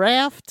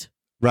raft.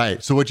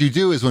 Right. So what you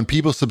do is when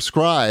people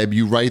subscribe,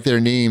 you write their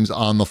names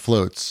on the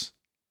floats.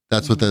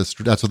 That's what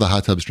the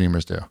hot tub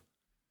streamers do.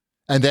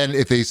 And then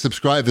if they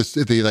subscribe, if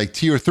they like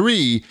tier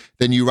 3,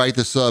 then you write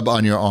the sub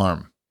on your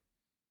arm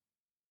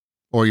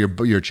or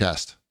your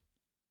chest,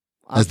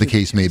 as the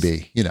case may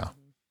be.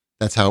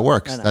 That's how it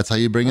works. That's how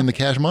you bring in the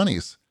cash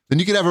monies. Then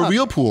you could have a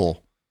real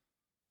pool.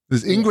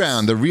 This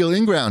in-ground, the real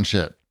in-ground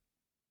shit.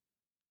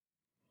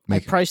 I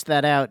priced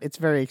that out. It's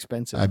very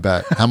expensive. I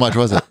bet. How much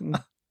was it?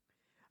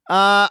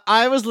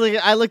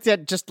 I looked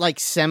at just like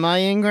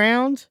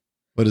semi-in-ground.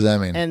 What does that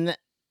mean? And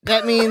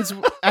that means,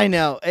 I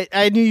know.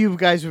 I knew you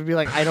guys would be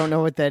like, I don't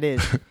know what that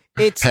is.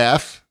 It's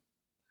half?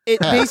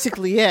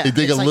 Basically, yeah. They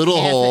dig a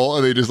little hole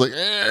and they just like,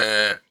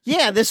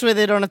 Yeah, this way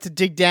they don't have to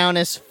dig down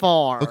as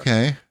far.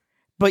 Okay.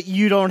 But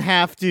you don't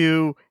have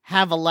to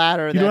have a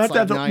ladder. You don't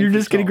have to have you're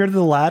just getting rid of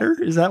the ladder?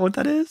 Is that what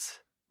that is?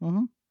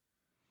 Mm-hmm.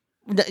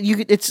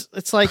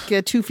 It's like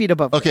 2 feet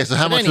above. Okay, so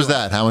how much was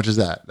that? How much is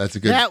that? That's a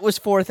good. That was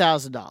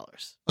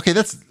 $4,000. Okay,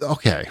 that's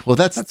okay. Well,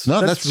 that's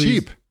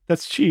cheap.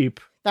 That's cheap.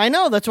 I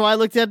know. That's why I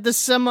looked at the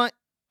semi.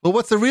 Well,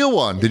 what's the real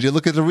one? Did you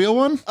look at the real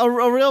one? A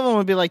real one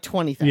would be like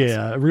 $20,000.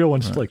 Yeah, a real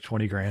one's like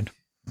 $20,000.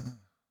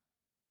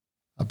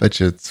 I bet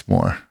you it's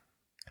more.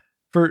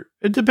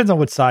 It depends on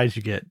what size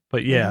you get,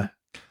 but yeah.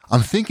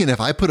 I'm thinking if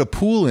I put a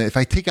pool in, if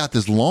I take out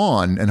this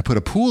lawn and I put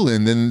a pool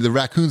in, then the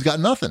raccoons got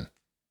nothing.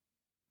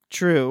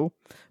 True.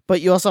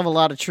 But you also have a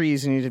lot of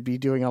trees and you need to be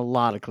doing a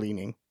lot of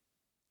cleaning.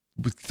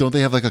 Don't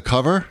they have like a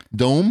cover?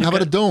 Dome? How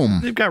about a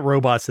dome? They've got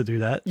robots that do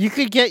that. You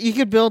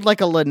could build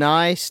like a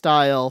lanai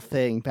style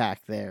thing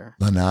back there.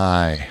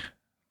 Lanai,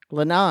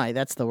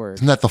 that's the word.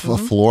 Isn't that the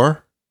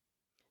floor?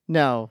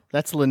 No,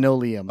 that's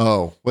linoleum.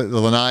 Oh, the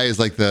lanai is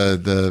like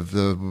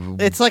the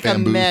it's like a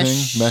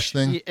mesh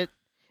thing.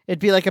 It'd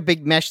be like a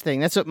big mesh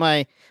thing. That's what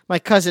my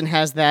cousin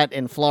has that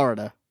in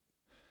Florida.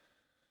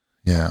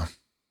 Yeah.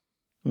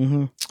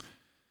 Mm-hmm.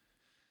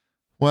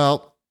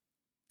 Well,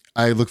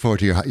 I look forward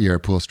to your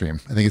pool stream.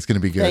 I think it's going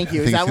to be good. Thank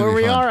you. Is that where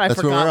we are?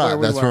 That's where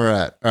we're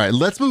at. All right,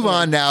 let's move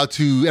on now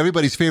to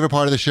everybody's favorite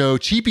part of the show,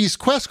 Cheapy's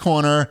Quest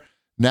Corner,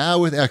 now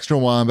with Extra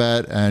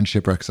Wombat and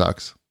Shipwreck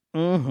Sucks.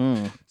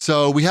 Mm-hmm.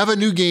 So we have a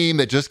new game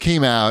that just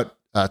came out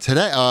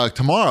today.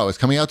 Tomorrow. It's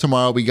coming out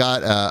tomorrow. We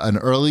got an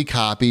early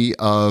copy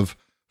of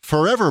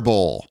Forever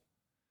Bowl,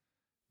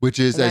 which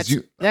is that's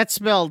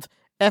spelled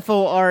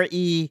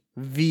FOREVR.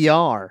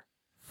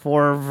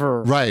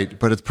 Forever. Right,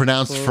 but it's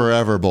pronounced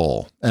Forever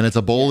Bowl, and it's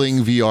a bowling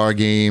VR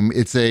game.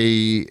 It's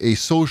a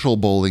social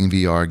bowling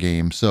VR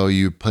game. So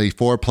you play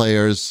 4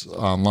 players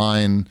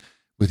online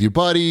with your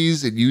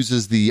buddies. It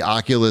uses the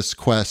Oculus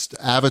Quest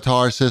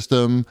avatar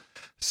system.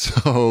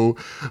 So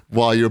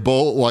while you're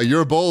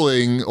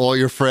bowling, all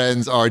your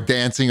friends are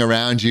dancing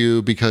around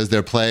you because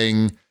they're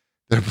playing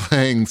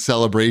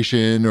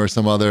Celebration or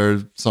some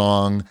other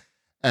song,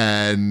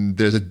 and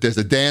there's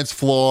a dance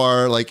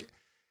floor. Like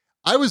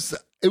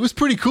it was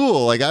pretty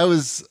cool. Like I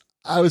was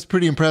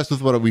pretty impressed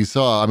with what we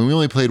saw. I mean, we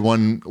only played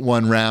one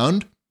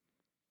round.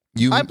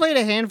 I played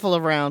a handful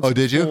of rounds. Oh,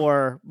 did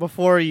you?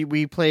 Before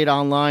we played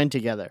online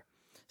together.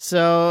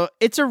 So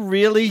it's a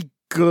really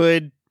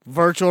good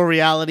virtual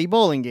reality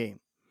bowling game.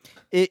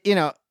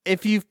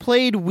 If you've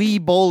played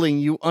Wii Bowling,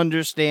 you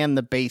understand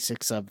the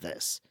basics of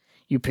this.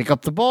 You pick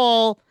up the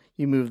ball,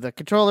 you move the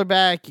controller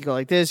back, you go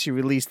like this, you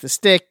release the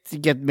stick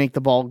to make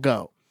the ball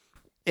go.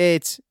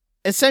 It's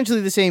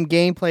essentially the same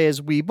gameplay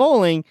as Wii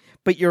Bowling,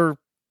 but you're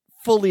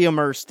fully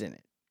immersed in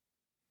it.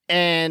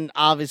 And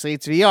obviously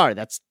it's VR.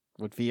 That's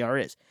what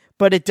VR is.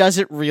 But it does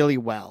it really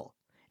well.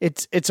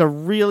 It's a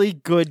really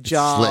good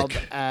job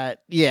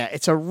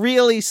it's a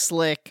really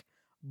slick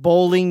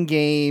bowling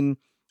game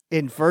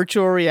in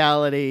virtual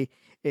reality.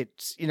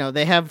 It's,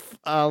 they have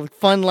a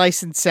fun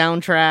licensed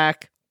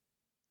soundtrack.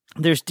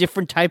 There's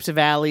different types of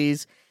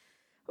alleys.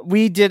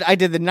 I did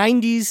the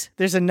 90s.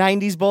 There's a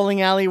 90s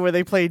bowling alley where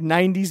they played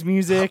 90s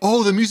music.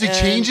 Oh, the music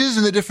changes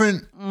in the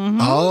different... Mm-hmm.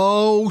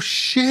 Oh,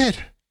 shit.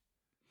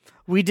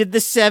 We did the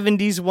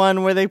 70s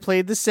one where they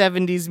played the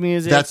 70s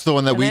music. That's the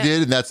one that we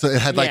did, and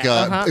it had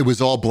it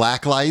was all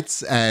black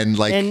lights and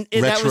retro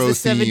that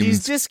was the 70s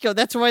themes. disco.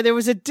 That's why there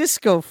was a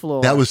disco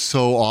floor. That was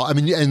so awesome.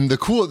 I mean, and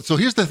so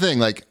here's the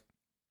thing,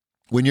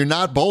 when you're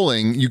not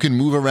bowling, you can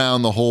move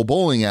around the whole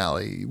bowling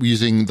alley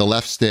using the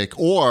left stick,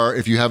 or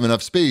if you have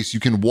enough space,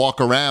 you can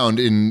walk around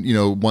in,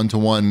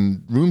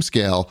 1-to-1 room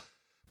scale.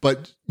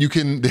 But they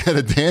had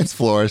a dance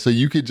floor, so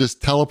you could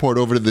just teleport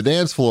over to the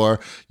dance floor.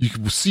 You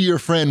could see your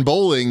friend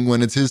bowling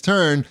when it's his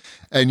turn,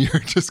 and you're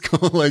just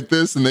going like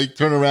this, and they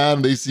turn around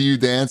and they see you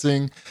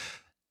dancing.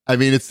 I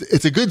mean,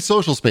 it's a good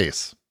social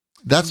space.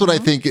 That's what I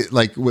think.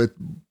 That's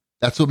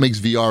what makes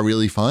VR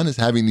really fun, is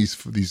having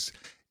these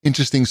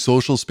interesting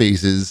social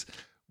spaces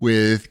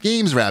with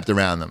games wrapped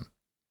around them.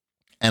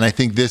 And I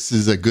think this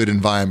is a good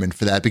environment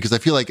for that, because I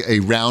feel like a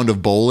round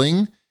of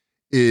bowling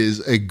is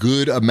a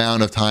good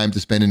amount of time to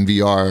spend in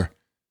VR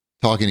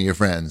talking to your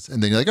friends.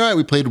 And then you're like, all right,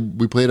 we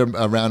played a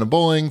round of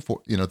bowling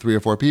for, 3 or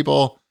 4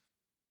 people.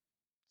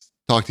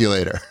 Talk to you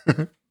later.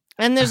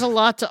 And there's a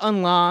lot to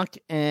unlock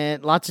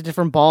and lots of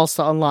different balls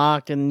to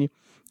unlock, and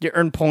you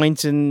earn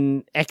points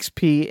and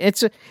XP.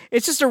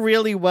 It's just a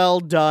really well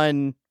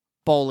done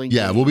bowling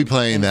game. We'll be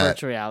playing that.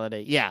 Virtual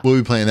reality. Yeah. We'll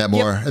be playing that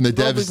more. Yep. And the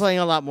devs... We'll be playing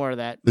a lot more of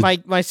that.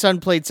 My son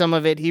played some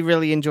of it. He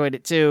really enjoyed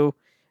it too.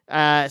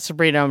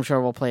 Sabrina, I'm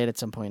sure we'll play it at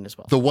some point as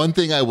well. The one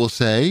thing I will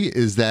say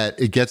is that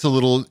you get a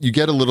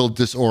little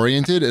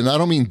disoriented, and I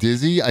don't mean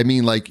dizzy. I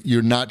mean,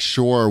 you're not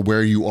sure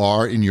where you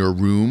are in your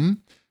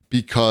room,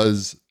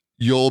 because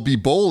you'll be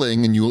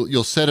bowling and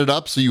you'll set it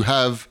up so you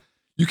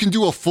can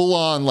do a full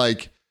on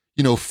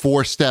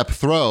 4-step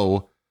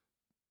throw,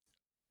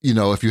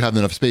 if you have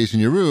enough space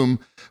in your room.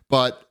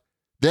 But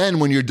then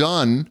when you're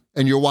done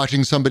and you're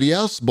watching somebody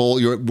else bowl,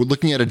 you're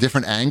looking at a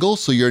different angle,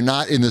 so you're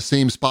not in the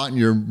same spot in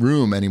your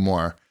room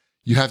anymore.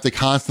 You have to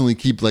constantly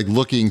keep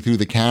looking through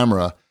the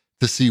camera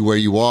to see where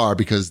you are,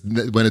 because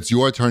when it's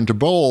your turn to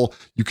bowl,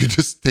 you could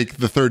just take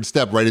the third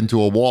step right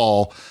into a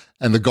wall,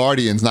 and the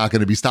Guardian's not going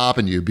to be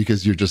stopping you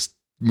because you're just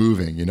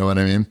moving. You know what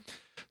I mean?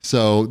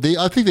 So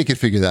I think they could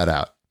figure that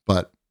out.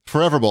 But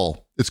Forever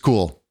Bowl, it's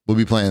cool. We'll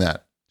be playing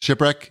that.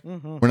 Shipwreck,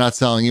 We're not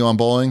selling you on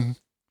bowling.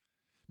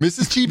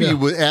 Mrs.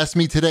 Chibi asked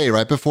me today,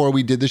 right before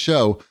we did the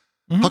show,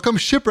 how come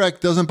Shipwreck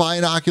doesn't buy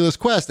an Oculus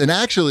Quest? And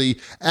actually,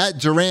 at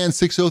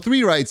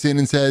Duran603 writes in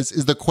and says,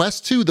 is the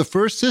Quest 2 the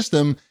first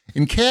system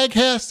in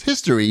CAGcast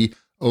history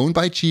owned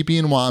by Cheapy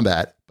and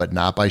Wombat, but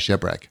not by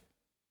Shipwreck?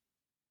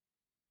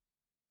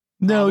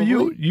 No,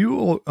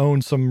 you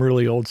own some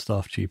really old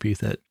stuff, Cheapy,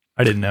 that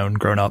I didn't own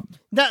growing up.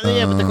 But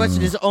the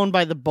question is owned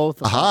by the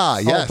both of us. Aha,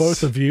 yes. Oh,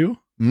 both of you?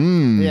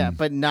 Yeah,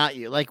 but not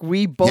you.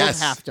 We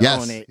both have to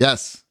own it.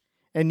 Yes.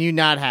 And you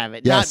not have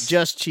it. Yes. Not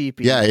just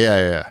Cheapy.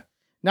 Yeah.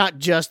 Not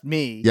just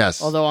me.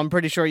 Yes. Although I'm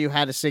pretty sure you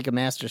had a Sega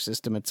Master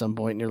System at some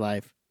point in your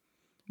life.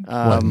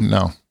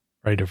 No.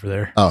 Right over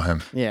there. Oh,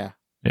 him. Yeah.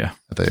 I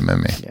thought you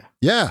meant me.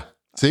 Yeah.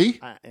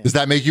 See? Does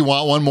that make you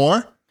want one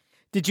more?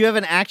 Did you have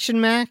an Action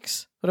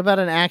Max? What about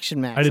an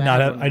Action Max? I did not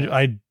have.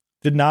 I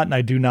did not, and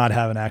I do not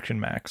have an Action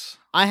Max.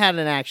 I had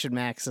an Action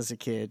Max as a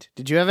kid.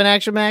 Did you have an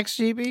Action Max,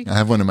 GB? I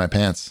have one in my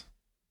pants.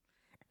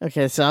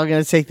 Okay, so I'm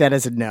going to take that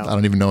as a no. I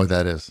don't even know what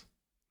that is.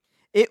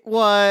 It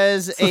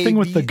was the thing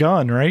with the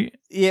gun, right?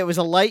 Yeah, it was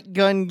a light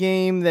gun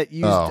game that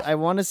used, I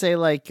want to say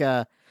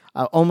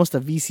almost a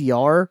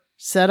VCR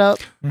setup.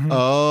 Mhm.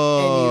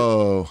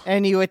 Oh.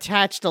 And you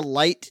attached a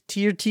light to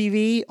your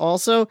TV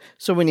also.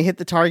 So when you hit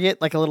the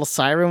target, like a little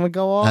siren would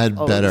go off. I had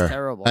It better. was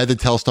terrible. I had the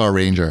Telstar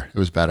Ranger. It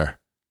was better.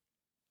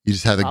 You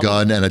just had the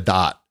gun and a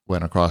dot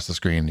went across the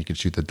screen. You could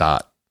shoot the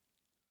dot.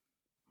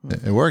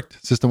 It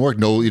worked. System worked.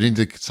 No, you didn't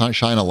need to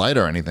shine a light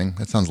or anything.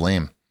 That sounds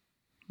lame.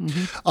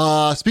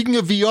 Speaking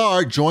of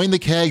VR, join the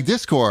CAG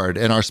Discord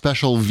and our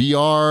special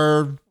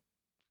VR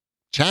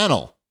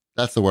channel.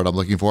 That's the word I'm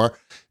looking for.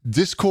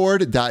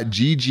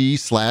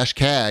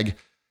 Discord.gg/CAG.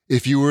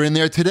 If you were in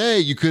there today,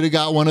 you could have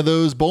got one of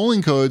those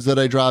bowling codes that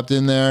I dropped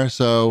in there.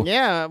 So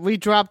yeah, we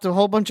dropped a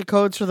whole bunch of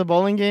codes for the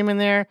bowling game in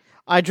there.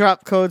 I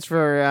dropped codes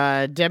for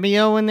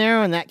Demio in there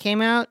when that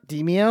came out.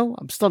 Demio.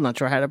 I'm still not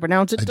sure how to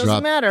pronounce it.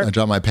 Doesn't matter. I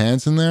dropped my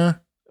pants in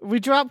there. We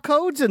dropped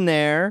codes in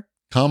there.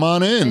 Come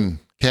on in.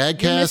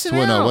 CAGcast.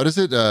 Well, no, what is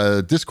it?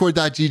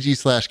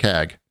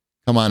 Discord.gg/CAG.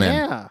 Come on in.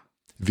 Yeah.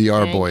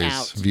 VR Hang boys.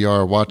 out.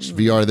 VR watch.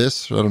 VR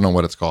this. I don't know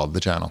what it's called. The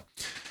channel.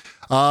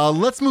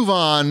 Let's move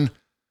on.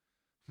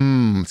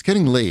 It's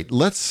getting late.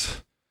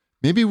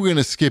 Maybe we're going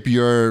to skip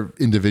your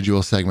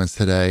individual segments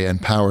today and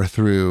power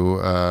through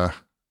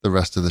the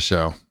rest of the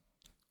show.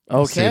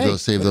 Okay.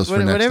 Save those for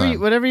next time.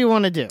 Whatever you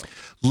want to do.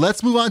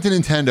 Let's move on to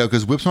Nintendo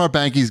because Whipsmart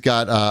Banky's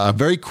got a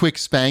very quick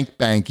Spank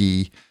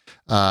Banky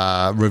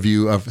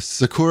review of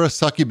Sakura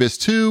Succubus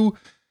 2.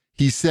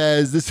 He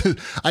says,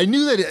 I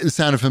knew that it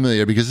sounded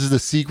familiar because this is the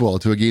sequel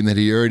to a game that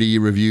he already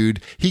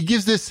reviewed. He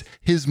gives this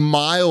his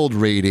mild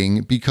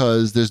rating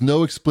because there's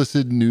no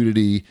explicit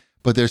nudity,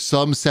 but there's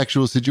some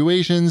sexual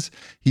situations.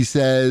 He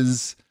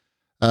says,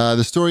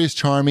 the story is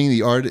charming,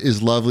 the art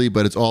is lovely,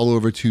 but it's all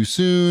over too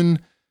soon.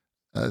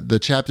 The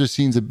chapter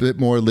scene's a bit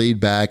more laid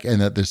back, and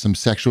that there's some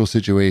sexual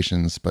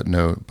situations, but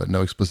no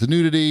explicit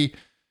nudity.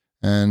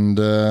 And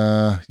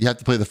you have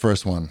to play the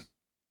first one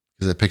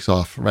because it picks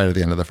off right at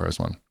the end of the first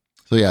one.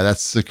 So yeah,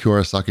 that's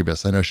Sakura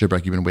Succubus. I know,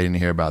 Shipwreck, you've been waiting to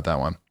hear about that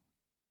one.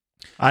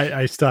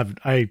 I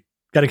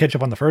got to catch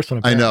up on the first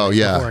one. I know,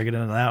 yeah. Before I get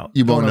into that,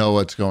 You won't know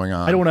what's going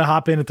on. I don't want to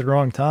hop in at the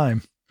wrong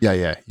time.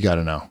 Yeah, you got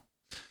to know.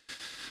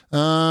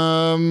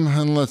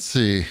 And let's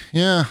see.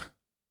 Yeah,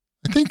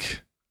 I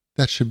think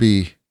that should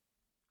be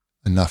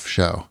enough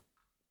show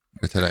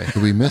for today.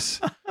 Did we miss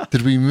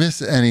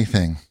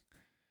anything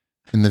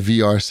in the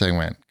VR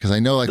segment? Because I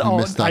know we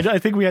missed stuff. I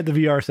think we had the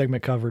VR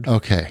segment covered.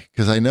 Okay,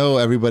 because I know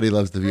everybody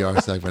loves the VR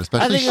segment,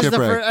 especially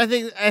Shipwreck. I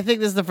think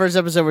this is the first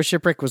episode where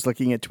Shipwreck was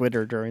looking at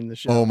Twitter during the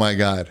show. Oh my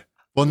God.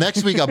 Well,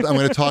 next week I'm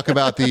going to talk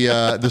about the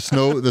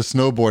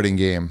snowboarding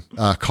game.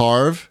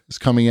 Carve is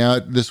coming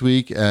out this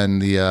week,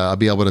 and I'll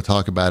be able to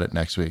talk about it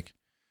next week.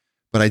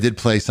 But I did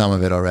play some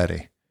of it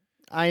already.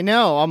 I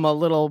know. I'm a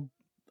little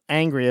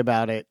angry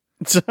about it.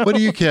 So. What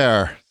do you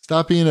care?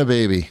 Stop being a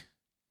baby.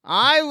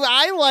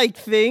 I like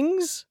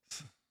things.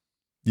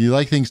 You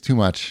like things too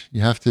much. You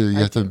have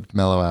to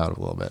mellow out a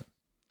little bit.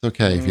 It's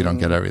okay if you don't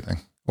get everything,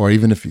 or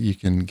even if you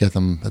can get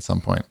them at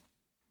some point.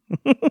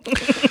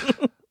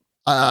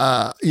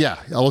 Yeah,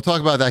 we'll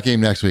talk about that game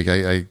next week.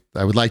 I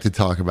would like to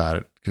talk about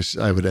it because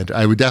I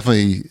would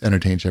definitely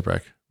entertain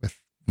Shipwreck with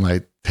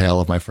my tale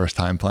of my first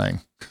time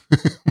playing,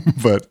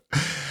 but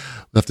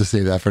we'll have to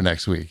save that for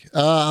next week.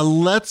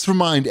 Let's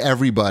remind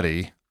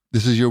everybody,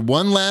 this is your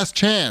one last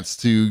chance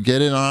to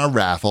get in on our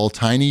raffle,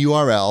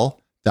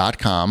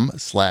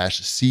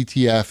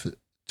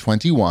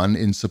 tinyurl.com/CTF21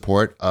 in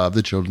support of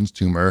the Children's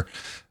Tumor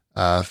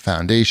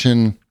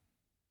Foundation.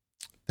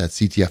 That's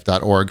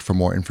ctf.org for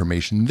more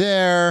information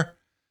there.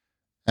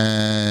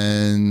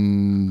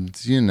 And,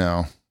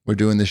 we're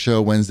doing the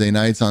show Wednesday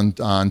nights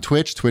on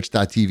Twitch,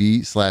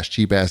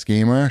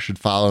 twitch.tv/cheapassgamer. Should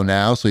follow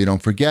now so you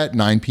don't forget,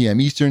 9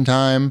 p.m. Eastern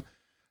time.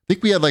 I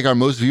think we had our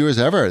most viewers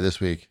ever this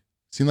week.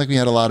 Seemed like we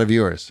had a lot of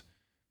viewers.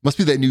 Must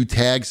be that new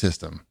tag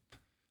system.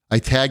 I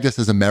tagged us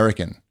as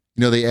American.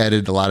 They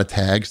added a lot of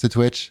tags to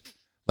Twitch,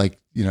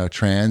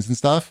 trans and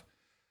stuff.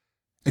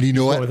 And you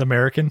know what? With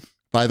American?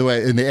 By the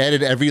way, and they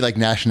added every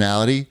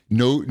nationality.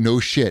 No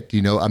shit. Do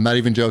you know? I'm not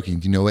even joking.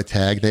 Do you know what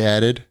tag they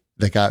added?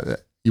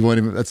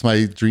 That's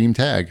my dream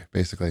tag,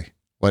 basically.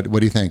 What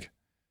do you think?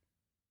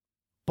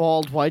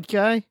 Bald white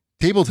guy?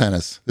 Table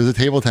tennis. There's a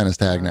table tennis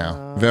tag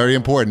now. Very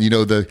important.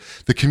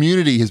 The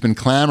community has been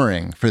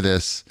clamoring for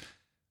this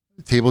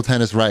table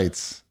tennis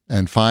rights,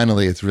 and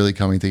finally, it's really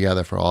coming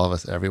together for all of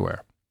us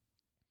everywhere.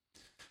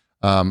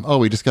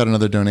 We just got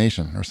another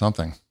donation or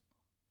something.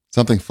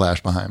 Something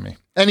flashed behind me.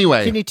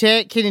 Anyway, can you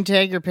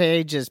tag your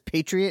page as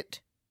Patriot?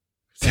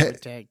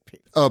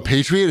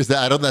 Patriot, is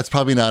that? That's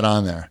probably not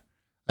on there.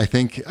 I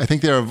think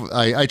there are.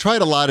 I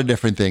tried a lot of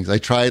different things. I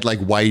tried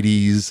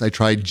whiteys. I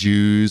tried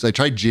Jews. I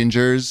tried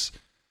gingers.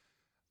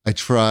 I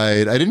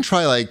didn't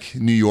try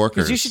New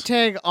Yorkers. You should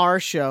tag our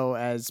show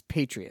as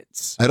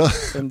Patriots.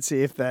 And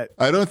see if that.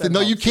 I don't think. No,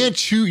 you can't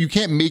choose. You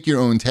can't make your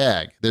own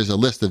tag. There's a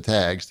list of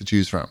tags to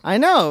choose from. I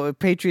know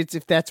Patriots.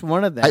 If that's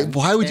one of them.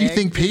 Why would you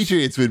think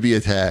Patriots would be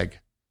a tag?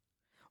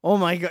 Oh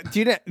my God! Do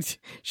you know?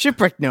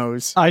 Shipwreck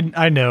knows.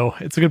 I know.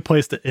 It's a good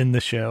place to end the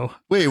show.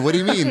 Wait, what do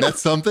you mean?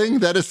 That's something?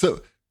 That is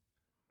so.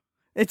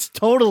 It's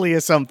totally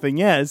a something.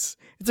 Yes,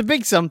 it's a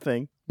big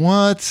something.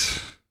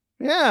 What?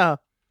 Yeah.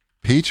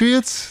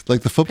 Patriots?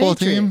 Like the football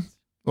team?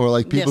 Or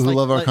like people who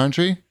love our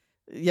country?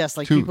 Yes,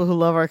 like people who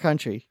love our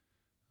country.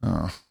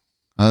 Oh.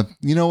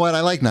 You know what?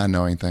 I like not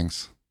knowing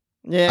things.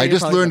 Yeah. I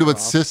just learned what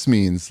cis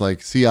means,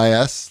 like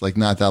CIS, like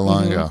not that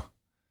long ago.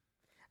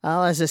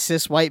 Well, as a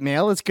cis white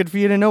male, it's good for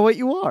you to know what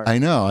you are. I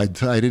know. I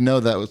didn't know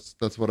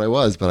that's what I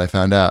was, but I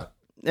found out.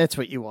 That's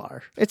what you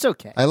are. It's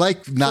okay. I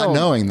like not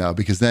knowing, though,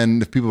 because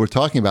then if people were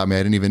talking about me, I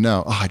didn't even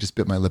know. Oh, I just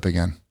bit my lip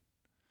again.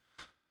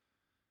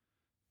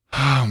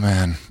 Oh,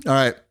 man. All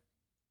right.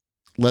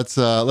 Let's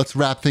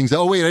wrap things up.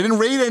 Oh, wait. I didn't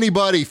rate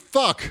anybody.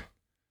 Fuck.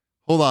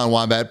 Hold on,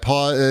 Wombat.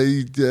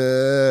 Pause.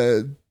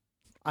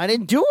 I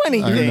didn't do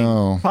anything. I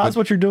know. Pause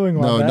what you're doing,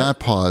 Wombat. No, not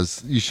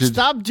pause. You should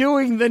stop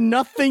doing the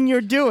nothing you're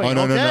doing.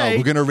 Oh, no.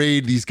 We're going to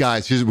raid these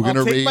guys.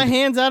 I'll take my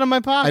hands out of my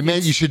pockets. I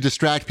meant you should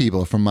distract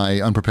people from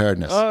my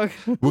unpreparedness.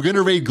 We're going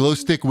to raid Glow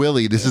Stick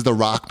Willie. This is the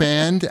rock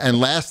band. And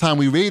last time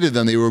we raided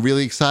them, they were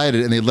really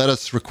excited and they let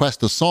us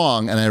request a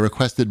song. And I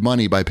requested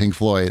Money by Pink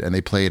Floyd and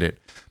they played it.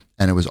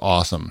 And it was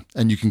awesome.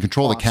 And you can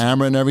control the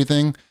camera and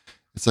everything.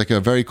 It's like a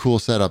very cool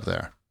setup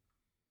there.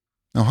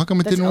 Now, how come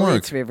it didn't work? That's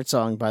Elliot's favorite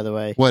song, by the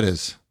way. What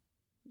is?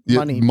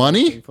 Money?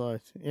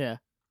 Yeah.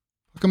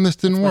 How come this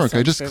didn't work?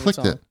 I just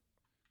clicked it.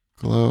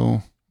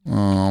 Glow.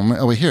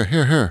 Oh, wait, here.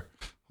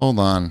 Hold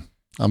on.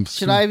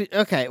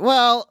 Okay.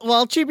 Well,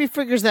 while Chibi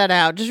figures that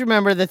out, just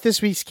remember that this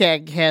week's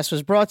CAGcast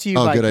was brought to you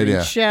by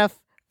Green Chef.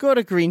 Go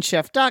to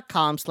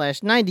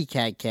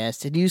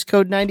greenchef.com/90CAGcast and use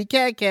code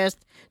 90CAGcast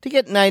to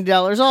get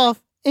 $90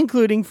 off,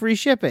 including free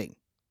shipping.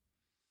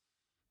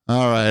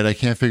 All right. I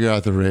can't figure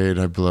out the raid.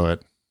 I blew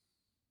it.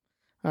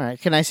 All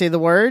right. Can I say the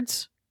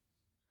words?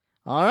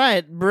 All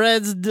right.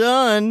 Bread's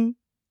done.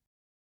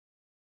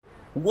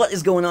 What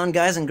is going on,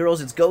 guys and girls?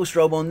 It's Ghost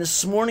Robo, and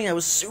this morning I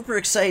was super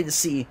excited to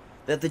see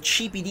that the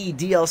Cheapy D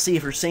DLC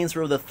for Saints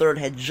Row the Third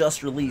had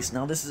just released.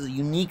 Now, this is a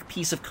unique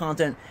piece of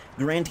content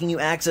granting you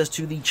access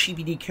to the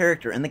Cheapy D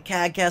character, and the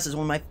CAGcast is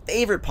one of my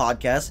favorite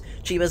podcasts.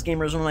 Cheap Ass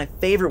Gamer is one of my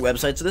favorite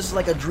websites, so this is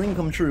like a dream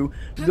come true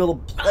to be able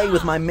to play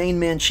with my main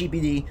man Cheapy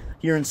D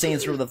here in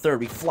Saints Row the Third.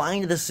 We fly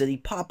into the city,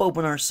 pop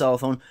open our cell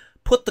phone,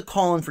 put the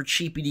call in for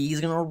Cheapy D.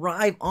 He's going to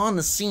arrive on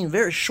the scene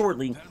very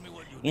shortly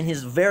in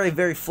his very,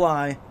 very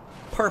fly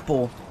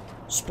purple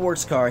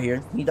sports car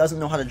here. He doesn't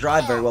know how to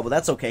drive very well, but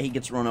that's okay. He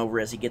gets run over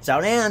as he gets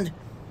out, and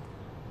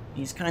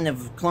he's kind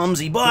of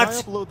clumsy, but Can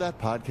I upload that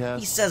podcast?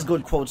 He says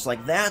good quotes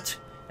like that,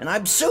 and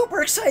I'm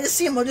super excited to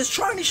see him. I'm just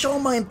trying to show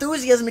him my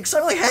enthusiasm,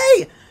 excited, like,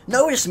 hey,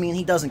 notice me, and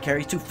he doesn't care.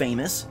 He's too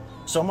famous.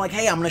 So I'm like,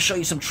 hey, I'm going to show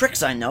you some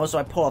tricks I know. So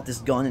I pull out this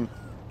gun and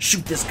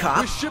shoot this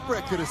cop. Wish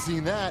Shipwreck could have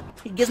seen that.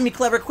 He gives me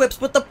clever quips,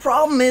 but the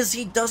problem is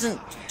he doesn't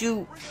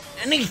do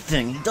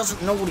anything. He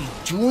doesn't know what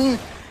he's doing.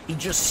 He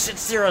just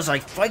sits there as I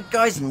fight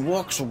guys and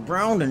walks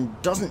around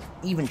and doesn't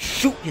even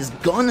shoot his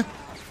gun.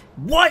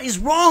 What is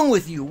wrong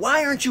with you?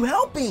 Why aren't you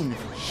helping?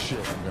 Shit,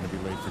 I'm gonna be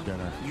late for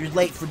dinner. You're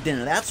late for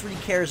dinner. That's what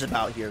he cares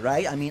about here,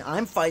 right? I mean,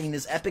 I'm fighting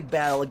this epic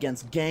battle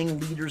against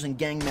gang leaders and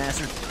gang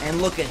masters, and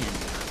look at him.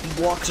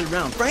 He walks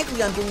around.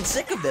 Frankly, I'm getting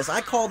sick of this.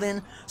 I called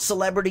in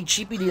Celebrity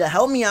Cheapy D to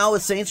help me out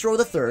with Saints Row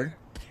the Third,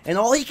 and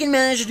all he can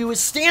manage to do is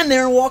stand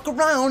there and walk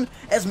around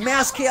as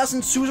mass chaos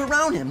ensues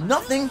around him.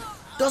 Nothing.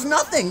 Does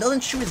nothing.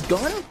 Doesn't shoot his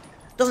gun.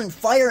 Doesn't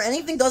fire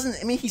anything.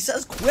 He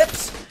says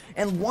quips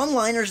and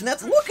one-liners, and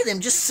that's, look at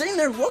him, just sitting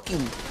there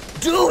looking.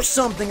 Do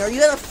something. Are you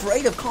that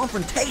afraid of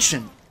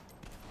confrontation?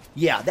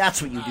 Yeah,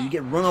 that's what you do. You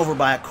get run over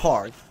by a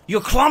car.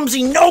 You're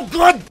clumsy, no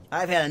good!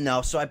 I've had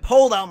enough, so I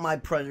pulled out my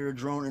Predator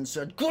drone and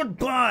said,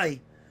 goodbye,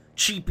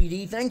 Cheapy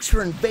D. Thanks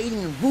for invading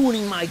and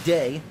ruining my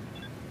day.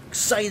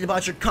 Excited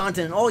about your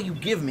content, and all you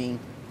give me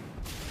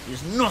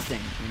is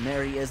nothing. And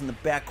there he is in the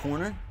back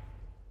corner.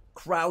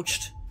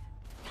 Crouched.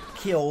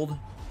 Killed.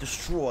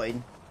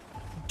 Destroyed.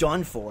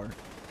 Done for.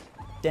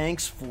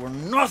 Thanks for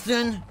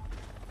nothing.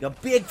 You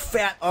big,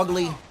 fat,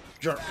 ugly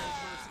jerk.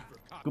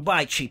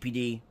 Goodbye, Cheapy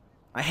D.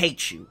 I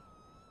hate you.